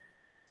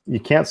 You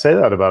can't say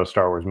that about a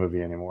Star Wars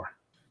movie anymore.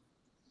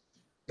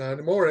 Not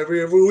anymore.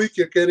 Every week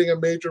you're getting a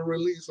major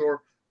release,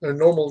 or in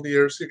normal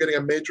years you're getting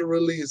a major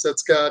release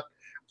that's got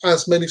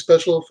as many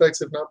special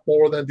effects, if not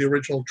more, than the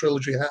original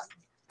trilogy had.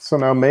 So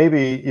now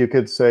maybe you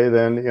could say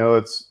then, you know,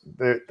 it's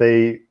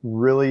they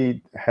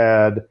really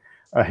had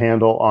a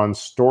handle on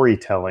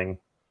storytelling,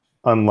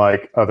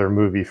 unlike other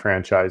movie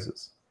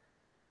franchises,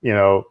 you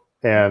know,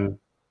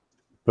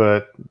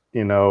 but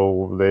you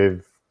know,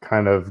 they've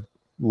kind of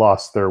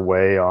lost their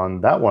way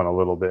on that one a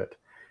little bit.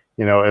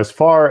 You know, as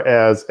far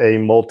as a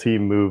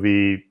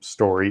multi-movie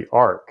story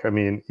arc, I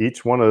mean,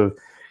 each one of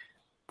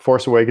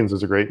Force Awakens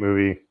is a great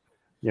movie.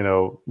 You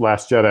know,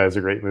 Last Jedi is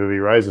a great movie.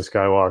 Rise of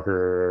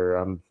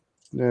Skywalker,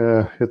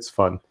 it's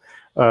fun.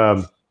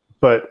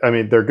 But I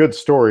mean, they're good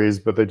stories,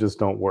 but they just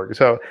don't work.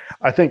 So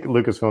I think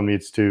Lucasfilm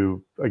needs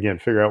to, again,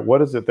 figure out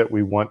what is it that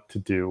we want to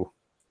do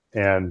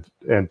and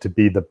to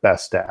be the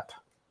best at.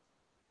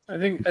 I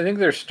think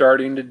they're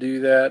starting to do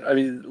that. I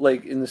mean,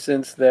 like in the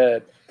sense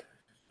that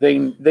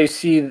they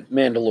see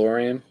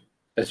Mandalorian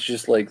as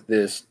just like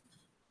this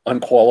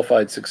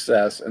unqualified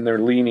success, and they're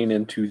leaning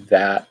into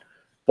that,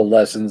 the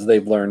lessons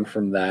they've learned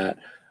from that.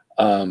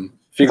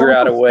 Figure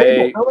out a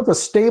way. That was a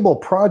stable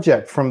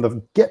project from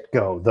the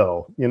get-go,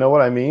 though. You know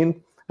what I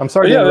mean? I'm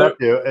sorry to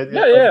interrupt you.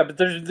 But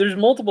there's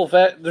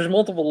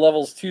multiple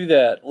levels to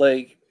that.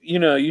 Like, you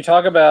know, you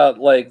talk about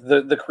like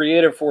the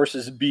creative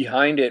forces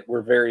behind it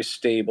were very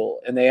stable,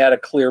 and they had a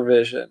clear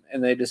vision,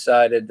 and they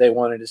decided they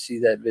wanted to see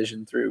that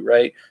vision through.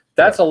 Right?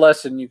 That's a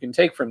lesson you can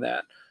take from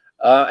that.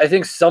 I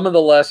think some of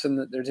the lesson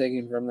that they're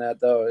taking from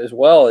that, though, as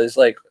well, is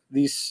like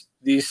these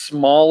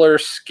smaller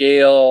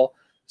scale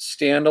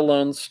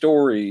standalone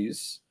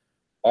stories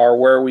are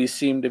where we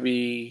seem to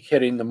be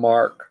hitting the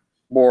mark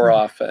more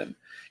often.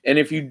 And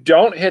if you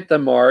don't hit the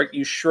mark,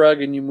 you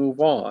shrug and you move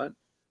on,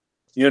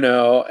 you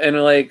know,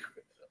 and like,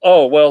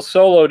 oh, well,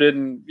 Solo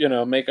didn't, you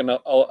know, make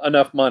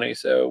enough money,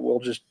 so we'll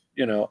just,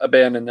 you know,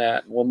 abandon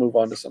that and we'll move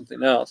on to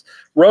something else.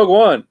 Rogue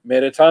One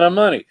made a ton of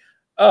money.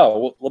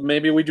 Oh, well,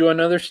 maybe we do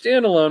another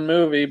standalone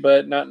movie,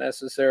 but not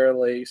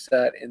necessarily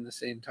set in the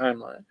same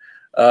timeline.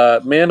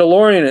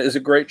 Mandalorian is a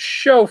great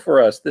show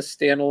for us. This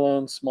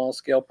standalone small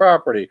scale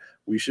property.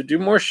 We should do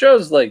more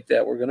shows like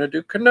that. We're going to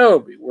do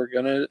Kenobi. We're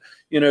going to,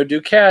 you know, do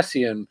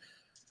Cassian.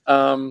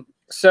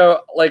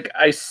 So like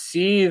I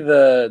see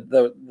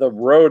the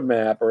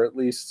roadmap, or at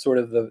least sort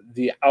of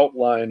the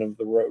outline of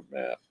the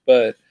roadmap.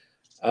 But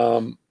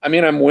I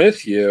mean, I'm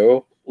with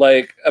you.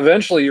 Like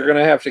eventually you're going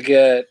to have to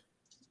get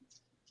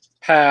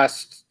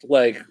past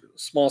like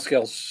small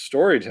scale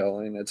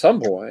storytelling at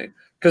some point,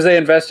 because they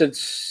invested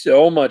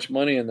so much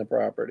money in the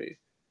property.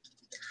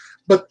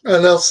 But,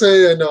 and I'll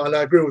say, I know, and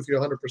I agree with you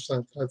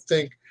 100%. I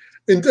think,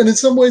 and in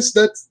some ways,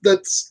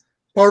 that's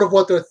part of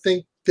what I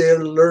think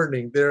they're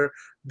learning.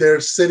 They're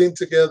sitting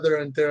together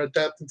and they're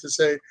adapting to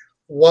say,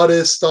 what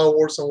is Star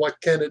Wars and what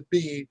can it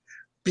be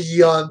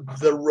beyond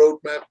the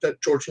roadmap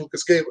that George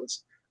Lucas gave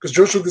us? Because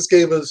George Lucas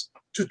gave us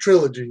 2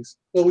 trilogies.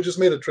 Well, we just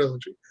made a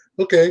trilogy.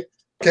 Okay,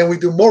 can we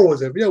do more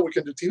with it? Yeah, we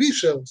can do TV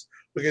shows.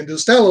 We can do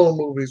standalone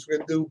movies. We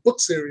can do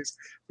book series.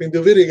 We can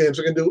do video games.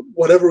 We can do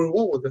whatever we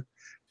want with it.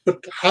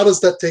 But how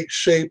does that take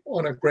shape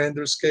on a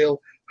grander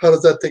scale? How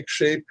does that take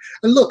shape?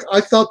 And look,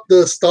 I thought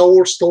the Star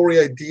Wars story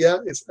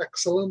idea is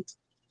excellent.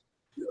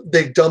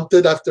 They dumped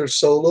it after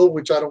Solo,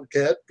 which I don't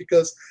get,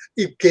 because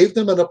it gave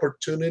them an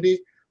opportunity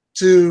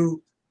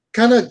to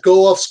kind of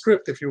go off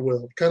script, if you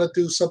will, kind of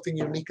do something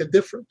unique and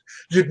different.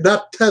 You're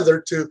not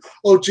tethered to,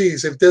 oh,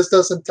 geez, if this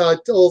doesn't tie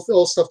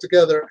all stuff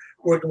together,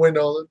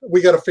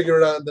 we got to figure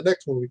it out in the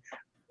next movie.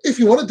 If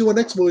you want to do a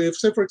next movie, if,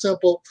 say, for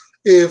example,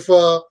 if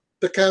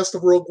the cast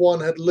of Rogue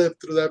One had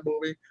lived through that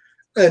movie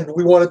and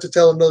we wanted to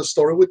tell another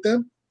story with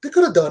them, they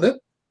could have done it.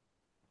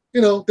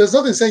 You know, there's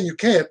nothing saying you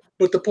can't,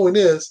 but the point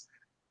is,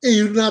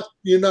 you're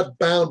not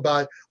bound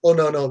by, oh,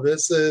 no,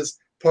 this is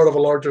part of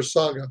a larger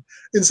saga.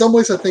 In some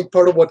ways, I think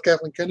part of what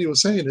Kathleen Kennedy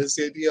was saying is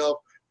the idea of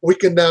we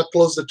can now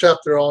close the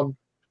chapter on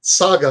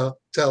saga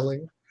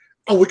telling.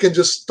 and we can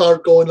just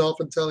start going off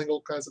and telling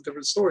all kinds of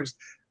different stories.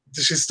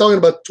 She's talking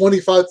about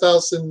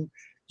 25,000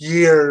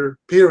 year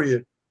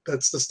period.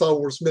 That's the Star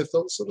Wars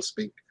mythos, so to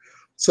speak.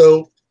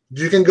 So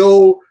you can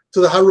go to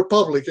the High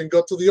Republic and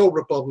go to the Old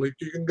Republic.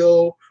 You can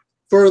go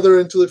further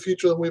into the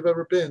future than we've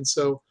ever been.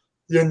 So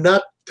you're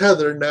not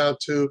tethered now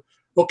to,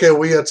 okay,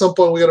 we at some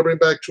point we got to bring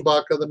back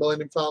Chewbacca, the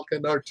Millennium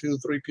Falcon, R2,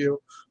 3PO,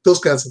 those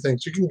kinds of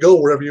things. You can go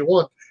wherever you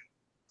want.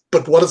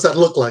 But what does that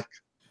look like?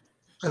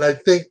 And I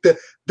think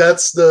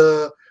that's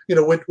the,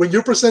 when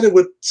you're presented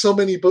with so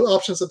many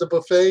options at the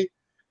buffet,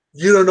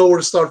 you don't know where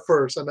to start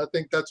first. And I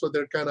think that's what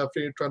they're kind of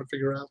trying to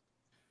figure out.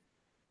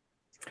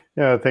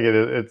 Yeah, I think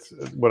it's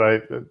what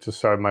I just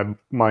started. My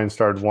mind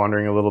started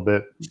wandering a little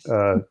bit,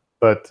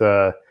 but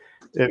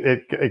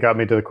it got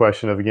me to the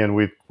question of, again,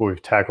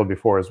 we've tackled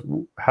before, is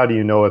how do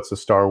you know it's a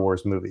Star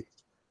Wars movie?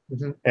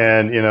 Mm-hmm.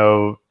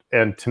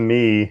 And to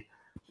me,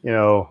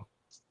 yeah,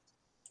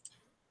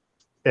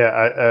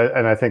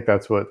 and I think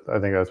that's what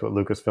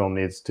Lucasfilm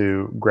needs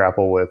to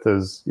grapple with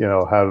is,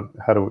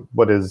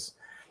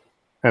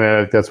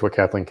 and that's what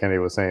Kathleen Kennedy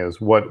was saying, is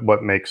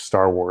what makes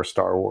Star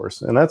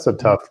Wars, and that's a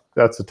tough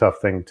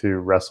thing to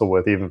wrestle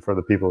with, even for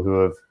the people who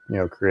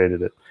have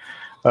created it.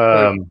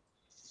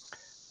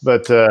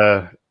 But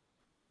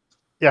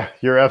yeah,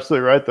 you're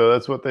absolutely right, though.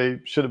 That's what they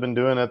should have been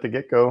doing at the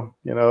get-go.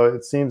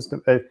 It seems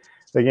to,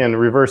 again,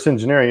 reverse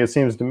engineering. It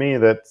seems to me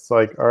that it's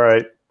like, all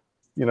right,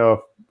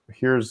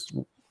 here's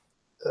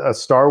a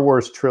Star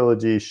Wars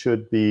trilogy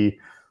should be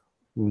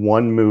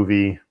one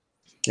movie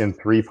in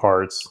 3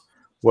 parts.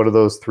 What are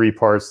those 3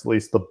 parts, at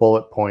least the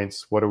bullet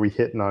points? What are we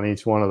hitting on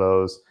each one of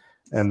those?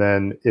 And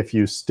then if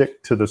you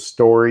stick to the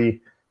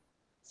story,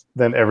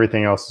 then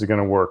everything else is going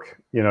to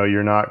work.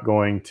 You're not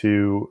going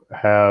to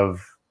have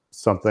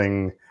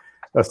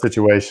a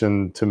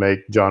situation to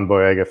make John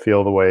Boyega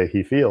feel the way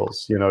he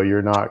feels.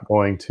 You're not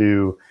going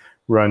to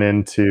run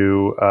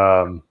into,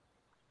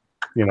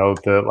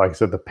 like I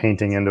said, the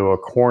painting into a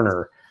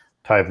corner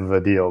type of a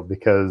deal,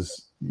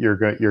 because you're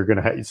going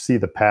to see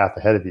the path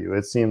ahead of you.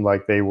 It seemed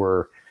like they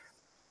were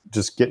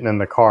just getting in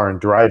the car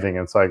and driving.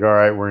 It's like, all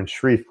right, we're in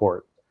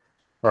Shreveport.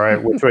 All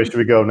right, which way should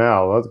we go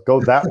now? Let's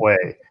go that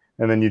way.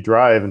 And then you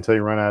drive until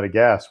you run out of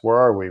gas. Where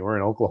are we? We're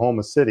in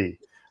Oklahoma City.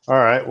 All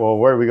right, well,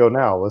 where do we go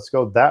now? Let's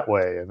go that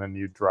way. And then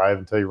you drive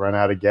until you run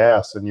out of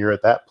gas and you're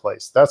at that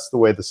place. That's the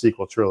way the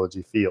sequel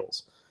trilogy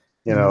feels.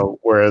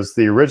 Whereas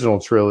the original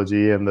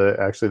trilogy and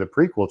the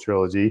prequel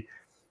trilogy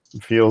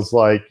feels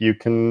like you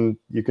can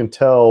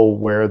tell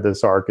where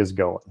this arc is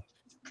going.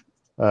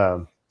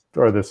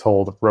 Or this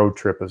whole road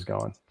trip is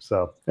going.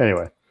 So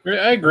anyway,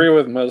 I agree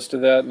with most of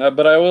that,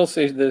 but I will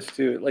say this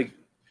too. Like,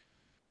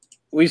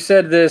 we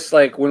said this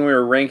like when we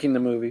were ranking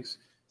the movies.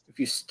 If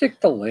you stick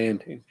the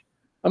landing,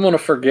 I'm going to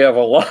forgive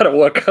a lot of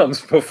what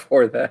comes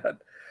before that.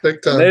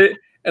 Big time.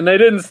 And they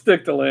didn't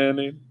stick the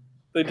landing.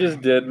 They just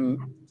didn't.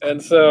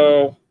 And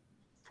so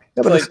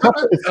yeah, but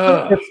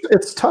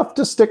it's tough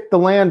to stick the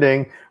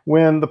landing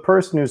when the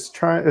person who's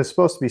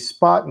supposed to be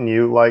spotting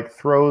you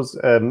throws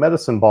a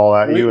medicine ball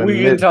at you.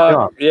 We can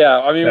talk. Yeah,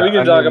 I mean, we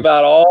can talk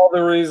about all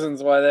the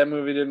reasons why that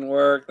movie didn't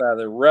work.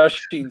 They're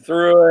rushing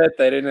through it.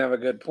 They didn't have a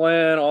good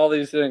plan. All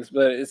these things,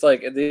 but it's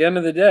like at the end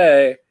of the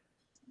day,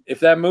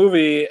 if that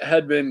movie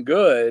had been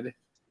good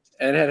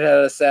and had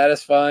a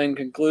satisfying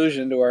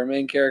conclusion to our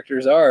main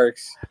characters'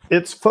 arcs,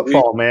 it's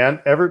football, man.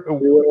 We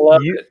would have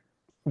loved it.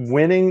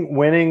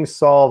 Winning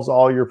solves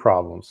all your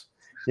problems.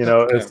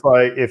 It's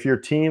like if your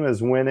team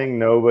is winning,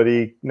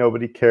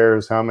 nobody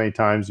cares how many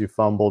times you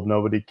fumbled.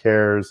 Nobody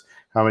cares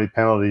how many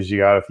penalties you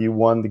got. If you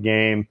won the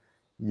game,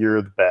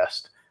 you're the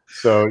best.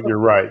 So you're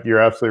right.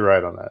 You're absolutely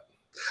right on that.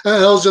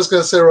 And I was just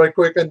going to say right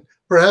quick, and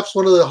perhaps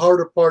one of the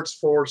harder parts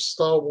for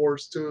Star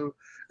Wars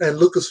and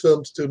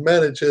Lucasfilms to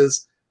manage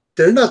is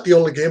they're not the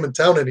only game in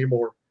town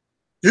anymore.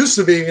 Used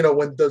to be,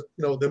 when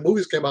the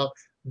movies came out,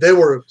 they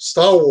were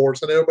Star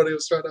Wars and everybody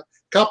was trying to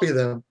copy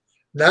them.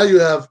 Now you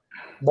have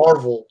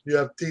Marvel, you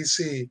have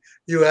DC,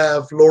 you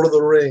have Lord of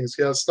the Rings,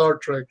 you have Star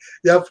Trek,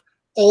 you have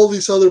all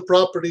these other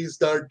properties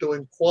that are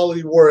doing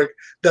quality work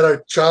that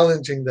are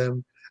challenging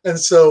them. And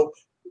so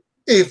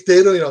if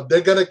they don't,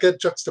 they're going to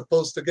get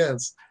juxtaposed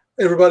against.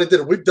 Everybody did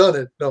it. We've done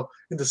it.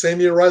 In the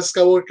same year Rise of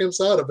Skywalker comes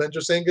out,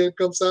 Avengers Endgame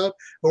comes out,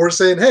 and we're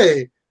saying,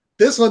 hey,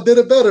 this one did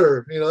it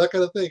better, that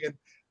kind of thing. And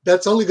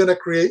that's only going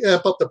to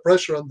amp up the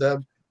pressure on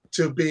them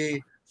to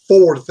be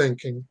forward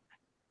thinking.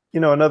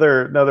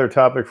 Another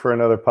topic for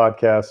another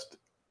podcast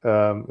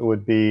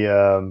would be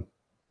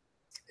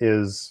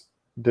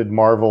did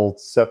Marvel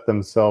set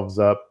themselves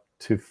up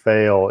to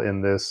fail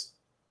in this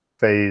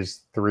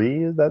phase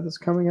 3 that is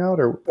coming out,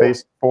 or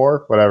phase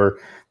 4, whatever,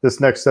 this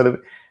next set of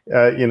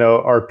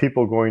are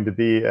people going to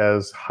be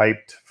as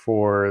hyped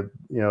for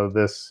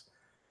this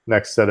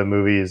next set of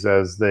movies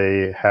as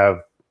they have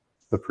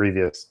the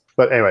previous?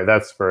 But anyway,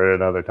 that's for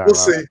another time.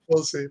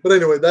 We'll see. But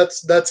anyway,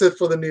 that's it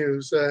for the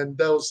news, and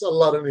that was a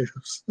lot of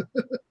news.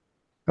 That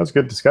was a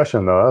good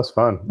discussion, though. That was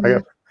fun.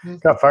 I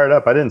got fired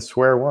up. I didn't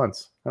swear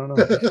once. I don't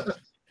know.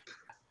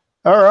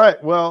 All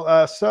right.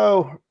 Well,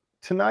 so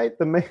tonight,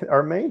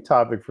 our main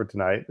topic for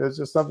tonight is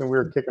just something we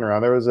were kicking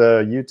around. There was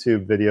a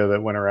YouTube video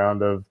that went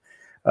around of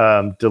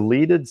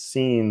deleted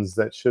scenes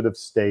that should have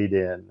stayed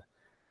in,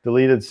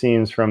 deleted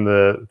scenes from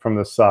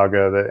the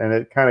saga, and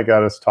it kind of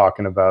got us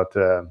talking about,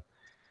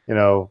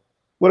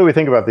 what do we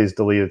think about these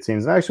deleted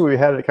scenes? And actually, we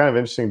had a kind of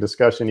interesting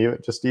discussion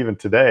even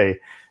today.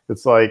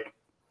 It's like,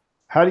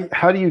 how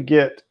do you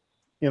get,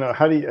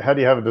 how do you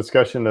have a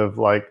discussion of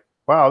like,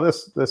 wow,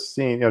 this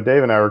scene,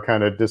 Dave and I were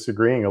kind of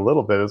disagreeing a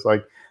little bit. It's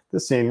like,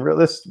 this scene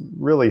this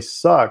really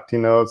sucked.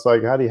 It's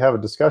like, how do you have a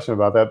discussion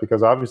about that?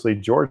 Because obviously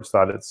George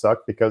thought it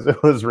sucked because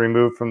it was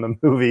removed from the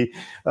movie.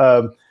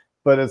 But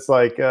it's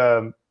like,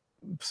 it's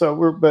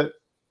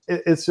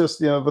just,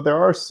 but there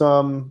are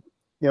some,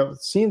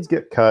 scenes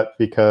get cut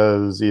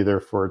because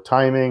either for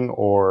timing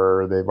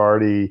or they've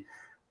already,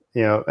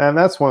 and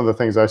that's one of the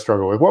things I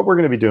struggle with. What we're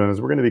going to be doing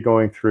is we're going to be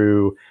going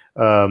through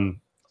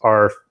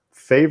our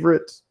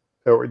favorite,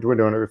 or we're doing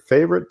our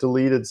favorite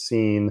deleted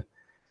scene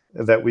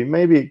that we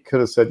maybe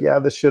could have said, yeah,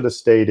 this should have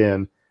stayed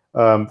in,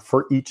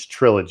 for each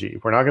trilogy.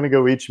 We're not going to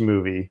go each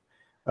movie,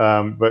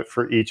 but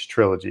for each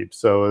trilogy.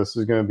 So this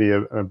is going to be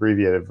an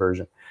abbreviated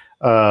version.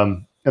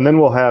 And then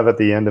we'll have at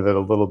the end of it a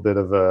little bit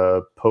of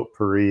a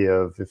potpourri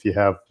of if you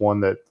have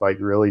one that like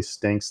really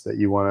stinks that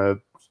you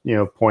want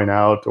to, point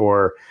out,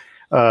 or,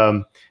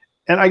 and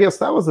I guess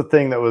that was the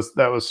thing that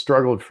was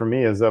struggled for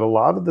me, is that a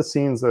lot of the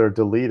scenes that are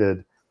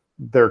deleted,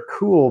 they're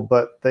cool,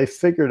 but they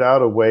figured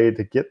out a way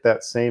to get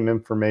that same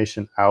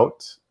information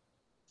out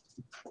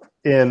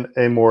in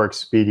a more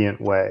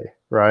expedient way,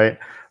 right?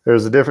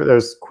 There's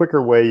a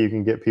quicker way you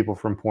can get people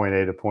from point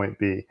A to point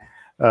B.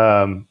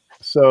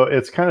 So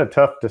it's kind of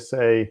tough to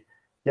say,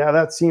 yeah,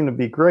 that seemed to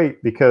be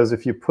great, because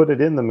if you put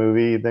it in the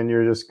movie, then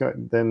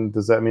then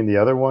does that mean the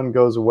other one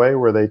goes away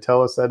where they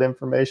tell us that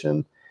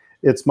information?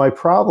 It's my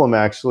problem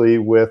actually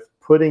with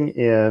putting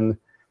in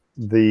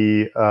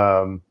the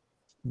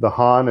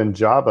Han and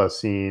Jabba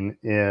scene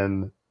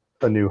in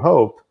A New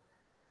Hope,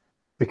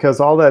 because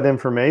all that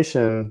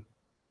information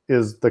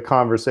is the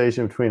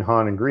conversation between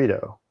Han and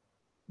Greedo.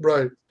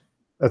 Right.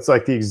 It's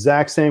like the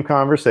exact same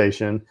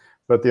conversation,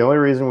 but the only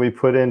reason we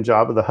put in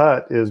Jabba the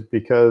Hutt is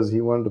because he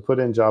wanted to put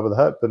in Jabba the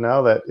Hutt. But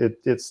now that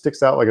it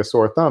sticks out like a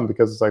sore thumb,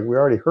 because it's like, we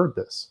already heard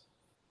this,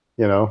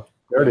 we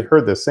already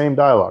heard this same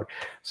dialogue.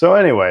 So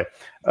anyway,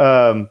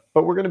 but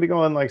we're going to be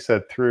going, like I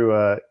said,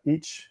 through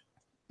each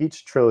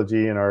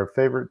trilogy and our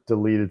favorite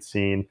deleted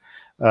scene.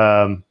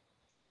 So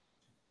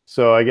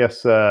I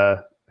guess who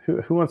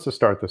wants to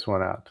start this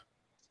one out?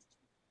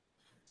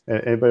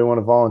 Anybody want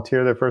to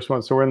volunteer their first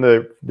one? So we're in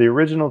the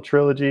original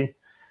trilogy.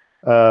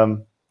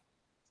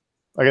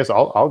 I guess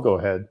I'll go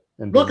ahead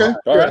and do okay.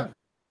 All right.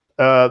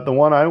 The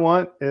one I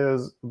want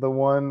is the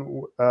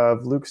one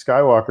of Luke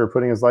Skywalker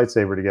putting his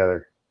lightsaber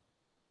together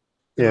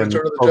in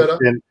Return of the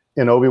Jedi?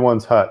 in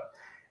Obi-Wan's hut.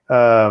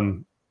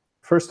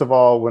 First of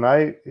all,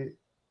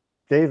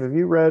 Dave, have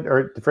you read,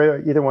 or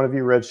either one of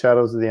you read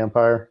Shadows of the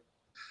Empire?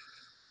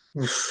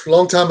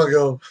 Long time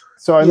ago.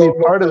 So I mean,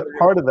 part of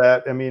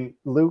that, I mean,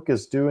 Luke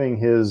is doing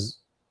his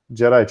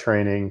Jedi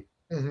training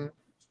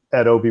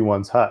at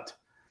Obi-Wan's hut,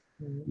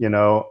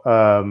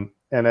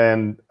 and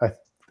then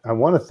I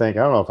want to think,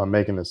 I don't know if I'm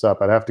making this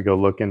up. I'd have to go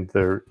look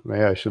into,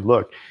 maybe I should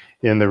look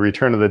in the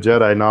Return of the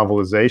Jedi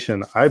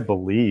novelization. I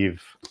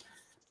believe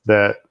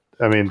that,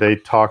 I mean, they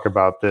talk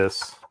about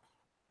this,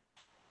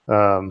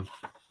 the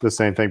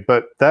same thing,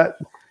 but that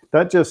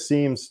just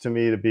seems to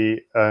me to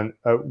be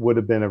would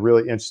have been a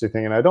really interesting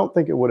thing. And I don't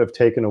think it would have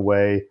taken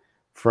away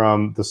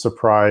from the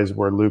surprise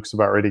where Luke's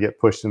about ready to get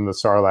pushed in the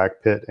Sarlacc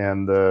pit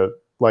and the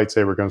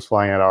lightsaber comes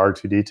flying out of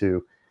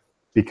R2-D2,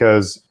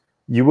 because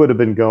you would have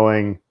been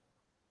going,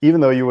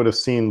 even though you would have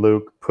seen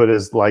Luke put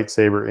his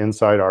lightsaber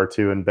inside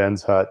R2 in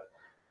Ben's hut,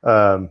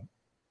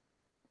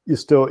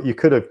 you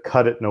could have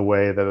cut it in a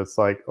way that it's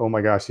like, oh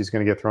my gosh, he's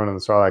going to get thrown in the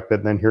Sarlacc pit,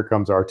 and then here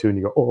comes R2, and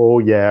you go, oh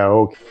yeah,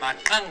 okay,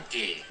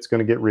 McClunky. It's going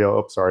to get real.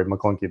 Oh, sorry,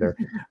 McClunky there.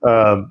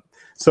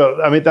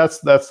 So I mean, that's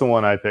the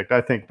one I picked.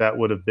 I think that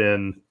would have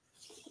been.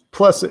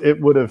 Plus, it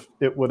would have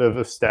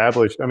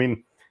established. I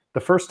mean,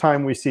 the first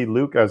time we see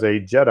Luke as a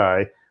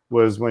Jedi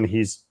was when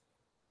he's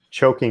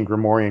choking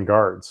Grimoire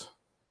guards.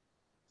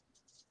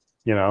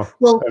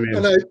 Well, I mean,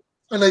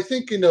 and I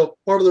think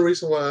part of the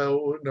reason why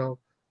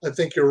I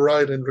think you're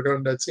right in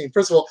regarding that scene.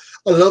 First of all,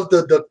 I love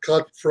the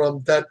cut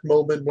from that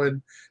moment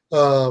when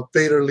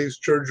Vader leaves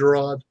Jar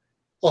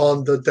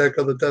on the deck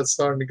of the Death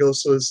Star, and he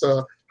goes to his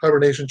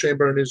hibernation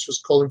chamber, and he's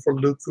just calling for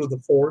Luke through the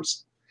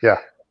Force. Yeah.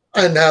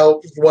 And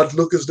now what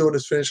Luke is doing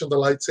is finishing the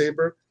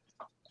lightsaber,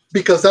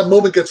 because that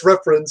moment gets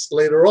referenced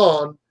later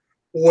on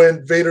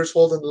when Vader's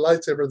holding the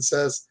lightsaber and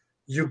says,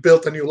 "You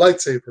built a new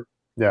lightsaber."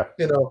 Yeah.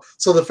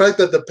 So the fact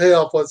that the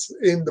payoff was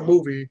in the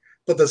movie,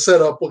 but the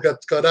setup will get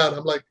cut out,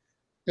 I'm like,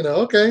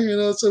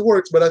 okay, so it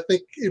works, but I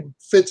think it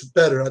fits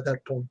better at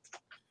that point.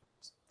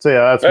 So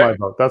yeah, that's my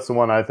vote. That's the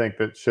one I think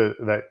that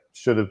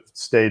should have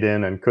stayed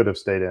in and could have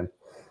stayed in.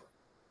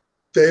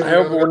 Dave, I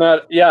hope we're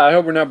not. Yeah, I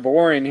hope we're not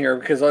boring here,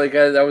 because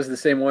that was the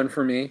same one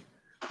for me.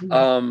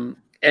 And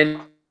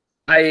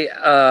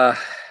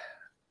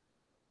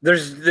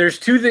there's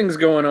two things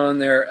going on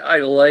there. I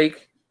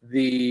like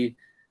the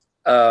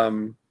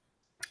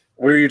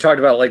where you talked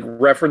about like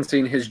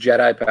referencing his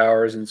Jedi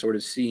powers and sort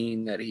of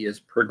seeing that he has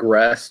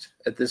progressed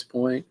at this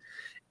point.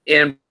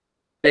 And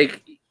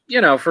like,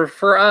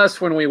 for us,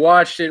 when we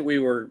watched it, we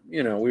were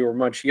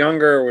much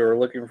younger. We were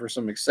looking for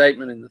some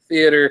excitement in the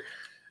theater.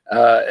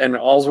 And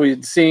all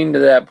we'd seen to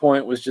that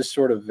point was just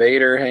sort of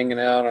Vader hanging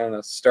out on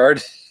a star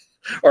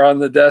or on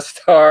the Death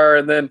Star.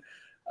 And then,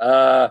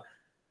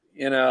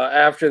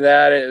 after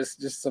that, it was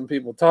just some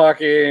people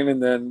talking,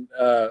 and then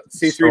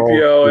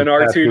C-3PO and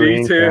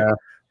R2-D2.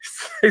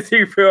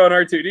 C-3PO and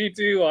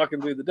R2-D2 walking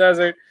through the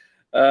desert.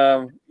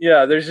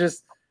 There's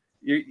just,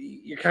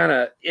 you're kind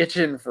of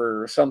itching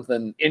for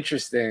something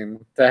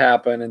interesting to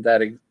happen at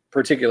that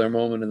particular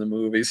moment in the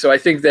movie. So I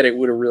think that it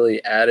would have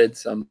really added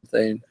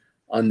something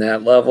on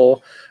that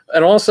level.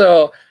 And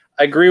also,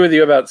 I agree with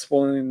you about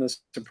spoiling the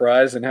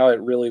surprise and how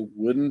it really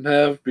wouldn't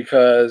have,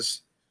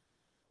 because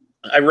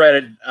I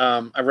read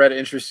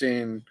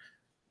interesting.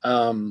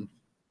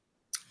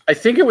 I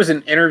think it was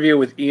an interview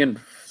with Ian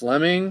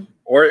Fleming,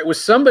 or it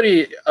was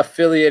somebody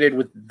affiliated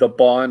with the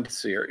Bond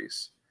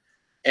series,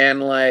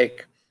 and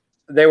like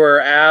they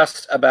were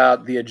asked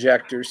about the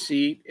ejector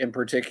seat in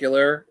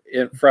particular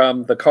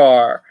from the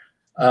car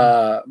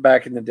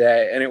back in the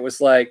day, and it was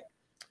like,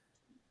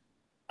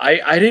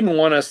 I didn't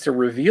want us to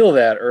reveal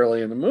that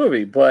early in the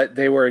movie, but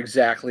they were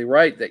exactly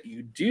right that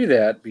you do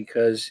that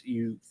because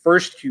you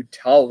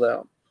tell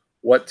them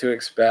what to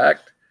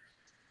expect,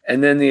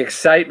 and then the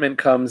excitement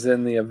comes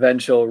in the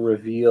eventual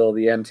reveal,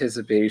 the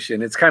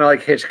anticipation. It's kind of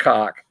like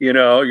Hitchcock,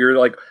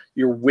 you're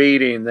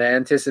waiting. The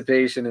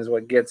anticipation is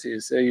what gets you.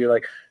 So you're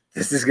like,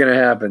 this is going to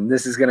happen.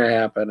 This is going to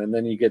happen. And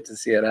then you get to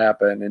see it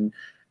happen.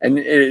 And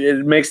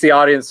it makes the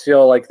audience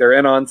feel like they're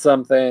in on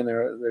something.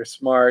 They're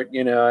smart,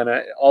 and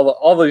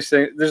all these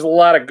things. There's a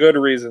lot of good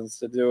reasons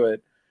to do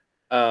it.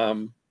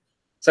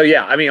 So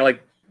yeah, I mean,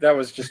 like, that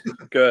was just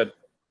good.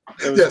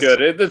 It was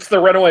good. It's the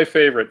runaway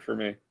favorite for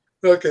me.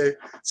 Okay.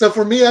 So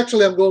for me,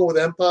 actually, I'm going with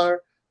Empire.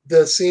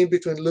 The scene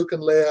between Luke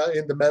and Leia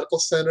in the medical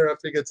center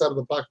after he gets out of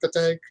the Bacta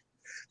tank.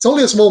 It's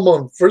only a small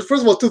moment. First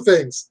of all, two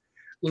things.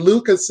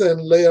 Lucas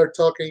and Leia are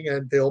talking,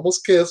 and they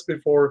almost kiss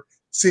before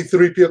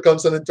C-3PO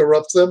comes and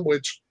interrupts them,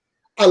 which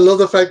I love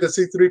the fact that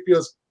C-3PO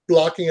is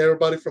blocking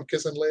everybody from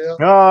kissing Leia.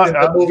 No,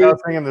 I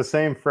was thinking the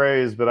same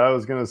phrase, but I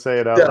was going to say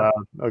it out loud.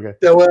 Okay.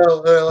 Yeah,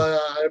 well,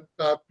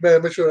 I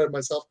make sure of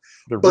myself.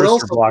 The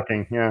rooster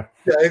blocking, yeah.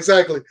 Yeah,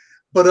 exactly.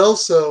 But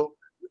also,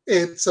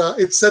 it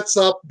sets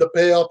up the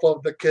payoff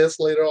of the kiss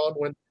later on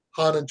when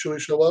Han and Chewie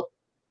show up.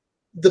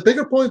 The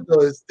bigger point,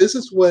 though, is this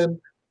is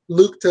when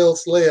Luke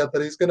tells Leia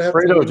that he's going to have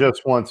Fredo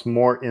just wants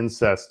more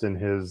incest in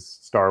his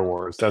Star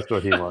Wars. That's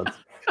what he wants.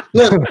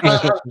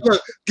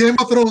 Look, Game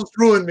of Thrones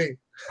ruined me.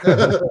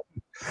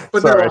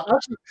 But sorry. No,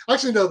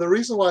 actually, no. The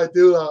reason why I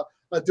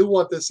do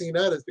want this scene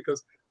added is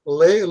because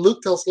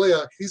Luke tells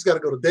Leia he's got to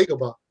go to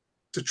Dagobah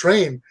to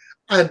train,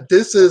 and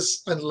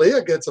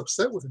Leia gets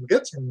upset with him,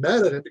 gets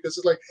mad at him because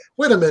it's like,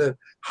 wait a minute,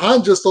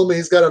 Han just told me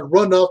he's got to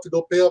run off to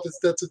go pay off his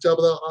debt to Jabba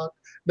the Hutt.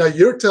 Now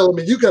you're telling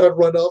me you got to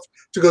run off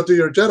to go do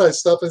your Jedi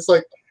stuff. It's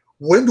like,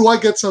 when do I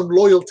get some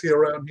loyalty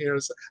around here?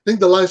 So I think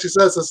the line she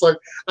says is like,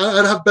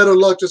 I'd have better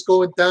luck just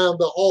going down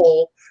the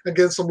hall and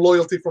getting some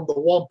loyalty from the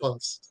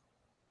Wampas.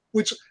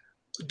 Which,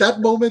 that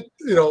moment,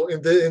 in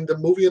the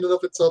movie in and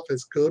of itself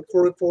is good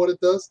for what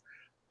it does.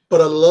 But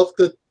I love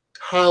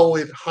how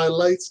it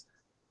highlights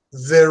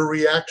their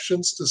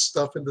reactions to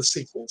stuff in the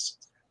sequels.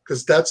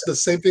 Because that's the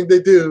same thing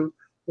they do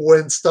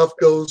when stuff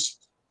goes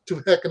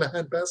to heck in a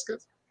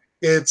handbasket.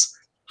 It's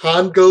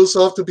Han goes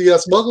off to be a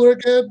smuggler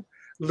again,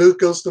 Luke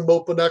goes to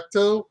Mos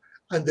Espa,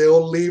 and they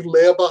all leave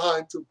Leia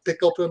behind to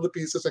pick up on the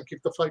pieces and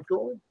keep the fight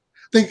going.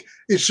 I think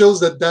it shows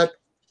that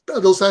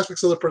those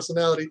aspects of the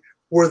personality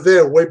were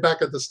there way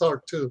back at the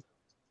start too.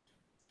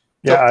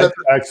 Yeah,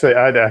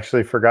 I'd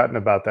actually forgotten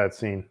about that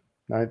scene.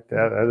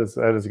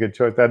 That is a good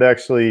choice. That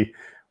actually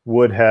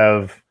would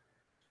have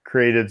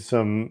created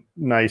some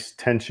nice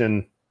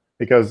tension,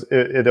 because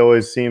it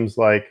always seems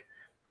like,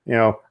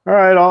 all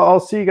right, I'll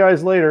see you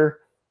guys later.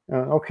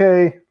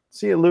 Okay,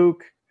 see you,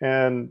 Luke.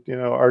 And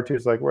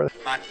R2's like, where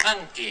are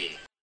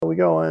we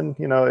going?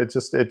 It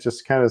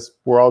just kind of,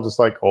 we're all just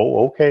like,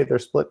 oh, okay, they're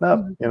splitting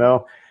up.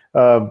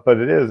 But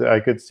it is, I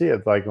could see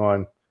it like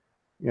going,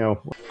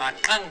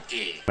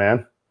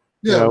 man.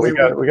 Yeah, we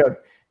got.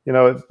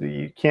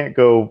 You can't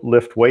go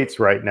lift weights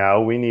right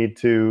now. We need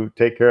to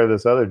take care of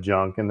this other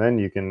junk, and then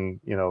you can,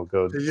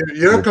 go.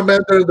 You're a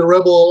commander in the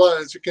Rebel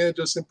Alliance. You can't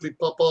just simply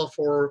pop off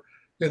for,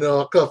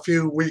 a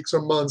few weeks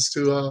or months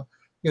to,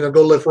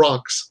 go lift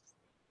rocks.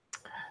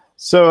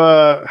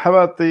 So how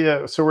about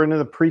so we're into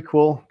the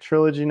prequel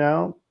trilogy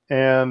now,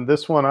 and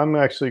this one I'm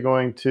actually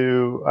going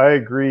to. I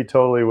agree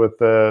totally with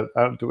I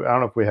don't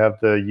know if we have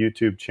the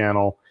YouTube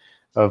channel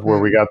of where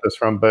we got this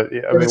from, but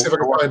Let me see if I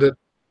can find it.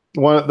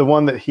 The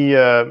one that he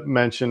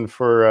mentioned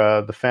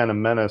for the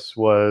Phantom Menace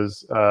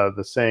was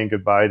the saying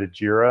goodbye to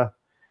Jira,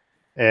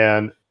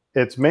 and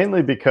it's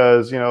mainly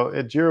because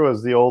Jira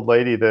was the old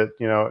lady that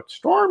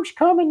storm's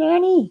coming,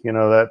 Annie.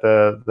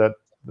 That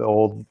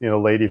old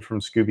lady from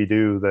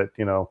Scooby-Doo that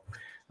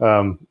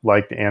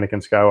liked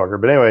Anakin Skywalker.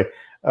 But anyway,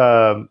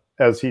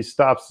 as he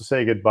stops to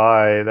say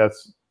goodbye,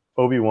 that's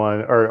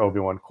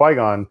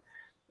Qui-Gon.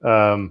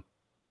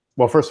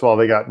 Well, first of all,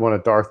 they got one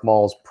of Darth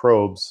Maul's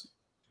probes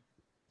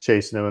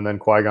chasing him, and then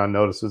Qui-Gon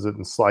notices it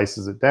and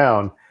slices it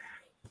down.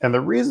 And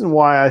the reason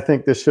why I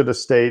think this should have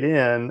stayed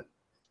in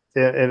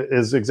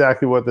is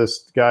exactly what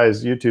this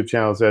guy's YouTube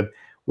channel said,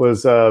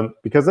 was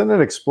because then it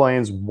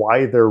explains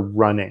why they're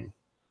running.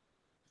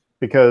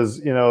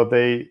 Because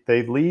they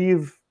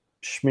leave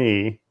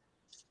Shmi,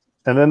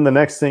 and then the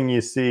next thing you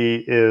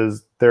see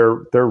is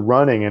they're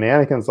running, and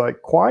Anakin's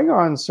like,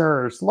 Qui-Gon,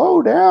 sir,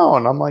 slow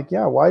down. I'm like,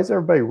 yeah, why is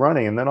everybody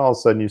running? And then all of a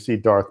sudden you see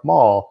Darth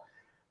Maul,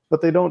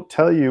 but they don't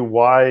tell you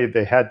why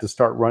they had to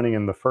start running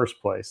in the first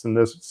place. And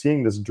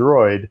seeing this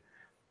droid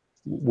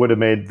would have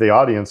made the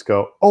audience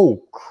go,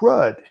 oh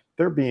crud,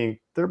 they're being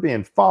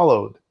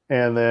followed.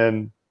 And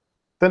then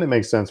it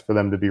makes sense for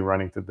them to be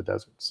running through the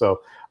desert.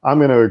 So I'm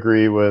going to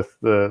agree with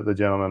the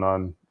gentleman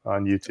on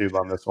YouTube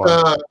on this one.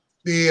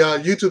 The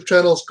YouTube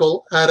channel is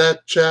called AdAd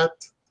Chat.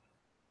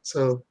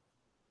 So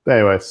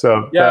anyway,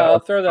 so yeah, I'll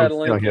throw that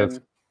link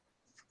in.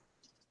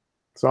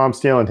 So I'm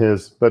stealing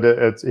his, but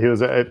he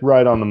was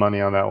right on the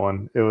money on that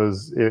one. It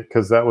was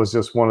because that was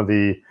just one of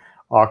the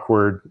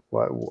awkward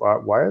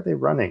why are they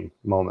running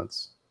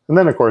moments. And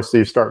then of course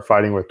you start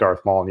fighting with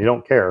Darth Maul and you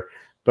don't care.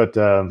 But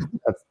to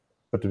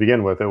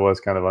begin with, it was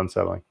kind of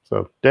unsettling.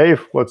 So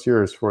Dave, what's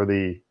yours for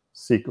the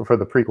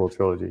prequel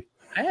trilogy?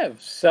 I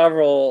have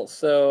several,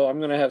 so I'm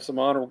going to have some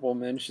honorable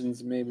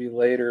mentions maybe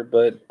later.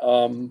 But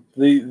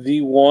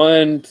the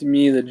one to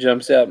me that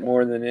jumps out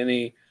more than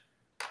any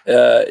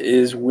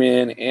is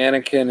when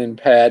Anakin and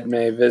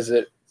Padme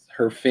visit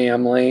her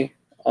family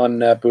on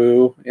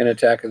Naboo in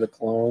Attack of the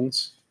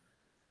Clones.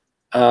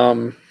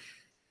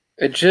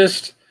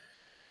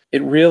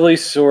 It really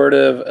sort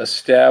of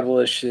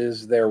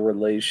establishes their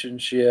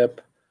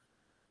relationship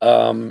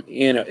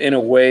in a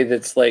way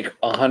that's like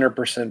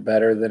 100%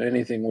 better than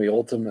anything we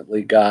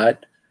ultimately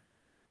got.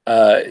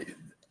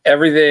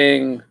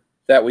 Everything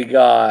that we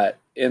got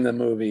in the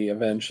movie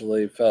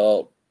eventually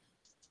felt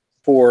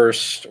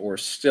forced or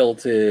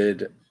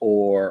stilted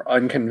or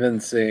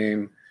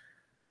unconvincing.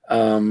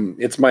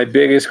 It's my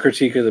biggest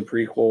critique of the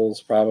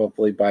prequels,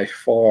 probably by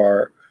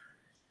far.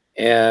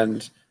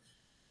 And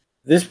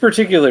this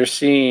particular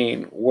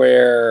scene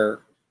where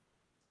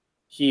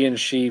he and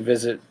she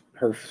visit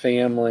her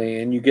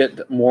family and you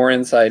get more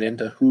insight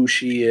into who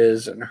she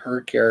is and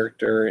her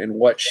character and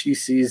what she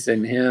sees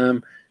in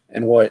him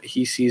and what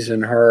he sees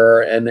in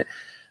her. And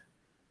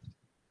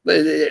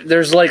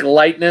there's like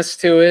lightness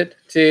to it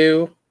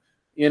too.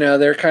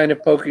 They're kind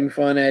of poking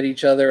fun at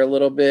each other a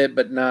little bit,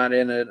 but not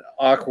in an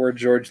awkward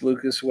George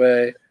Lucas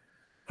way.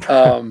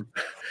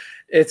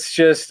 It's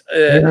just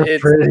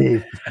it's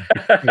pretty.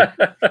 I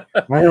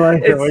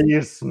like the way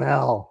you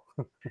smell.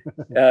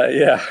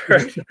 Yeah,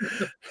 right.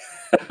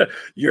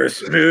 You're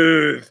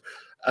smooth.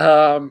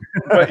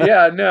 But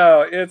yeah,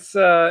 no, it's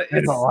I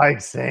don't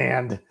like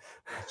sand.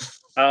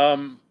 I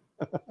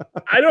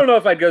don't know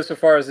if I'd go so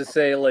far as to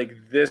say like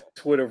this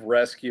would have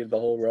rescued the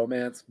whole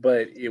romance,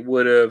 but it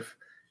would have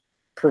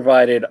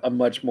provided a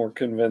much more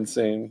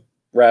convincing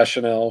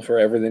rationale for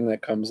everything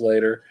that comes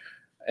later.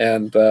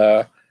 And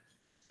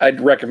I'd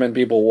recommend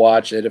people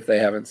watch it if they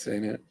haven't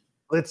seen it.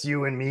 Let's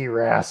you and me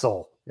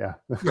wrestle. Yeah.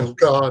 Oh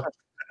God.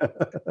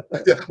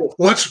 Yeah.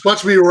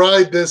 Watch me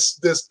ride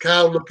this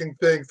cow-looking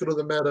thing through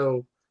the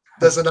meadow.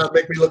 Does it not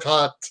make me look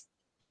hot?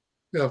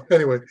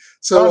 Anyway,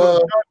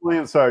 so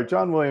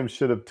John Williams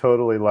should have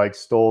totally like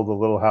stole the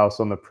Little House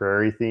on the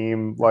Prairie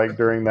theme like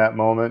during that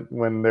moment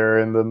when they're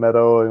in the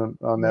meadow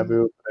on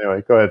Naboo.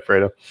 Anyway, go ahead,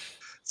 Fredo.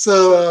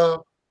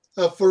 So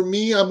for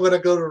me, I'm gonna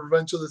go to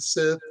Revenge of the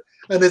Sith.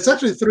 And it's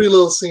actually three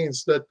little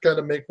scenes that kind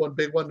of make one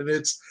big one. And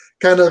it's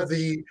kind of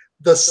the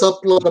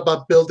subplot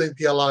about building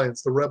the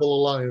alliance, the Rebel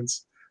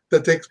Alliance,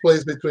 that takes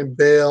place between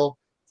Bail,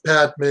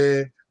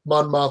 Padme,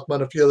 Mon Mothma,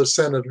 and a few other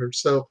senators.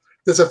 So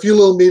there's a few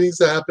little meetings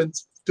that happen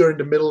during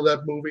the middle of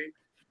that movie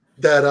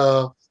that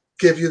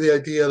give you the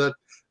idea that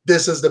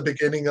this is the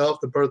beginning of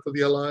the birth of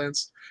the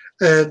alliance.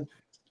 And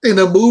in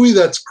a movie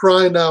that's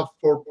crying out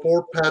for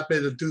poor Padme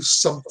to do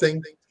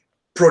something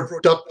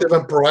productive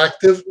and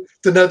proactive,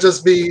 to not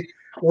just be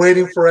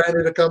waiting for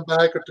Annie to come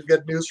back or to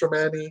get news from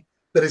Annie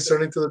that he's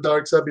turning to the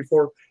dark side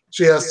before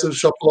she has to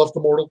shuffle off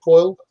the mortal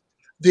coil.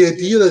 The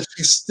idea that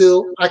she's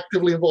still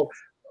actively involved,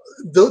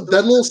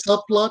 that little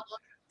subplot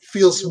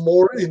feels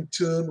more in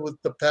tune with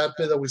the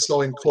Padme that we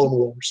saw in Clone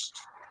Wars.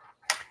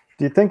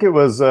 Do you think it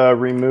was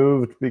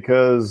removed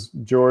because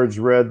George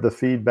read the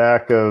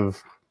feedback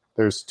of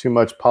there's too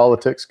much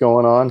politics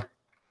going on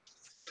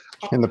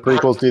in the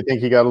prequels? Do you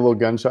think he got a little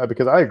gun shy?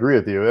 Because I agree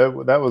with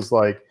you. That was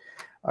like,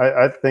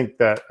 I think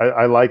that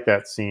I like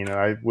that scene, and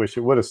I wish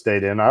it would have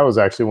stayed in. I was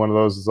actually one of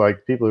those is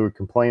like people who would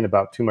complain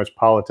about too much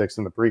politics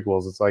in the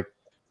prequels. It's like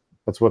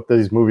that's what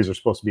these movies are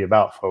supposed to be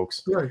about,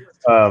 folks. Right.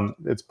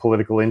 It's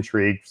political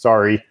intrigue.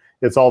 Sorry,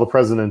 it's all the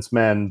president's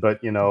men,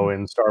 but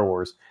in Star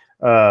Wars,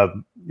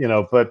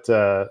 but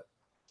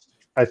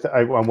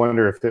I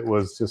wonder if it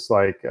was just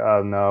like,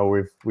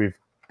 no, we've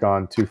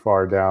gone too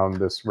far down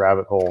this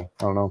rabbit hole.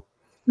 I don't know.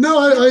 No,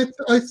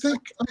 I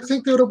think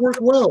that would have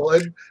worked well.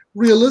 And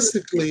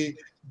realistically,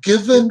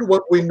 given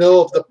what we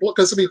know of the plot,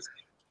 because I mean,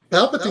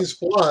 Palpatine's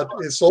plot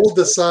is all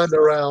designed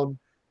around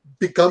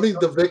becoming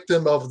the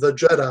victim of the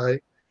Jedi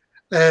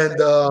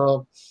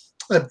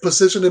and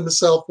positioning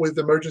himself with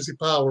emergency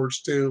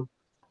powers to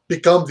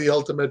become the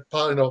ultimate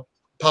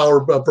power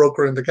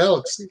broker in the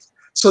galaxy.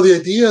 So the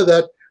idea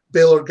that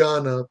Bail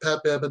Organa,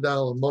 Pat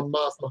Benatar, Mon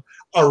Mothma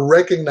are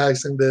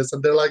recognizing this,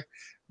 and they're like,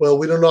 well,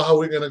 we don't know how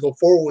we're going to go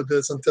forward with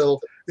this until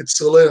it's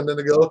too late. And then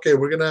they go, okay,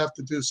 we're going to have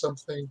to do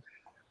something,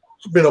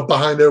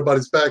 behind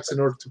everybody's backs in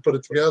order to put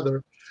it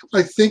together.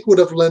 I think would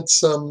have lent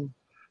some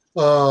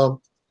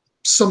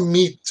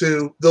meat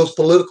to those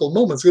political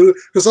moments,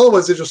 because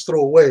otherwise they just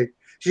throw away.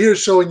 Here,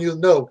 showing you,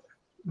 no,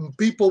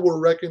 people were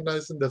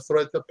recognizing the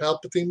threat that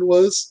Palpatine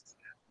was.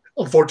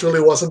 Unfortunately,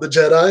 it wasn't the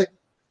Jedi,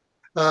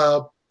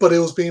 but it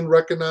was being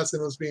recognized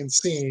and it was being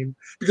seen.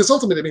 Because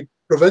ultimately, I mean,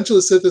 Revenge of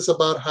the Sith is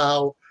about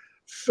how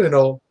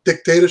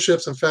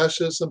dictatorships and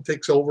fascism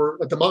takes over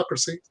a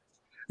democracy,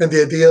 and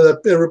the idea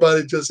that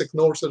everybody just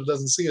ignores it or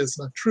doesn't see it is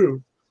not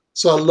true.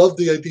 So I love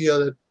the idea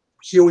that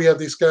here we have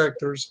these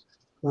characters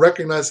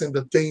recognizing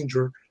the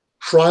danger,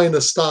 trying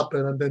to stop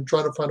it, and then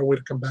trying to find a way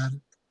to combat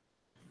it.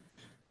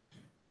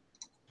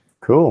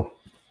 Cool.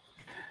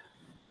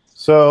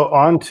 So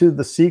on to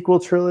the sequel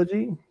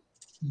trilogy.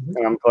 Mm-hmm.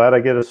 And I'm glad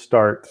I get a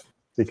start,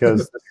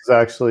 because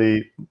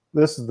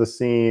this is the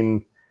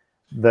scene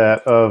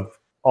that of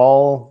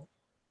all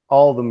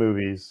the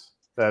movies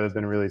that have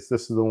been released,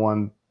 this is the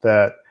one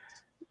that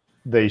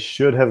they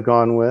should have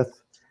gone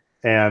with.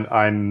 And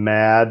I'm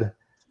mad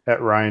at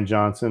Rian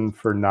Johnson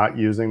for not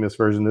using this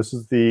version. This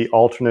is the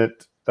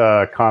alternate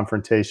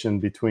confrontation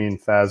between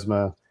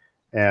Phasma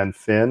and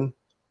Finn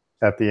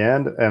at the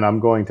end, and I'm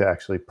going to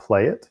actually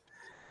play it.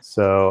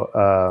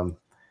 So,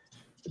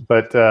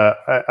 but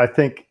I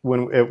think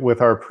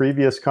with our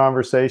previous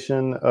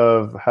conversation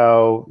of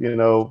how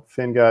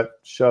Finn got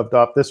shoved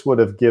off, this would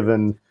have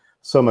given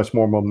so much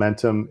more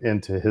momentum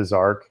into his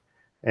arc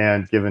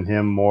and given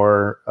him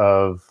more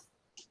of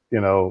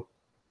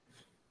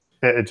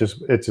it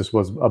just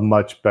was a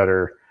much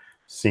better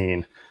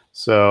scene.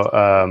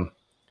 So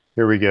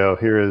here we go.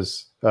 Here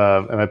is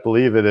and I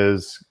believe it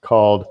is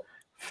called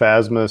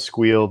Phasma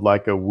Squealed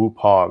Like a Whoop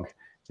Hog.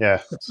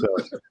 Yeah. So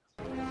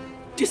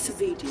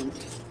disobedient,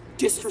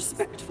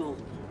 disrespectful,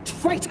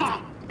 traitor!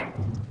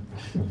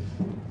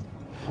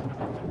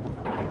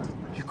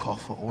 You call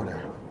for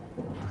order.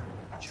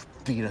 You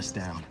beat us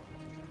down.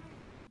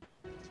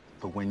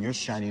 But when your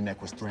shiny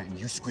neck was threatened,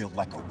 you squealed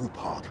like a whoop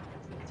hog.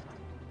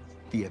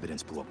 The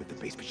evidence blew up at the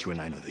base, but you and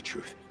I know the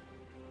truth.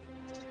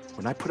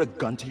 When I put a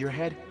gun to your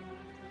head,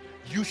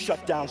 you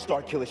shut down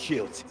Starkiller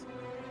shields.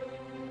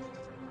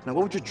 Now,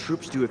 what would your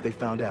troops do if they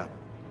found out?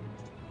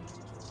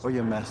 Or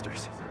your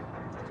masters?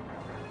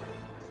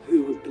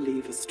 Who would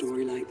believe a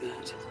story like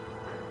that?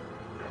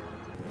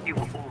 You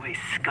were always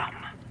scum.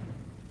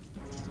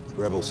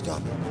 Rebel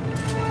scum.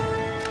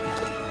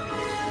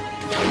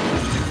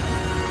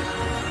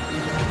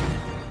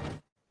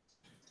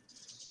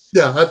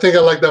 Yeah, I think I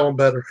like that one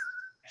better.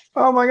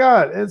 Oh my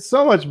God, it's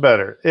so much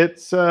better.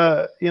 It's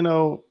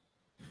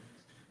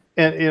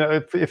and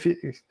if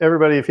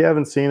everybody, if you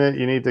haven't seen it,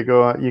 you need to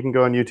go on. You can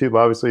go on YouTube,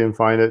 obviously, and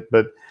find it.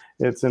 But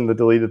it's in the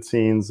deleted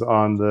scenes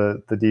on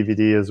the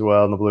DVD as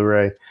well, and the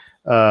Blu-ray.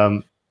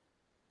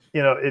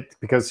 It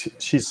because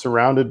she's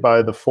surrounded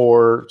by the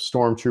 4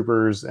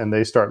 stormtroopers, and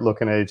they start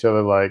looking at each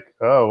other like,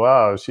 "Oh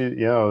wow,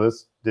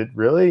 this did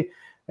really,"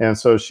 and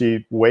so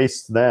she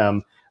wastes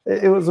them.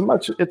 It was a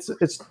much. It's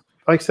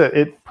like I said,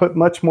 it put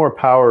much more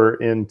power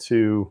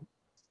into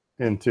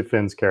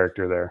Finn's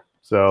character there.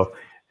 So.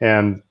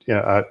 And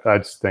I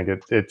just think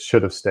it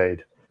should have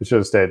stayed. It should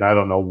have stayed. And I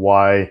don't know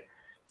why.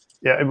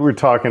 Yeah, we're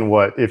talking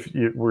if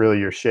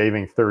you're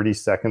shaving 30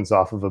 seconds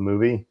off of a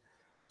movie.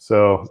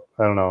 So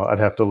I don't know. I'd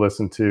have to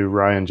listen to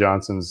Rian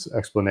Johnson's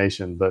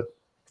explanation, but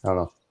I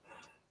don't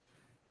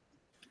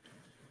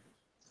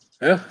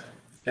know.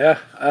 Yeah.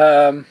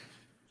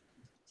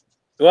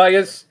 Well, I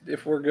guess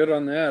if we're good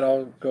on that,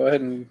 I'll go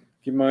ahead and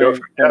give my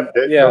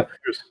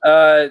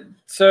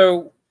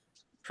So.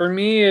 For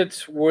me,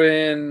 it's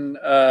when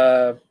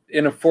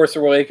in A Force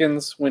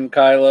Awakens, when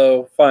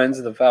Kylo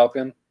finds the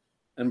Falcon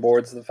and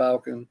boards the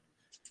Falcon,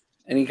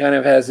 and he kind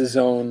of has his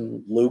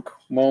own Luke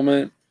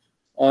moment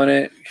on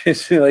it.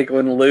 It's like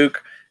when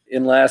Luke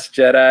in Last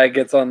Jedi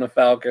gets on the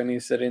Falcon,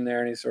 he's sitting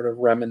there and he's sort of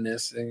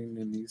reminiscing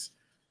and he's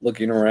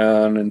looking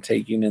around and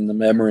taking in the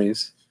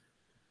memories.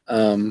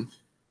 And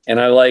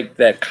I like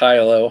that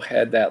Kylo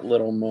had that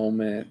little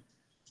moment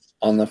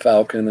on the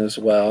Falcon as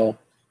well.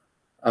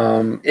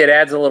 It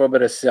adds a little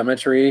bit of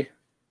symmetry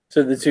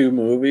to the 2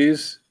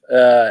 movies.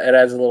 It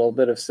adds a little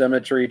bit of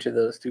symmetry to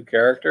those 2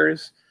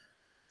 characters.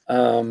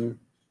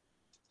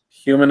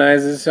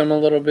 Humanizes him a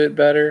little bit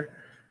better.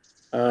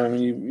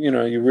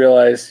 You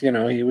realize,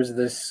 he was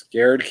this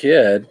scared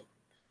kid.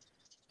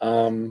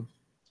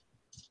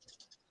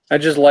 I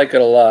just like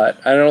it a lot.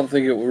 I don't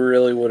think it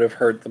really would have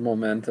hurt the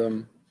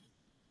momentum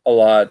a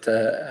lot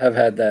to have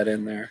had that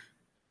in there.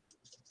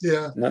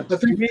 Yeah, Not- I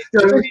think.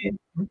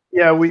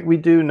 We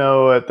do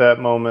know at that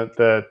moment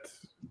that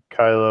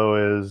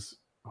Kylo is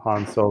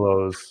Han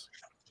Solo's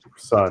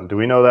son. Do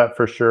we know that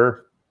for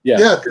sure?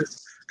 Yeah,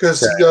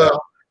 because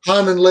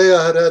Han and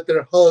Leia had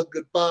their hug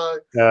goodbye.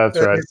 Yeah, that's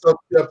and right. he said,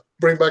 yeah,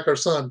 bring back our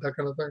son, that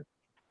kind of thing.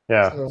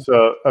 Yeah.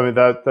 So I mean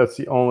that's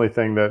the only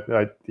thing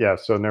that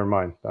so never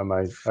mind.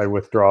 I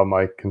withdraw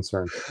my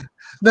concern.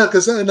 No,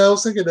 because I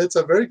was thinking it's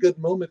a very good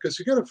moment because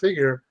you got to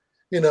figure,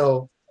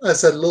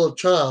 as a little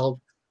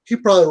child, he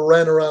probably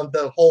ran around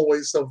the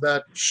hallways of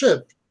that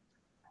ship.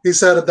 He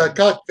sat at that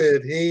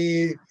cockpit.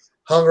 He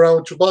hung around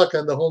with Chewbacca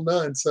and the whole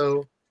nine.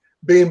 So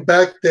being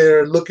back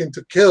there looking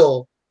to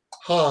kill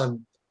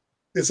Han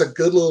is a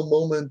good little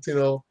moment,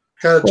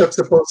 kind of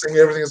juxtaposing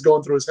everything that's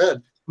going through his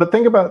head. But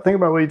think about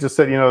what you just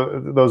said.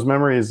 Those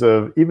memories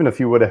of, even if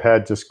you would have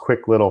had just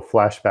quick little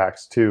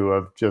flashbacks too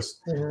of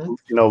just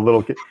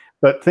little.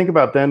 But think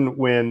about then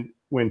when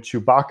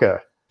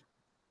Chewbacca,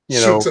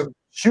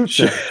 shoots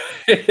him.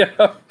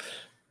 Yeah.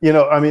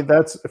 I mean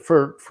that's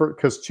for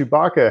because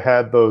Chewbacca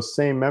had those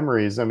same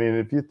memories. I mean,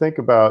 if you think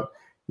about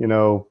taking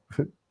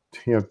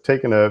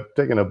a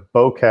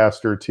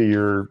bowcaster to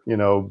your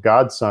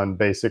godson,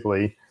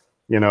 basically.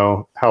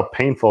 How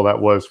painful that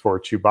was for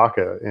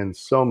Chewbacca in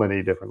so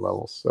many different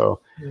levels. So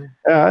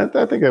I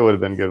think it would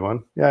have been a good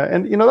one. Yeah.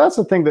 And, that's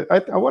the thing that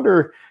I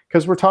wonder,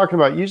 because we're talking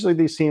about usually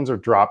these scenes are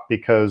dropped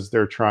because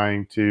they're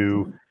trying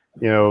to,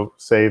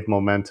 save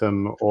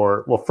momentum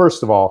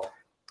first of all,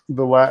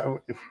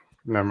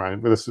 never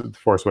mind. This is The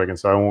Force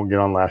Awakens, so I won't get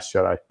on Last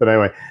Jedi. But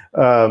anyway,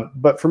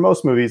 but for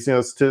most movies,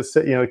 it's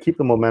to keep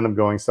the momentum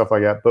going, stuff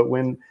like that. But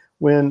when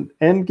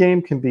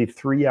Endgame can be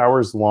 3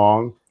 hours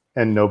long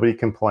and nobody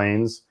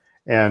complains,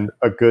 and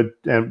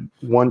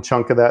one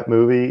chunk of that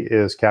movie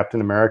is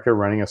Captain America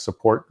running a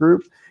support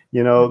group,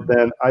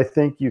 then I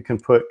think you can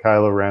put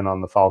Kylo Ren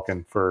on the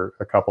Falcon for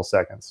a couple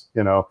seconds,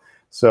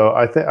 So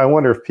I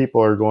wonder if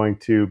people are going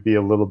to be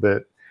a little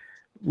bit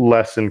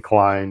less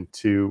inclined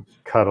to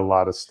cut a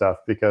lot of stuff,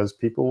 because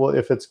people will,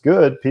 if it's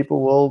good,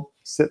 people will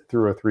sit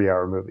through a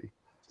 3-hour movie.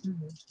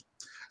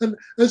 And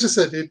as I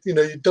said,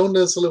 you don't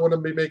necessarily want to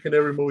be making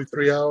every movie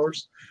 3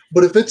 hours,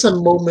 but if it's a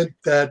moment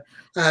that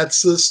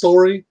adds to the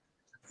story,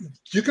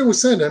 you can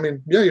withstand. I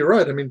mean, yeah, you're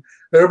right. I mean,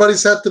 everybody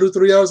sat through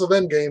 3 hours of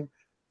Endgame.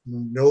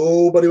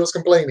 Nobody was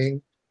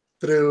complaining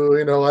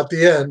through, at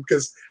the end,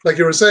 because like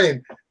you were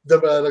saying,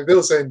 like they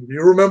were saying,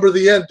 you remember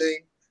the ending,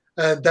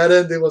 and that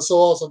ending was so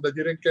awesome that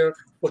you didn't care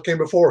what came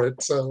before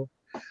it. So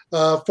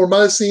for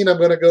my scene, I'm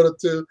going to go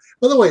to,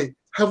 by the way,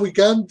 have we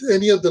gotten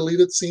any of the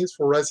deleted scenes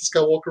for Rise of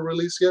Skywalker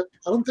release yet?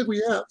 I don't think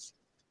we have.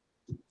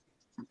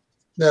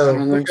 No. I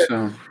don't think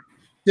so.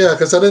 Yeah,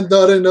 because I didn't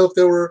know if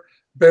they were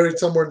buried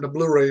somewhere in the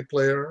Blu-ray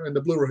player,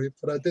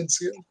 but I didn't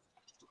see them.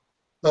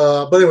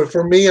 But anyway,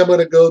 for me, I'm going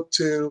to go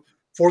to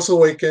Force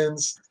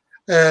Awakens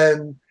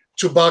and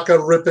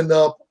Chewbacca ripping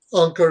up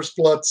Unkar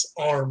Plutt's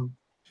arm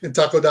in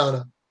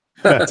Takodana.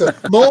 It's a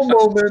small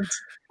moment.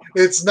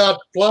 It's not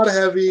plot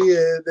heavy,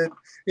 and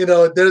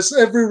there's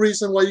every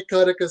reason why you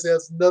cut it, because it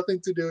has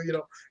nothing to do.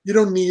 You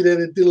don't need it.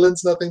 It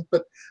lends nothing,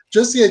 but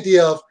just the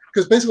idea of,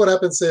 because basically what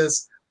happens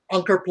is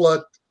Unkar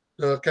Plutt,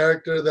 the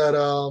character that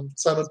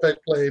Simon Pegg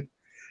played,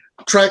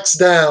 tracks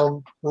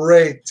down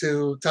Rey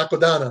to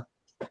Takodana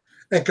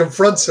and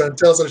confronts her and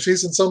tells her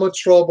she's in so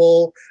much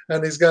trouble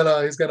and he's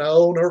gonna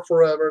own her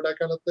forever, that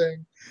kind of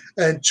thing.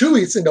 And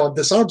Chewie,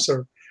 disarms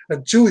her,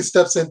 and Chewie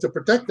steps in to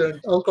protect her,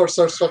 and Unkar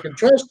starts talking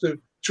trash to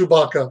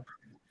Chewbacca,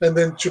 and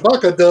then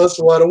Chewbacca does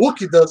what a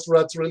Wookiee does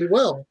really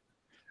well,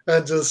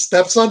 and just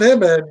steps on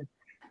him and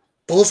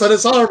pulls at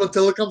his arm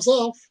until it comes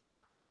off.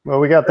 Well,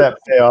 we got that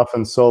payoff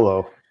in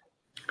Solo.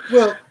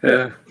 Well,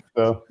 yeah.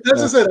 So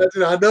that's just it.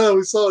 I know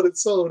we saw it in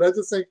Solo, but I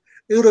just think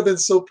it would have been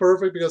so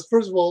perfect, because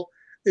first of all,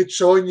 it's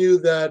showing you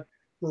that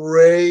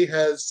Rey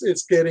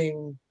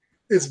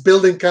it's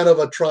building kind of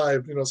a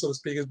tribe, so to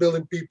speak. It's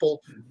building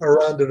people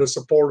around her to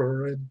support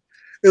her, and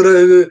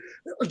I'm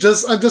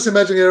just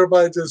imagining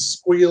everybody just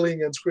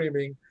squealing and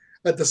screaming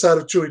at the sight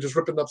of Chewie just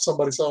ripping up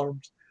somebody's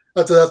arms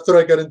after that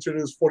threat got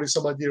introduced 40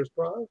 some odd years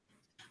prior.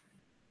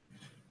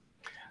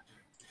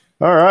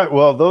 All right.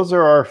 Well, those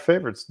are our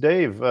favorites.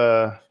 Dave,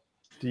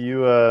 do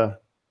you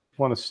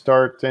want to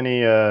start any?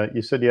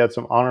 You said you had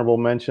some honorable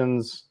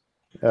mentions,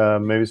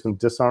 maybe some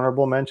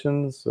dishonorable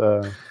mentions.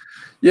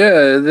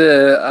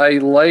 Yeah, I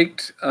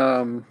liked.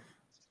 I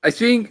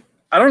think,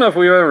 I don't know if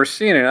we've ever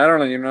seen it. I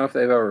don't even know if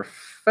they've ever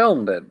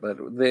filmed it, but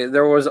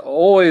there was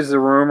always the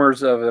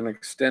rumors of an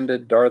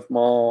extended Darth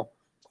Maul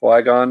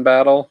Qui-Gon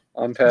battle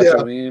on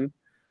Tatooine.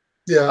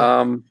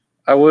 Yeah.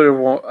 I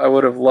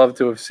would have loved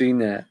to have seen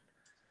that.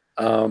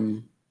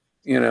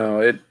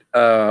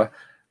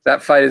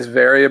 That fight is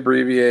very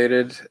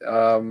abbreviated.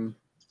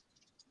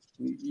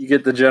 You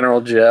get the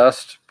general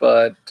gist,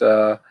 but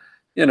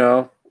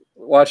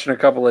watching a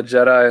couple of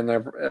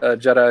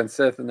Jedi and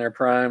Sith in their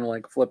prime,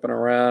 like flipping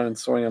around and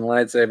swinging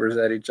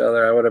lightsabers at each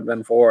other, I would have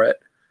been for it.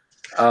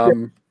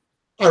 I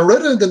I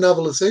read it in the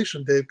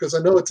novelization, Dave, because I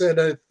know it's, and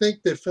I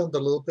think they filmed a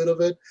little bit of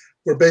it,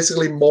 where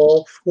basically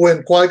Maul,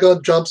 when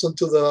Qui-Gon jumps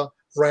onto the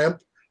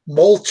ramp,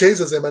 Maul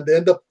chases him, and they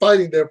end up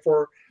fighting there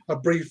for a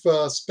brief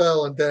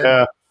spell, and then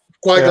Yeah.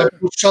 Qui-Gon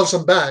shoves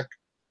him back.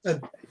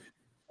 And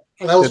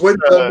I was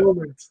waiting for that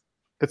moment.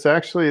 It's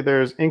actually,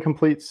 there's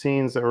incomplete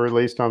scenes that were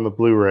released on the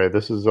Blu-ray.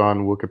 This is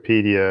on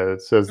Wikipedia.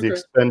 It says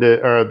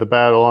the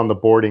battle on the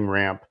boarding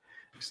ramp.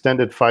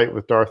 Extended fight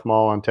with Darth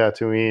Maul on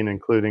Tatooine,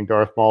 including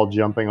Darth Maul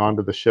jumping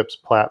onto the ship's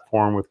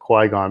platform with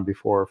Qui-Gon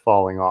before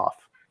falling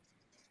off.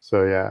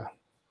 So, yeah.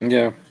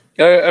 Yeah.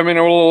 I mean,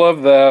 I would have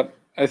loved that.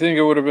 I think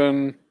it would have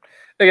been,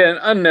 again,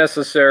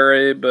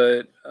 unnecessary,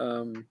 but...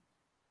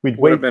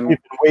 We've been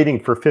waiting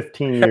for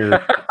 15 years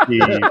to see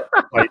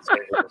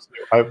lightsabers.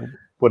 I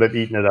would have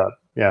eaten it up.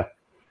 Yeah.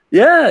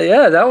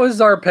 Yeah, that was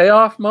our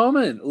payoff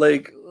moment.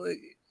 Like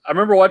I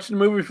remember watching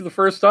the movie for the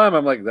first time.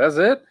 I'm like, that's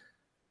it?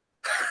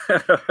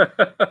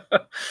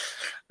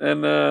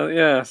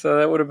 And so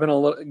that would have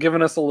been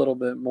given us a little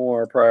bit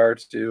more prior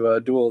to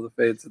Duel of the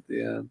Fates at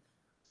the end.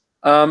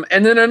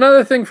 And then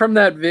another thing from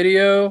that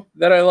video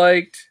that I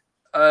liked,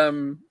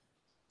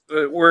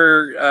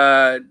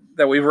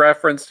 that we've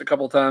referenced a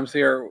couple times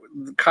here,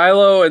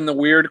 Kylo and the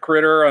weird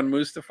critter on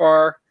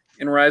Mustafar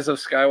in Rise of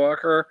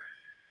Skywalker,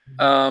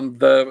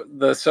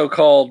 the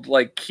so-called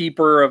like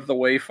keeper of the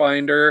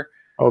Wayfinder.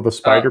 Oh, the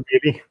spider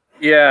baby.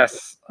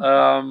 Yes.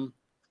 I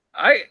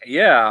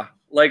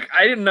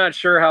am not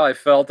sure how I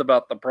felt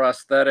about the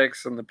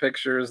prosthetics and the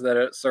pictures that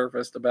it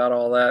surfaced about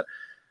all that,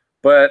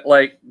 but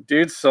like,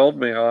 dude sold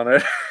me on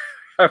it.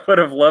 I would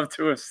have loved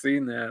to have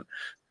seen that.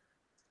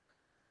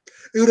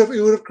 It would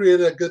have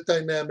created a good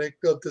dynamic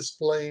of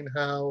displaying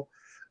how,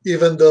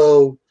 even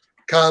though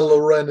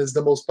Kylo Ren is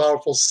the most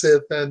powerful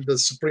Sith and the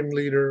supreme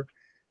leader,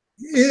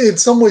 in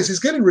some ways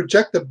he's getting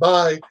rejected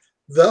by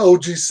the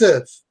OG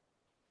Sith.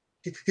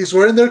 He's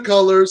wearing their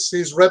colors,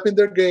 he's repping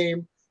their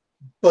game,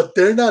 but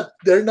they're not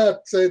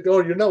saying,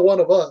 "Oh, you're not one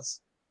of us,"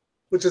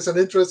 which is an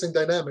interesting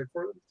dynamic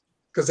for him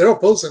because they're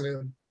opposing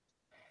him.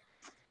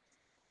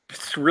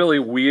 It's really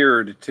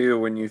weird too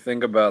when you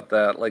think about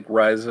that, like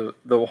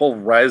the whole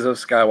Rise of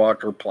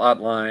Skywalker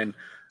plot line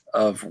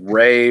of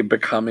Rey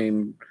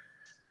becoming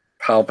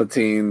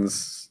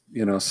Palpatine's,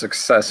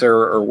 successor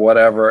or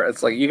whatever.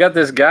 It's like you got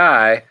this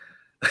guy,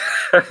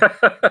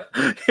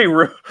 he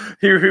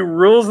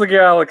rules the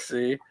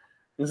galaxy.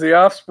 He's the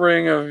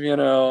offspring of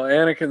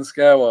Anakin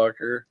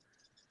Skywalker.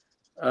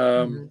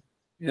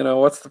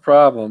 What's the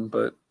problem?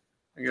 But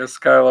I guess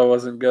Kylo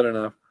wasn't good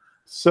enough.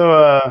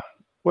 So,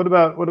 what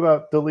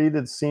about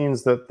deleted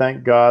scenes that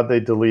thank God they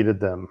deleted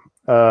them?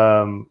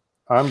 I'll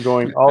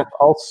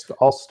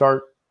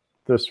start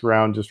this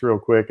round just real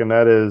quick, and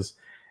that is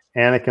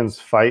Anakin's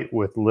fight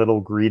with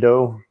Little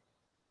Greedo.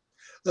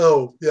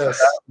 Oh, yes.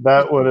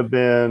 That would have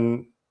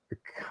been,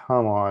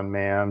 come on,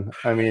 man.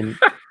 I mean,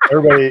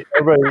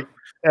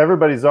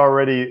 everybody's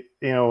already,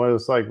 it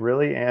was like,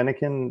 really?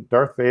 Anakin,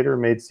 Darth Vader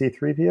made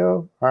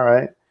C-3PO? All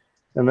right.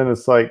 And then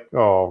it's like,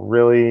 oh,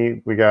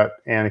 really? We got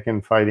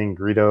Anakin fighting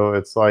Greedo.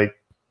 It's like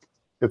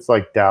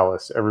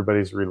Dallas.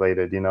 Everybody's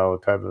related,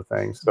 type of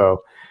thing.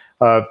 So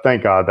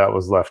thank God that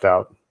was left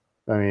out.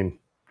 I mean,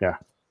 yeah,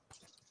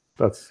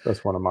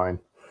 that's one of mine.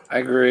 I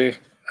agree.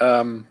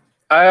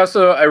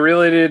 I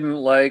really didn't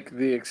like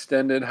the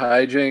extended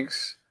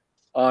hijinks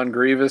on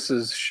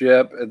Grievous's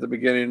ship at the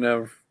beginning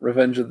of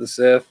Revenge of the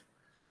Sith.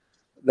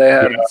 They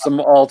had some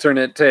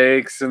alternate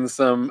takes and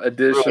some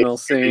additional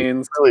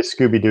scenes. Really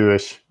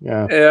Scooby-Doo-ish.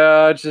 Yeah.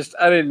 Yeah,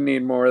 I didn't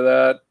need more of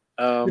that.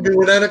 You mean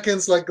when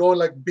Anakin's like going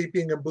like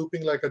beeping and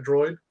booping like a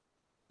droid?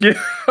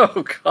 Yeah.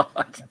 Oh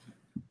God.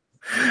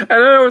 And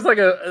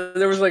then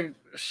there was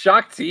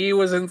Shaak Ti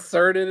was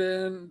inserted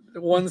in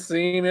one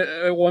scene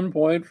at one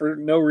point for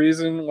no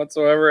reason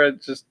whatsoever.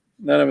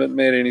 None of it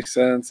made any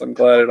sense. I'm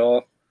glad it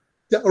all.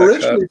 Yeah,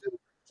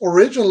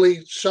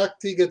 originally Shaak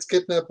Ti gets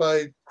kidnapped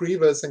by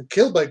Grievous and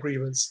killed by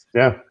Grievous.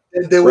 Yeah.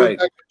 And they went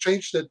back and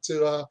changed it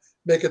to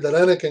make it that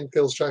Anakin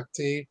kills Shaak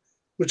Ti,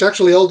 which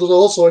actually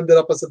also ended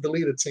up as a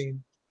deleted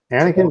scene.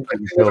 Anakin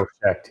didn't kill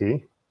Shaak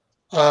Ti.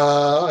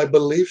 I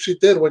believe she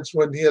did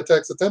when he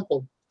attacks the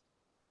temple.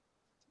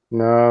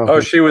 No. Oh,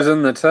 she was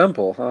in the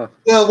temple, huh?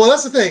 Well,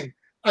 that's the thing.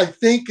 I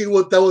think that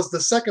was the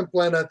second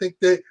plan. I think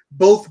they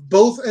both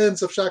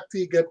ends of Shaak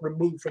Ti get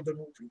removed from the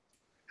movie.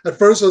 At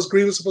first, it was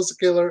Grievous supposed to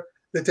kill her.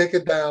 They take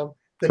it down.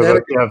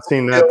 I've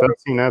seen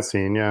that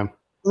scene. Yeah.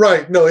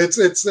 Right. No, it's.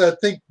 I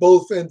think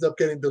both end up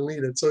getting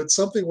deleted. So it's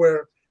something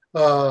where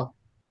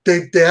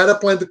they had a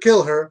plan to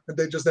kill her and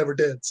they just never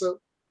did. So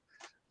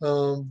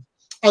I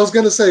was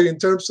going to say in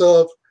terms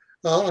of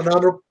an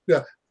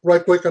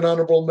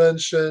honorable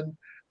mention.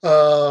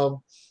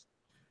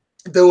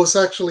 There was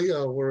actually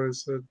where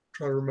is it? I'm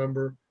trying to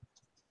remember.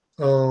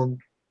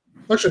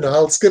 Actually, no,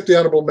 I'll skip the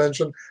honorable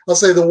mention. I'll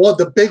say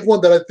the big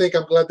one that I think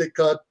I'm glad they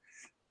cut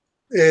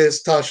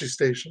is Tashi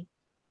Station,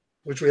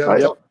 which we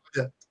haven't talked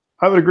about yet.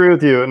 I would agree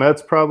with you, and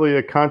that's probably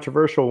a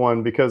controversial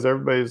one because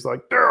everybody's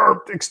like, there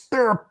are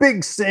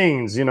big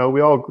scenes.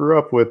 We all grew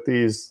up with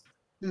these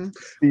Mhm.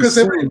 These 'Cause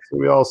every- scenes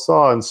we all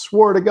saw and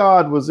swore to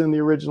God was in the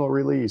original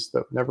release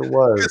that never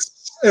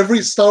was.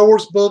 Every Star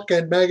Wars book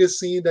and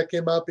magazine that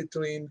came out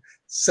between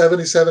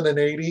 77 and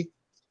 80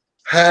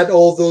 had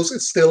all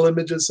those still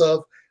images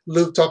of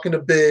Luke talking to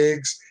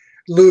Biggs,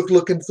 Luke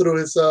looking through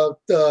his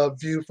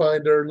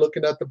viewfinder,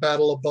 looking at the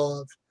battle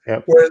above,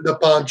 Yep. wearing the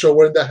poncho,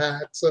 wearing the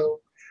hat. So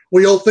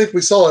we all think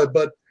we saw it,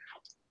 but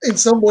in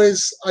some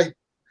ways,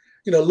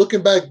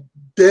 looking back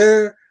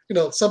there,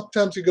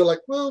 sometimes you go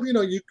like, well, you're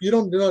not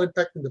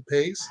impacting the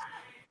pace.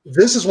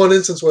 This is one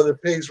instance where the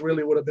pace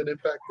really would have been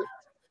impacted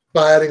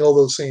by adding all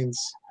those scenes.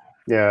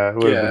 Yeah, it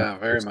would have Yeah, been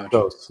very just much.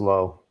 so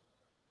slow.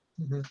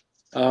 Mhm.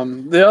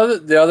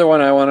 The other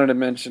one I wanted to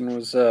mention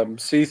was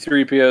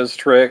C-3PO's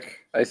trick.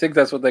 I think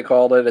that's what they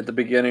called it at the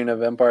beginning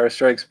of Empire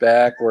Strikes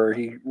Back, where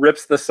he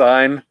rips the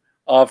sign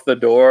off the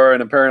door,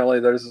 and apparently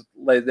there's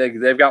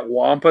they've got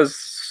wampas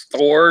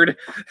stored.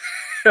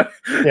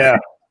 Yeah.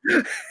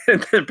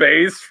 In the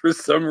base for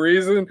some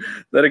reason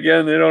that,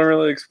 again, they don't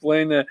really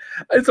explain that.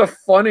 It's a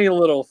funny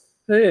little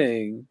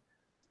thing,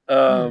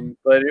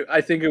 but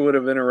I think it would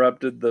have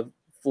interrupted the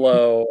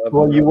flow of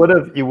Well, you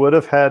would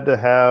have had to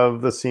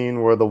have the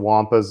scene where the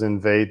Wampas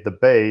invade the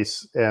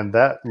base, and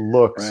that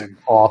looks Right.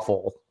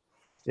 awful.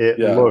 It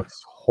Yeah.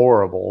 looks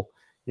horrible.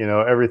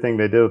 Everything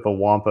they did with the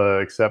Wampa,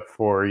 except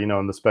for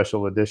in the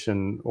special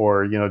edition,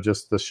 or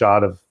just the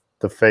shot of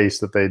the face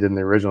that they did in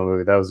the original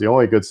movie. That was the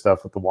only good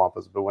stuff with the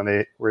Wampas. But when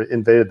they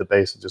invaded the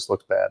base, it just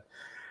looked bad.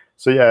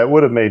 So yeah, it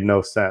would have made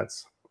no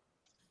sense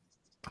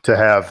to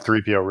have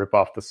 3PO rip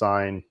off the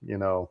sign,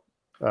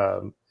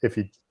 if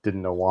he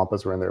didn't know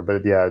Wampas were in there.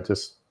 But yeah,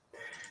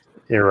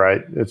 you're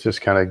right. It's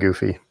just kind of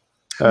goofy.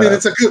 I mean,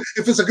 if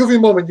it's a goofy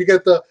moment, you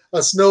get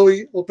a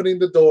Snowy opening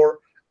the door,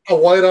 a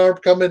white arm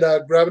coming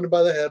out, grabbing him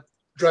by the head,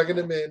 dragging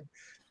him in.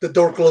 The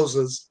door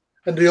closes,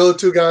 and the other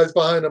two guys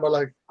behind him are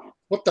like,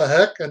 "What the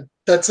heck?" And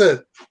that's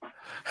it.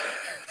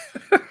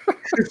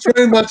 It's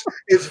very much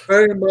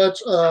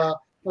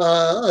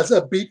as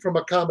a beat from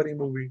a comedy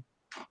movie.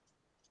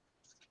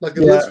 Like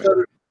it looks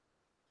better.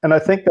 And I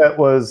think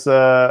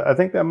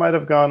that might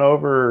have gone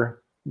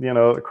over,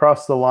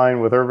 across the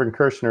line with Irvin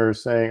Kershner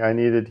saying I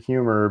needed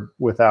humor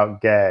without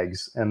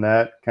gags, and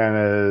that kind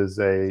of is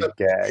a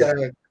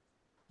gag.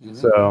 Mhm.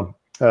 So,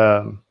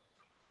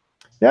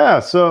 yeah.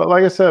 So,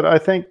 like I said, I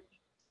think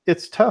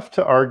it's tough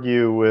to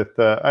argue with.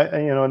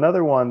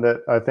 Another one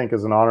that I think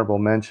is an honorable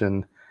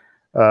mention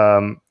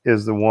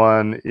is the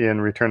one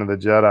in Return of the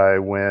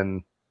Jedi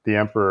when the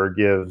Emperor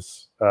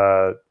gives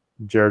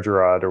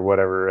Jerjerrod, or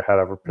whatever,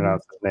 however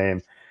pronounce his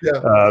name,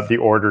 the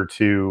order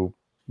to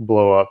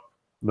blow up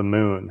the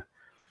moon.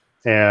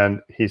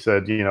 And he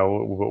said,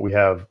 we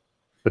have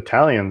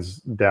battalions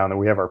down there,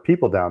 we have our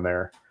people down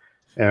there.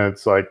 And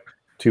it's like,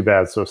 too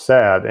bad, so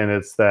sad. And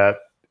it's that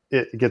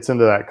it gets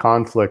into that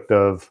conflict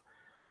of,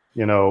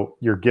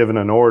 you're given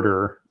an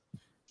order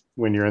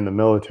when you're in the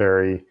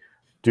military.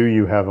 Do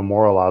you have a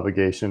moral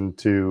obligation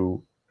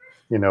to,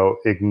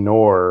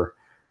 ignore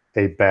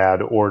a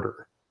bad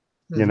order?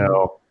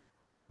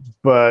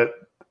 But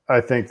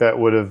I think that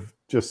would have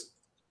just,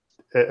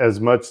 as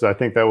much as I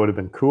think that would have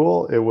been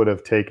cool, it would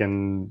have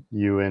taken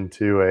you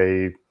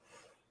into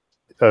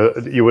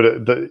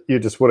you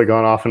just would have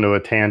gone off into a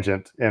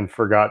tangent and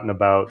forgotten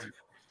about,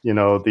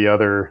 the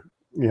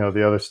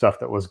other stuff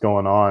that was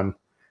going on,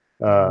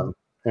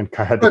 and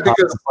had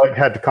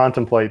to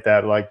contemplate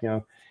that, like,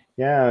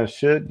 yeah,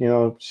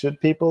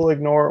 should people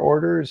ignore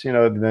orders?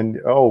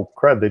 Then, oh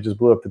crud, they just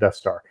blew up the Death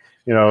Star.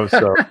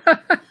 So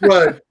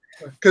Right.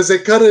 Because they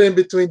cut it in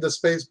between the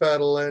space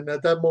battle, and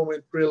at that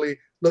moment, really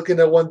looking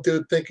at one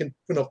dude thinking,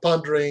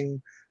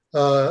 pondering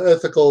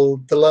ethical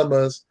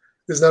dilemmas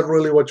is not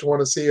really what you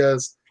want to see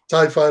as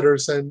TIE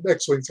fighters and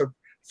X-Wings are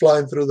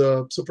flying through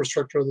the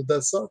superstructure of the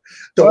Death Star.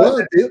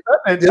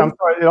 I'm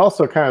sorry, it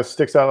also kind of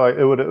sticks out, like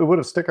it would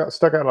have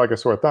stuck out like a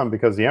sore thumb,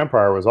 because the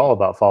Empire was all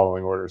about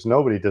following orders.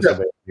 Nobody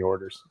disobeyed the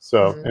orders.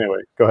 So anyway,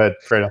 go ahead,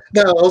 Fredo.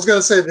 Now, I was going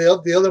to say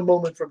the other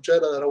moment from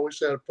Jeddah that I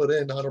wish I had put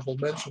in honorable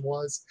mention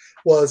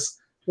was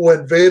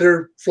when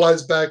Vader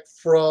flies back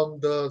from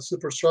the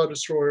Super Star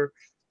Destroyer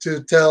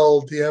to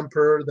tell the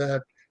Emperor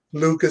that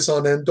Luke is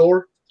on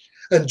Endor,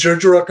 and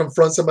Jerjerrod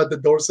confronts him at the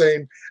door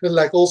saying, and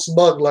like all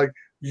smug, like,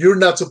 you're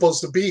not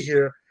supposed to be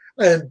here.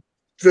 And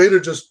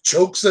Vader just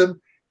chokes him,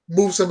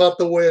 moves him out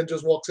the way, and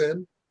just walks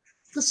in.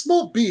 It's a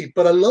small beat,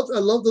 but I love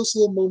those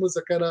little moments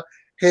that kind of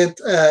hint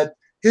at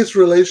his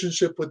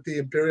relationship with the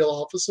Imperial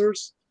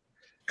officers,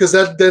 because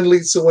that then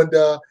leads to when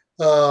the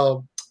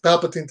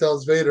Palpatine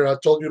tells Vader, "I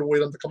told you to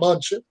wait on the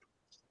command ship."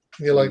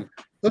 And you're like,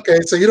 okay,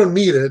 so you don't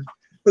need it,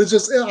 but it's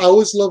just, I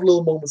always love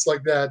little moments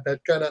like that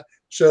kind of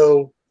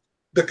show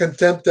the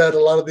contempt that a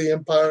lot of the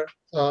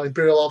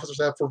Imperial officers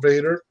have for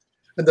Vader,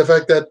 and the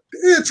fact that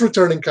it's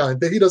returning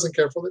kind, that he doesn't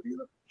care for it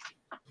either.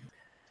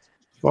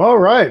 All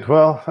right.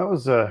 Well, that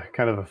was a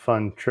kind of a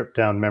fun trip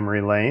down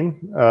memory lane.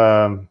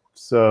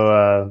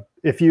 So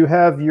if you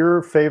have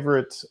your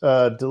favorite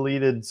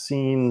deleted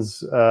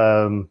scenes,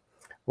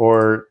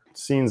 or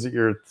scenes that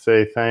you're,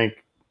 say,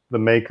 thank the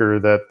maker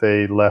that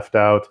they left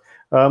out,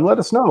 let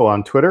us know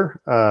on Twitter,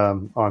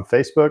 on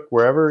Facebook,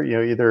 wherever,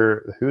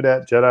 either Who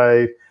Dat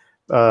Jedi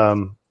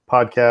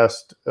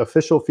podcast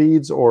official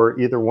feeds, or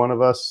either one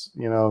of us,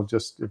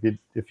 just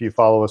if you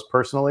follow us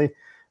personally,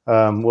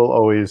 we'll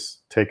always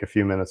take a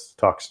few minutes to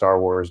talk Star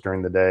Wars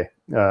during the day.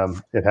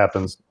 It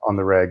happens on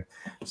the reg.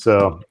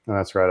 So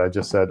that's right. I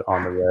just said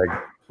on the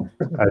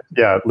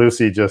reg.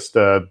 Lucy just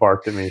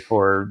barked at me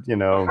for,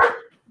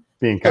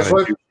 being kind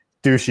of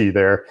douchey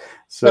there.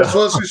 So as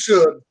well as you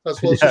should.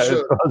 As well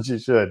as you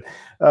should.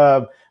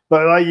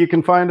 But you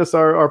can find us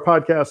our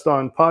podcast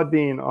on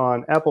Podbean,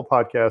 on Apple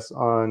Podcasts,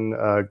 on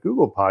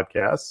Google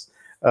Podcasts.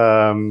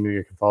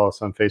 You can follow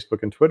us on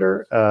Facebook and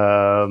Twitter.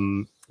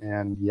 And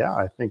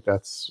I think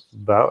that's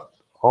about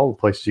all the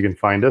places you can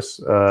find us.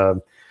 By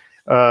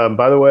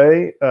the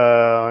way,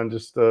 on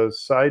just a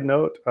side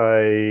note,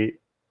 I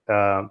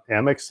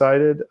am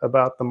excited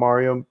about the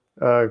Mario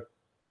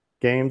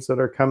games that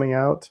are coming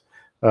out.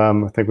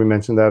 I think we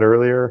mentioned that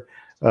earlier.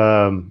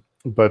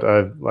 But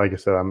like I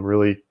said, I'm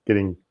really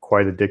getting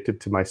quite addicted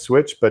to my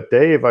Switch. But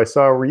Dave, I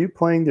saw, were you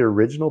playing the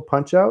original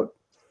Punch-Out?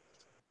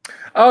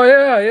 Oh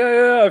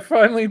yeah. I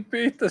finally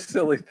beat the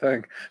silly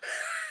thing.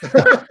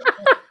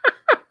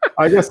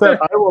 I guess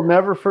that I will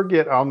never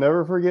forget. I'll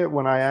never forget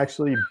when I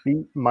actually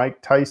beat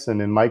Mike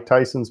Tyson in Mike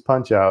Tyson's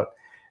Punch-Out.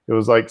 It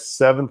was like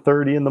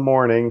 7:30 in the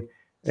morning,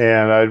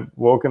 and I'd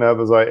woken up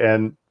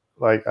I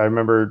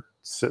remember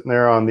sitting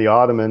there on the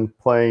ottoman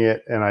playing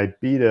it, and I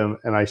beat him,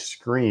 and I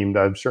screamed.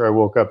 I'm sure I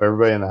woke up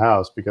everybody in the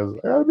house because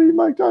I gotta beat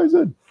Mike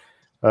Tyson.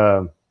 Dave.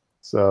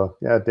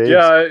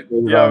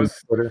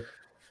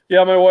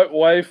 My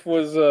wife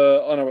was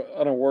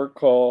on a work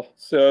call,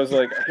 so I was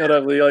like, I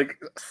gotta be like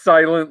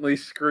silently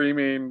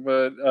screaming,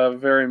 but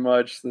very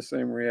much the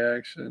same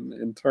reaction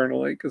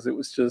internally, because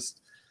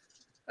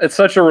it's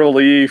such a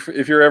relief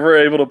if you're ever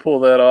able to pull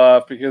that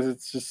off, because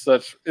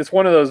it's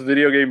one of those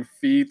video game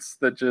feats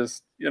that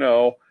just,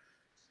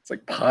 it's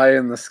like pie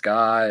in the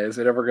sky. Is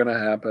it ever gonna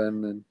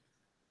happen?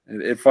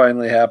 And it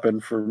finally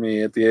happened for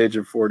me at the age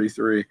of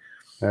 43.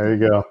 There you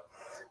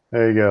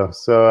go.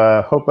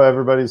 So hope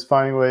everybody's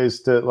finding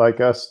ways to,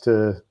 like us,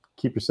 to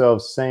keep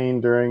yourselves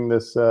sane during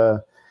this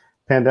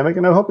pandemic.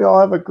 And I hope you all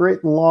have a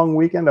great long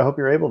weekend. I hope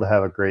you're able to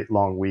have a great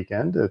long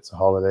weekend. It's a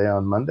holiday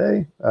on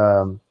Monday.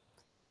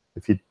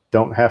 If you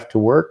don't have to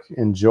work,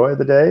 enjoy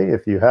the day.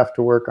 If you have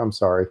to work, I'm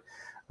sorry.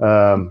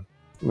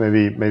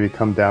 Maybe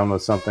come down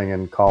with something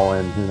and call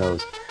in. Who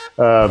knows?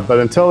 But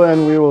until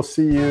then, we will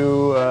see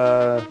you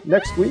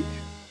next week.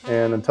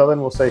 And until then,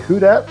 we'll say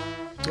Who Dat?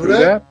 Who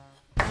Dat?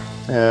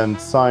 And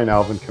sign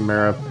Alvin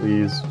Kamara,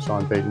 please,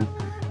 Sean Payton.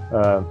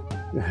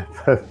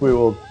 But we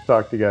will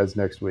talk to you guys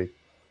next week.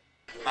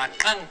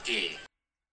 McClunky.